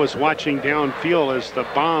 Well, I was watching downfield as the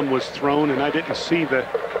bomb was thrown, and I didn't see the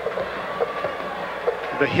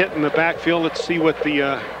hit in the backfield. Let's see what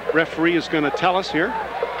the referee is going to tell us here.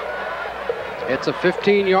 It's a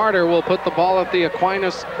 15-yarder. We'll put the ball at the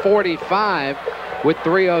Aquinas 45 with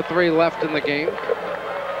 3:03 left in the game.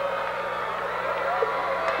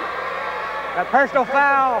 A personal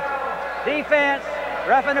foul, defense,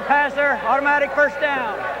 roughing the passer, automatic first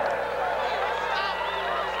down.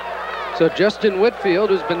 So Justin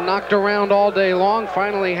Whitfield, who's been knocked around all day long,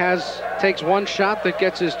 finally takes one shot that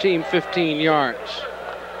gets his team 15 yards.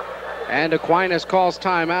 And Aquinas calls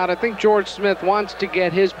timeout. I think George Smith wants to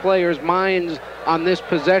get his players' minds on this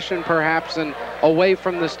possession, perhaps, and away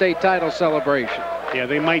from the state title celebration. Yeah,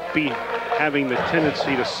 they might be having the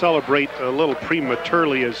tendency to celebrate a little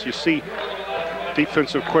prematurely, as you see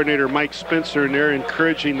defensive coordinator Mike Spencer in there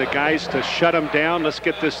encouraging the guys to shut them down. Let's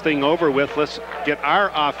get this thing over with. Let's get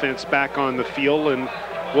our offense back on the field, and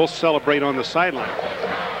we'll celebrate on the sideline.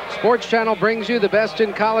 Sports Channel brings you the best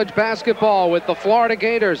in college basketball with the Florida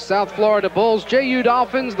Gators, South Florida Bulls, JU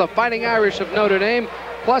Dolphins, the Fighting Irish of Notre Dame,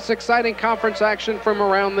 plus exciting conference action from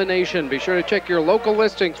around the nation. Be sure to check your local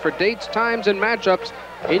listings for dates, times, and matchups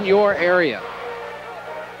in your area.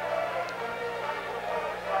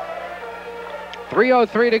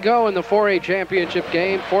 3:03 to go in the 4A championship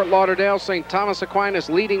game. Fort Lauderdale, St. Thomas Aquinas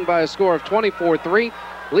leading by a score of 24-3.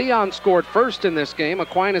 Leon scored first in this game.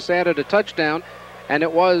 Aquinas added a touchdown, and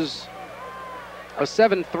it was a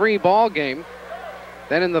 7-3 ball game.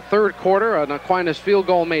 Then in the third quarter, an Aquinas field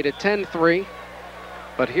goal made it 10-3.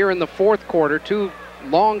 But here in the fourth quarter, two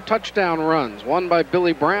long touchdown runs, one by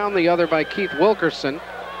Billy Brown, the other by Keith Wilkerson,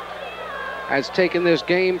 has taken this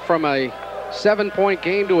game from a 7-point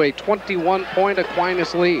game to a 21-point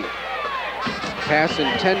Aquinas lead. Pass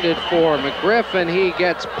intended for McGriff, and he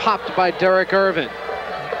gets popped by Derek Irvin.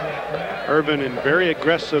 Irvin in very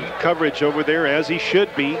aggressive coverage over there, as he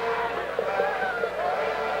should be.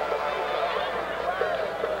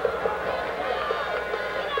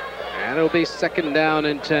 And it'll be 2nd down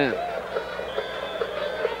and 10.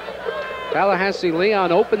 Tallahassee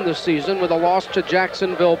Leon opened the season with a loss to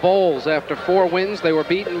Jacksonville Bowls. After 4 wins, they were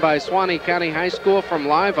beaten by Suwannee County High School from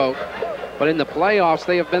Live Oak. But in the playoffs,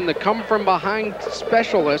 they have been the come-from-behind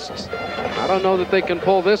specialists. I don't know that they can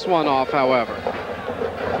pull this one off, however.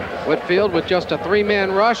 Whitfield with just a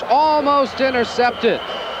 3-man rush, almost intercepted.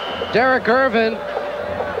 Derek Irvin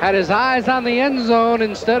had his eyes on the end zone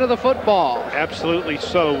instead of the football. Absolutely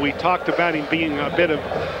so. We talked about him being a bit of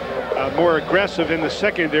more aggressive in the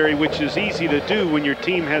secondary, which is easy to do when your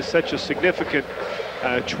team has such a significant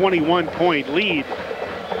 21-point lead.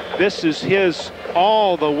 This is his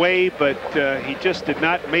all the way, but he just did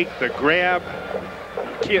not make the grab.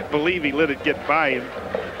 Can't believe he let it get by him.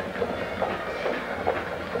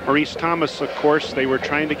 Maurice Thomas, of course, they were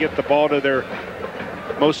trying to get the ball to their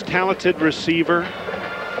most talented receiver.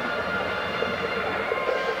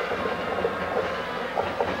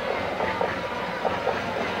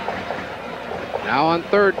 Now on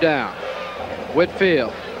 3rd down,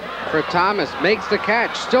 Whitfield for Thomas, makes the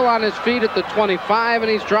catch, still on his feet at the 25,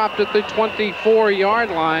 and he's dropped at the 24-yard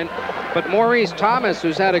line. But Maurice Thomas,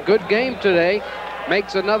 who's had a good game today,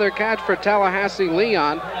 makes another catch for Tallahassee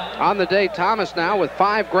Leon. On the day, Thomas now with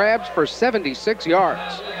 5 grabs for 76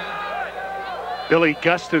 yards. Billy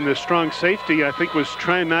Gustin, the strong safety, I think was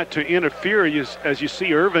trying not to interfere. As you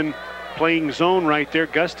see Irvin playing zone right there.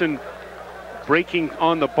 Gustin breaking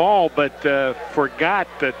on the ball, but forgot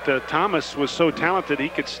that Thomas was so talented he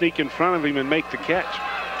could sneak in front of him and make the catch.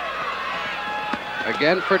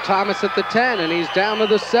 Again for Thomas at the 10, and he's down to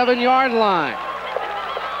the 7-yard line.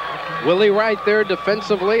 Willie Wright there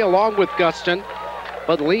defensively along with Gustin,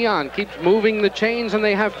 but Leon keeps moving the chains, and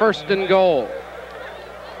they have 1st and goal.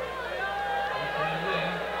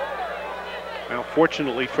 Well,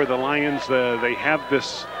 fortunately for the Lions, they have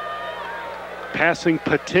this passing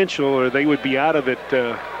potential, or they would be out of it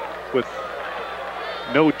with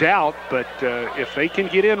no doubt. But if they can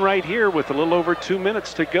get in right here with a little over 2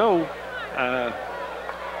 minutes to go,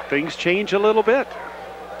 things change a little bit.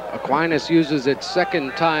 Aquinas uses its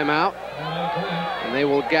 2nd timeout, and they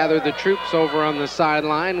will gather the troops over on the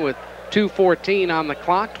sideline with 2:14 on the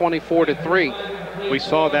clock, 24-3. We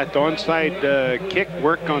saw that onside kick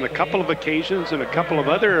work on a couple of occasions and a couple of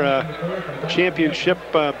other championship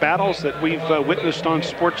battles that we've witnessed on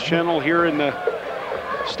Sports Channel here in the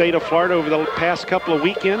state of Florida over the past couple of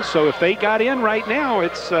weekends. So if they got in right now,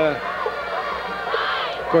 it's... Of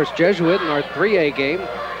course, Jesuit in our 3A game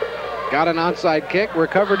got an onside kick,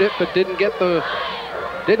 recovered it, but didn't get the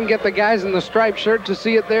guys in the striped shirt to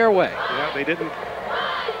see it their way. Yeah, they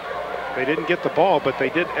didn't get the ball, but they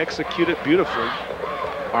did execute it beautifully.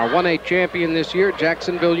 Our 1A champion this year,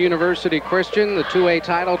 Jacksonville University Christian, the 2A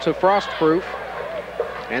title to Frostproof,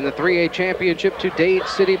 and the 3A championship to Dade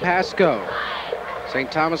City Pasco.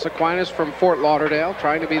 St. Thomas Aquinas from Fort Lauderdale,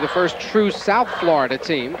 trying to be the first true South Florida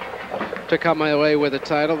team to come away with a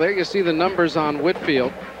title. There you see the numbers on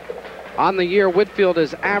Whitfield. On the year, Whitfield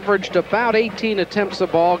has averaged about 18 attempts a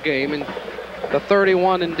ball game, and the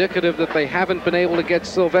 31 indicative that they haven't been able to get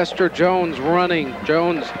Sylvester Jones running.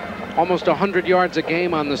 Jones almost 100 yards a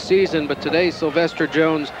game on the season, but today Sylvester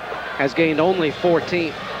Jones has gained only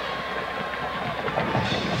 14.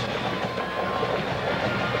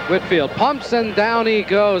 Whitfield pumps, and down he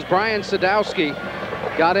goes. Brian Sadowski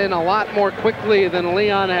got in a lot more quickly than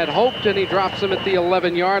Leon had hoped, and he drops him at the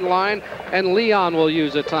 11-yard line, and Leon will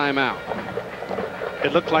use a timeout.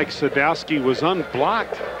 It looked like Sadowski was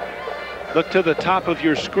unblocked. Look to the top of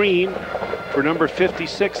your screen for number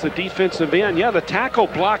 56, the defensive end. Yeah, the tackle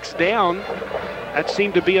blocks down. That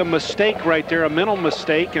seemed to be a mistake right there, a mental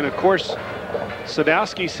mistake. And of course,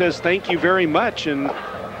 Sadowski says, thank you very much, and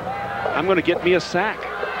I'm going to get me a sack.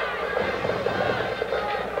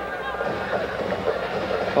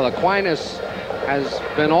 Well, Aquinas has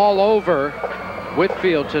been all over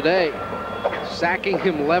Whitfield today, sacking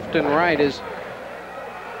him left and right. His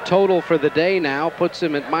total for the day now puts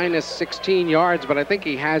him at minus 16 yards, but I think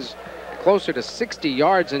he has closer to 60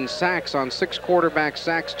 yards in sacks on 6 quarterback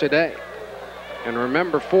sacks today. And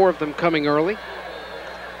remember, 4 of them coming early.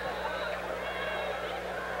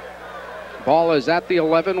 Ball is at the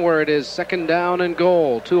 11 where it is 2nd down and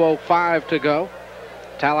goal. 2:05 to go.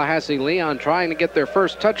 Tallahassee Leon trying to get their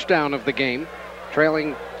first touchdown of the game,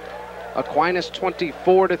 trailing Aquinas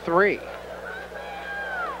 24-3.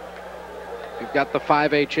 We've got the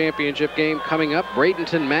 5A championship game coming up.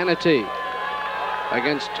 Bradenton Manatee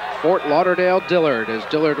against Fort Lauderdale Dillard, as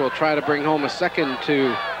Dillard will try to bring home a second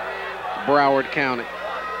to Broward County.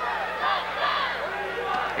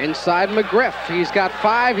 Inside McGriff, he's got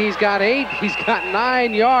 5, he's got 8, he's got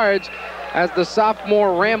 9 yards as the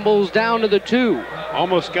sophomore rambles down to the 2.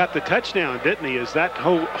 Almost got the touchdown, didn't he, as that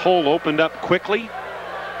hole opened up quickly.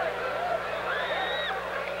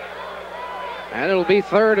 And it'll be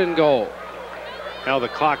 3rd and goal. Now the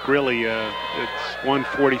clock really, it's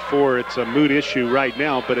 1:44. It's a moot issue right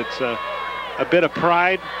now, but it's a bit of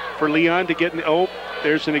pride for Leon to get in. Oh,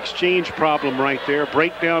 there's an exchange problem right there.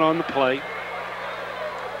 Breakdown on the play.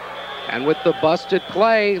 And with the busted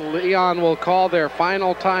play, Leon will call their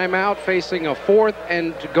final timeout, facing a 4th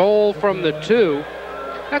and goal from the 2.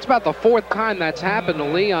 That's about the 4th time that's happened to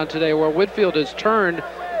Leon today, where Whitfield has turned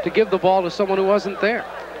to give the ball to someone who wasn't there.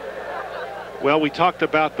 Well, we talked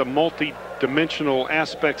about the multi-dimensional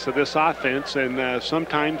aspects of this offense, and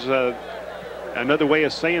sometimes another way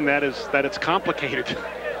of saying that is that it's complicated.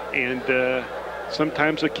 And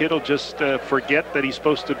sometimes a kid will just forget that he's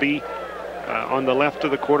supposed to be on the left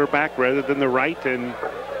of the quarterback rather than the right, and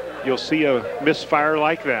you'll see a misfire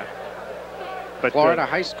like that. But Florida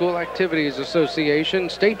High School Activities Association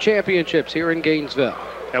state championships here in Gainesville.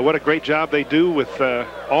 Yeah, what a great job they do with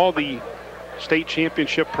all the state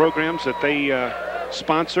championship programs that they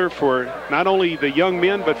sponsor for not only the young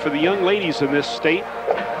men but for the young ladies in this state.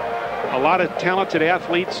 A lot of talented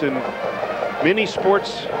athletes in many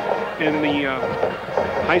sports in the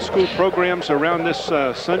high school programs around this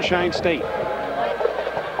Sunshine State.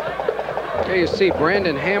 There you see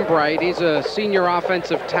Brandon Hambright. He's a senior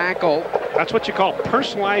offensive tackle. That's what you call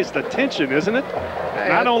personalized attention, isn't it?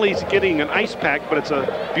 Not only is he getting an ice pack, but it's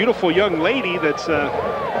a beautiful young lady that's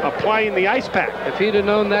applying the ice pack. If he'd have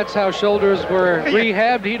known that's how shoulders were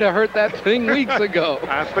rehabbed, he'd have hurt that thing weeks ago.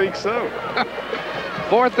 I think so.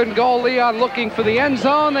 4th and goal, Leon looking for the end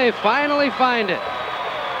zone. They finally find it.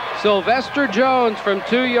 Sylvester Jones from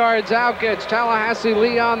 2 yards out gets Tallahassee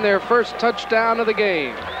Leon their first touchdown of the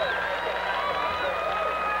game.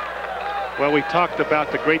 Well, we talked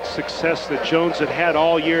about the great success that Jones had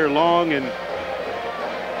all year long, and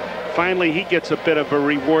finally he gets a bit of a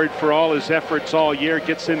reward for all his efforts all year,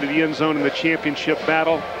 gets into the end zone in the championship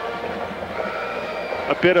battle.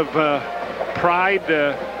 A bit of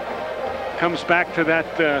pride comes back to that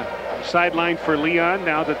sideline for Leon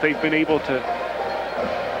now that they've been able to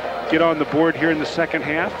get on the board here in the second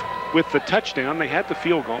half with the touchdown. They had the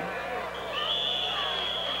field goal.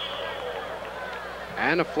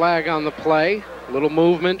 And a flag on the play. Little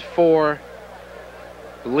movement for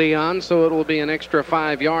Leon, so it will be an extra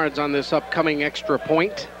 5 yards on this upcoming extra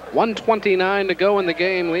point. 1:29 to go in the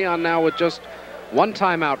game. Leon now with just 1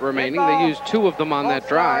 timeout remaining. They used 2 of them on that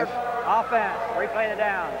drive. Offense, replay the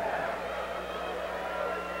down.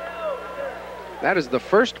 That is the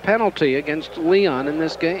first penalty against Leon in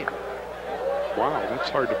this game. Wow, that's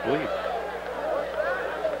hard to believe.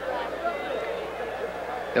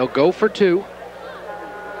 They'll go for 2.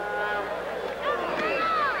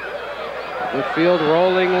 Whitfield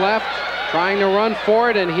rolling left, trying to run for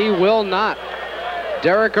it, and he will not.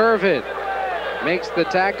 Derek Irvin makes the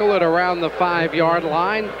tackle at around the 5-yard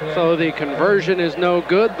line, so the conversion is no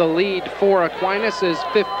good. The lead for Aquinas is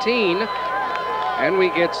 15, and we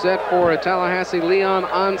get set for a Tallahassee Leon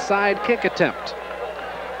onside kick attempt.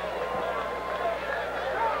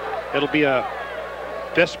 It'll be a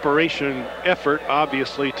desperation effort,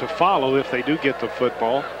 obviously, to follow if they do get the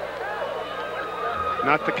football.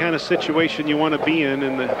 Not the kind of situation you want to be in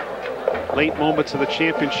the late moments of the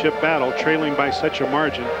championship battle, trailing by such a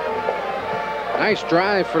margin. Nice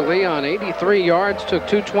drive for Leon. 83 yards, took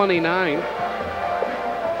 229.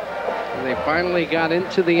 And they finally got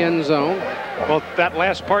into the end zone. Well, that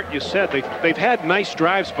last part you said, they've had nice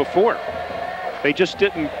drives before. They just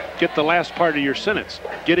didn't get the last part of your sentence,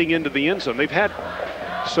 getting into the end zone. They've had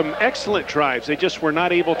some excellent drives. They just were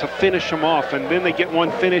not able to finish them off, and then they get one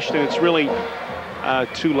finished, and it's really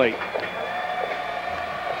too late.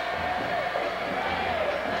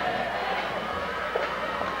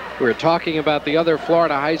 We're talking about the other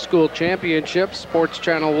Florida High School Championships. Sports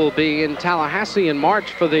Channel will be in Tallahassee in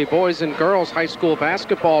March for the boys and girls high school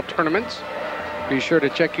basketball tournaments. Be sure to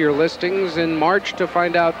check your listings in March to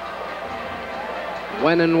find out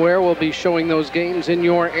when and where we'll be showing those games in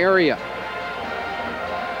your area.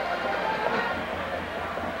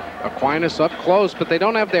 Aquinas up close, but they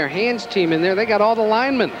don't have their hands team in there. They got all the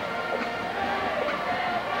linemen.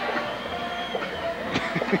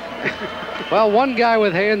 Well, one guy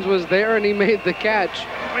with hands was there, and he made the catch.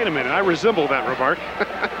 Wait a minute, I resemble that remark.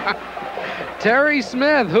 Terry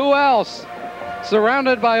Smith, who else?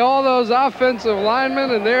 Surrounded by all those offensive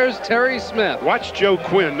linemen, and there's Terry Smith. Watch Joe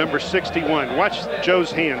Quinn, number 61. Watch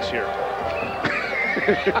Joe's hands here.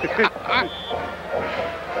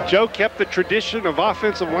 Joe kept the tradition of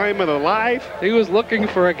offensive linemen alive. He was looking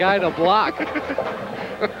for a guy to block.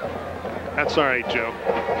 That's all right, Joe.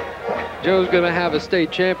 Joe's going to have a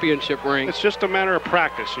state championship ring. It's just a matter of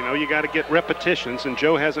practice, you know. You got to get repetitions, and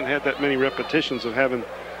Joe hasn't had that many repetitions of having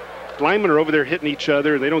linemen are over there hitting each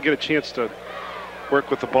other. They don't get a chance to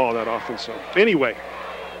work with the ball that often. So anyway,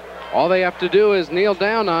 all they have to do is kneel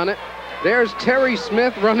down on it. There's Terry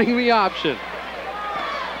Smith running the option.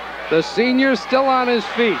 The senior's still on his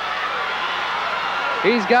feet.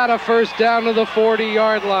 He's got a first down to the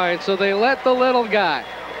 40-yard line, so they let the little guy,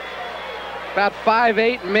 about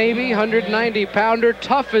 5'8", maybe, 190-pounder,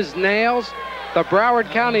 tough as nails, the Broward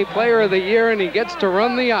County Player of the Year, and he gets to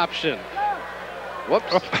run the option.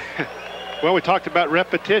 Whoops. Well, we talked about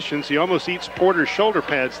repetitions. He almost eats Porter's shoulder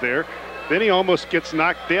pads there. Then he almost gets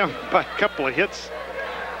knocked down by a couple of hits.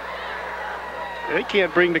 They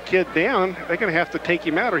can't bring the kid down. They're going to have to take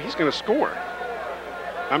him out or he's going to score.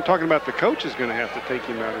 I'm talking about the coach is going to have to take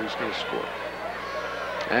him out or he's going to score.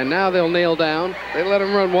 And now they'll kneel down. They let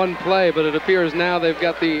him run one play, but it appears now they've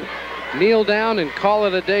got the kneel down and call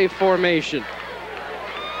it a day formation.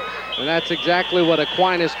 And that's exactly what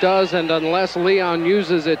Aquinas does, and unless Leon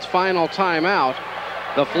uses its final timeout,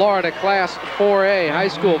 the Florida Class 4A High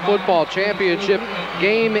School Football Championship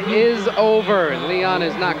game is over. And Leon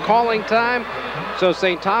is not calling time, so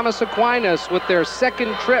St. Thomas Aquinas, with their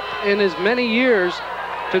second trip in as many years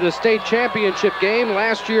to the state championship game.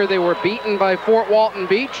 Last year they were beaten by Fort Walton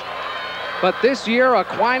Beach, but this year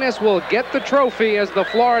Aquinas will get the trophy as the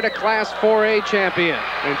Florida Class 4A champion.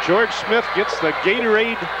 And George Smith gets the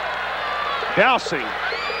Gatorade dousing.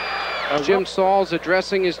 Jim Saul's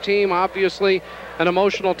addressing his team. Obviously an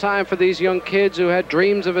emotional time for these young kids who had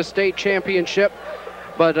dreams of a state championship,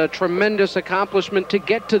 but a tremendous accomplishment to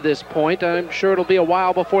get to this point. I'm sure it'll be a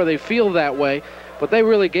while before they feel that way, but they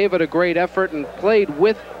really gave it a great effort and played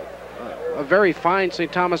with a very fine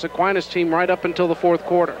St. Thomas Aquinas team right up until the fourth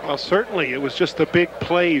quarter. Well, certainly. It was just the big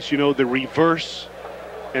plays, you know, the reverse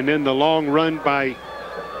and then the long run by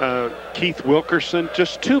Keith Wilkerson.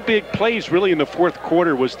 Just two big plays really in the fourth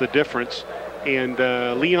quarter was the difference. And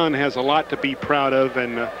Leon has a lot to be proud of.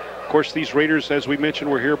 And, of course, these Raiders, as we mentioned,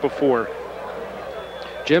 were here before.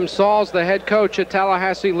 Jim Sauls, the head coach at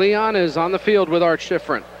Tallahassee Leon, is on the field with Art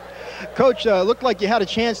Schifrin. Coach, looked like you had a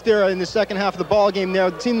chance there in the second half of the ball game there.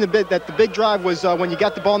 It seemed that the big drive was when you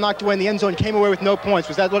got the ball knocked away in the end zone, came away with no points.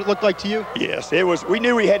 Was that what it looked like to you? Yes, it was. We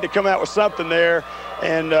knew we had to come out with something there,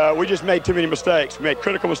 and we just made too many mistakes. We made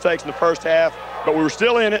critical mistakes in the first half, but we were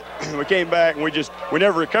still in it. We came back, and we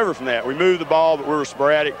never recovered from that. We moved the ball, but we were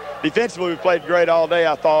sporadic. Defensively, we played great all day,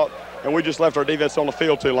 I thought, and we just left our defense on the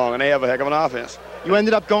field too long, and they have a heck of an offense. You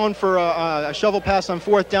ended up going for a shovel pass on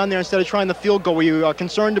fourth down there instead of trying the field goal. Were you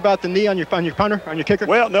concerned about the knee on your punter, on your kicker?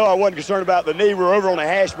 Well, no, I wasn't concerned about the knee. We were over on the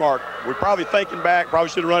hash mark. We're probably thinking back, probably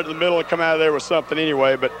should have run it to the middle and come out of there with something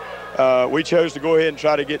anyway, but we chose to go ahead and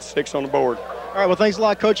try to get 6 on the board. All right, well, thanks a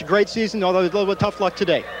lot, Coach. A great season, although a little bit tough luck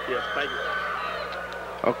today. Yes, thank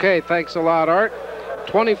you. Okay, thanks a lot, Art.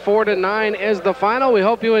 24-9 is the final. We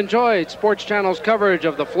hope you enjoyed Sports Channel's coverage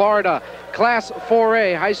of the Florida Class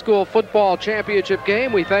 4A High School Football Championship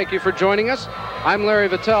game. We thank you for joining us. I'm Larry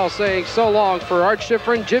Vitale saying so long for Art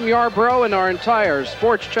Schifrin, Jim Yarbrough, and our entire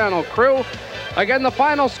Sports Channel crew. Again, the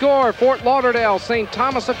final score, Fort Lauderdale, St.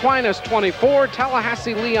 Thomas Aquinas 24,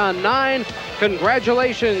 Tallahassee Leon 9.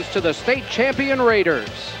 Congratulations to the state champion Raiders.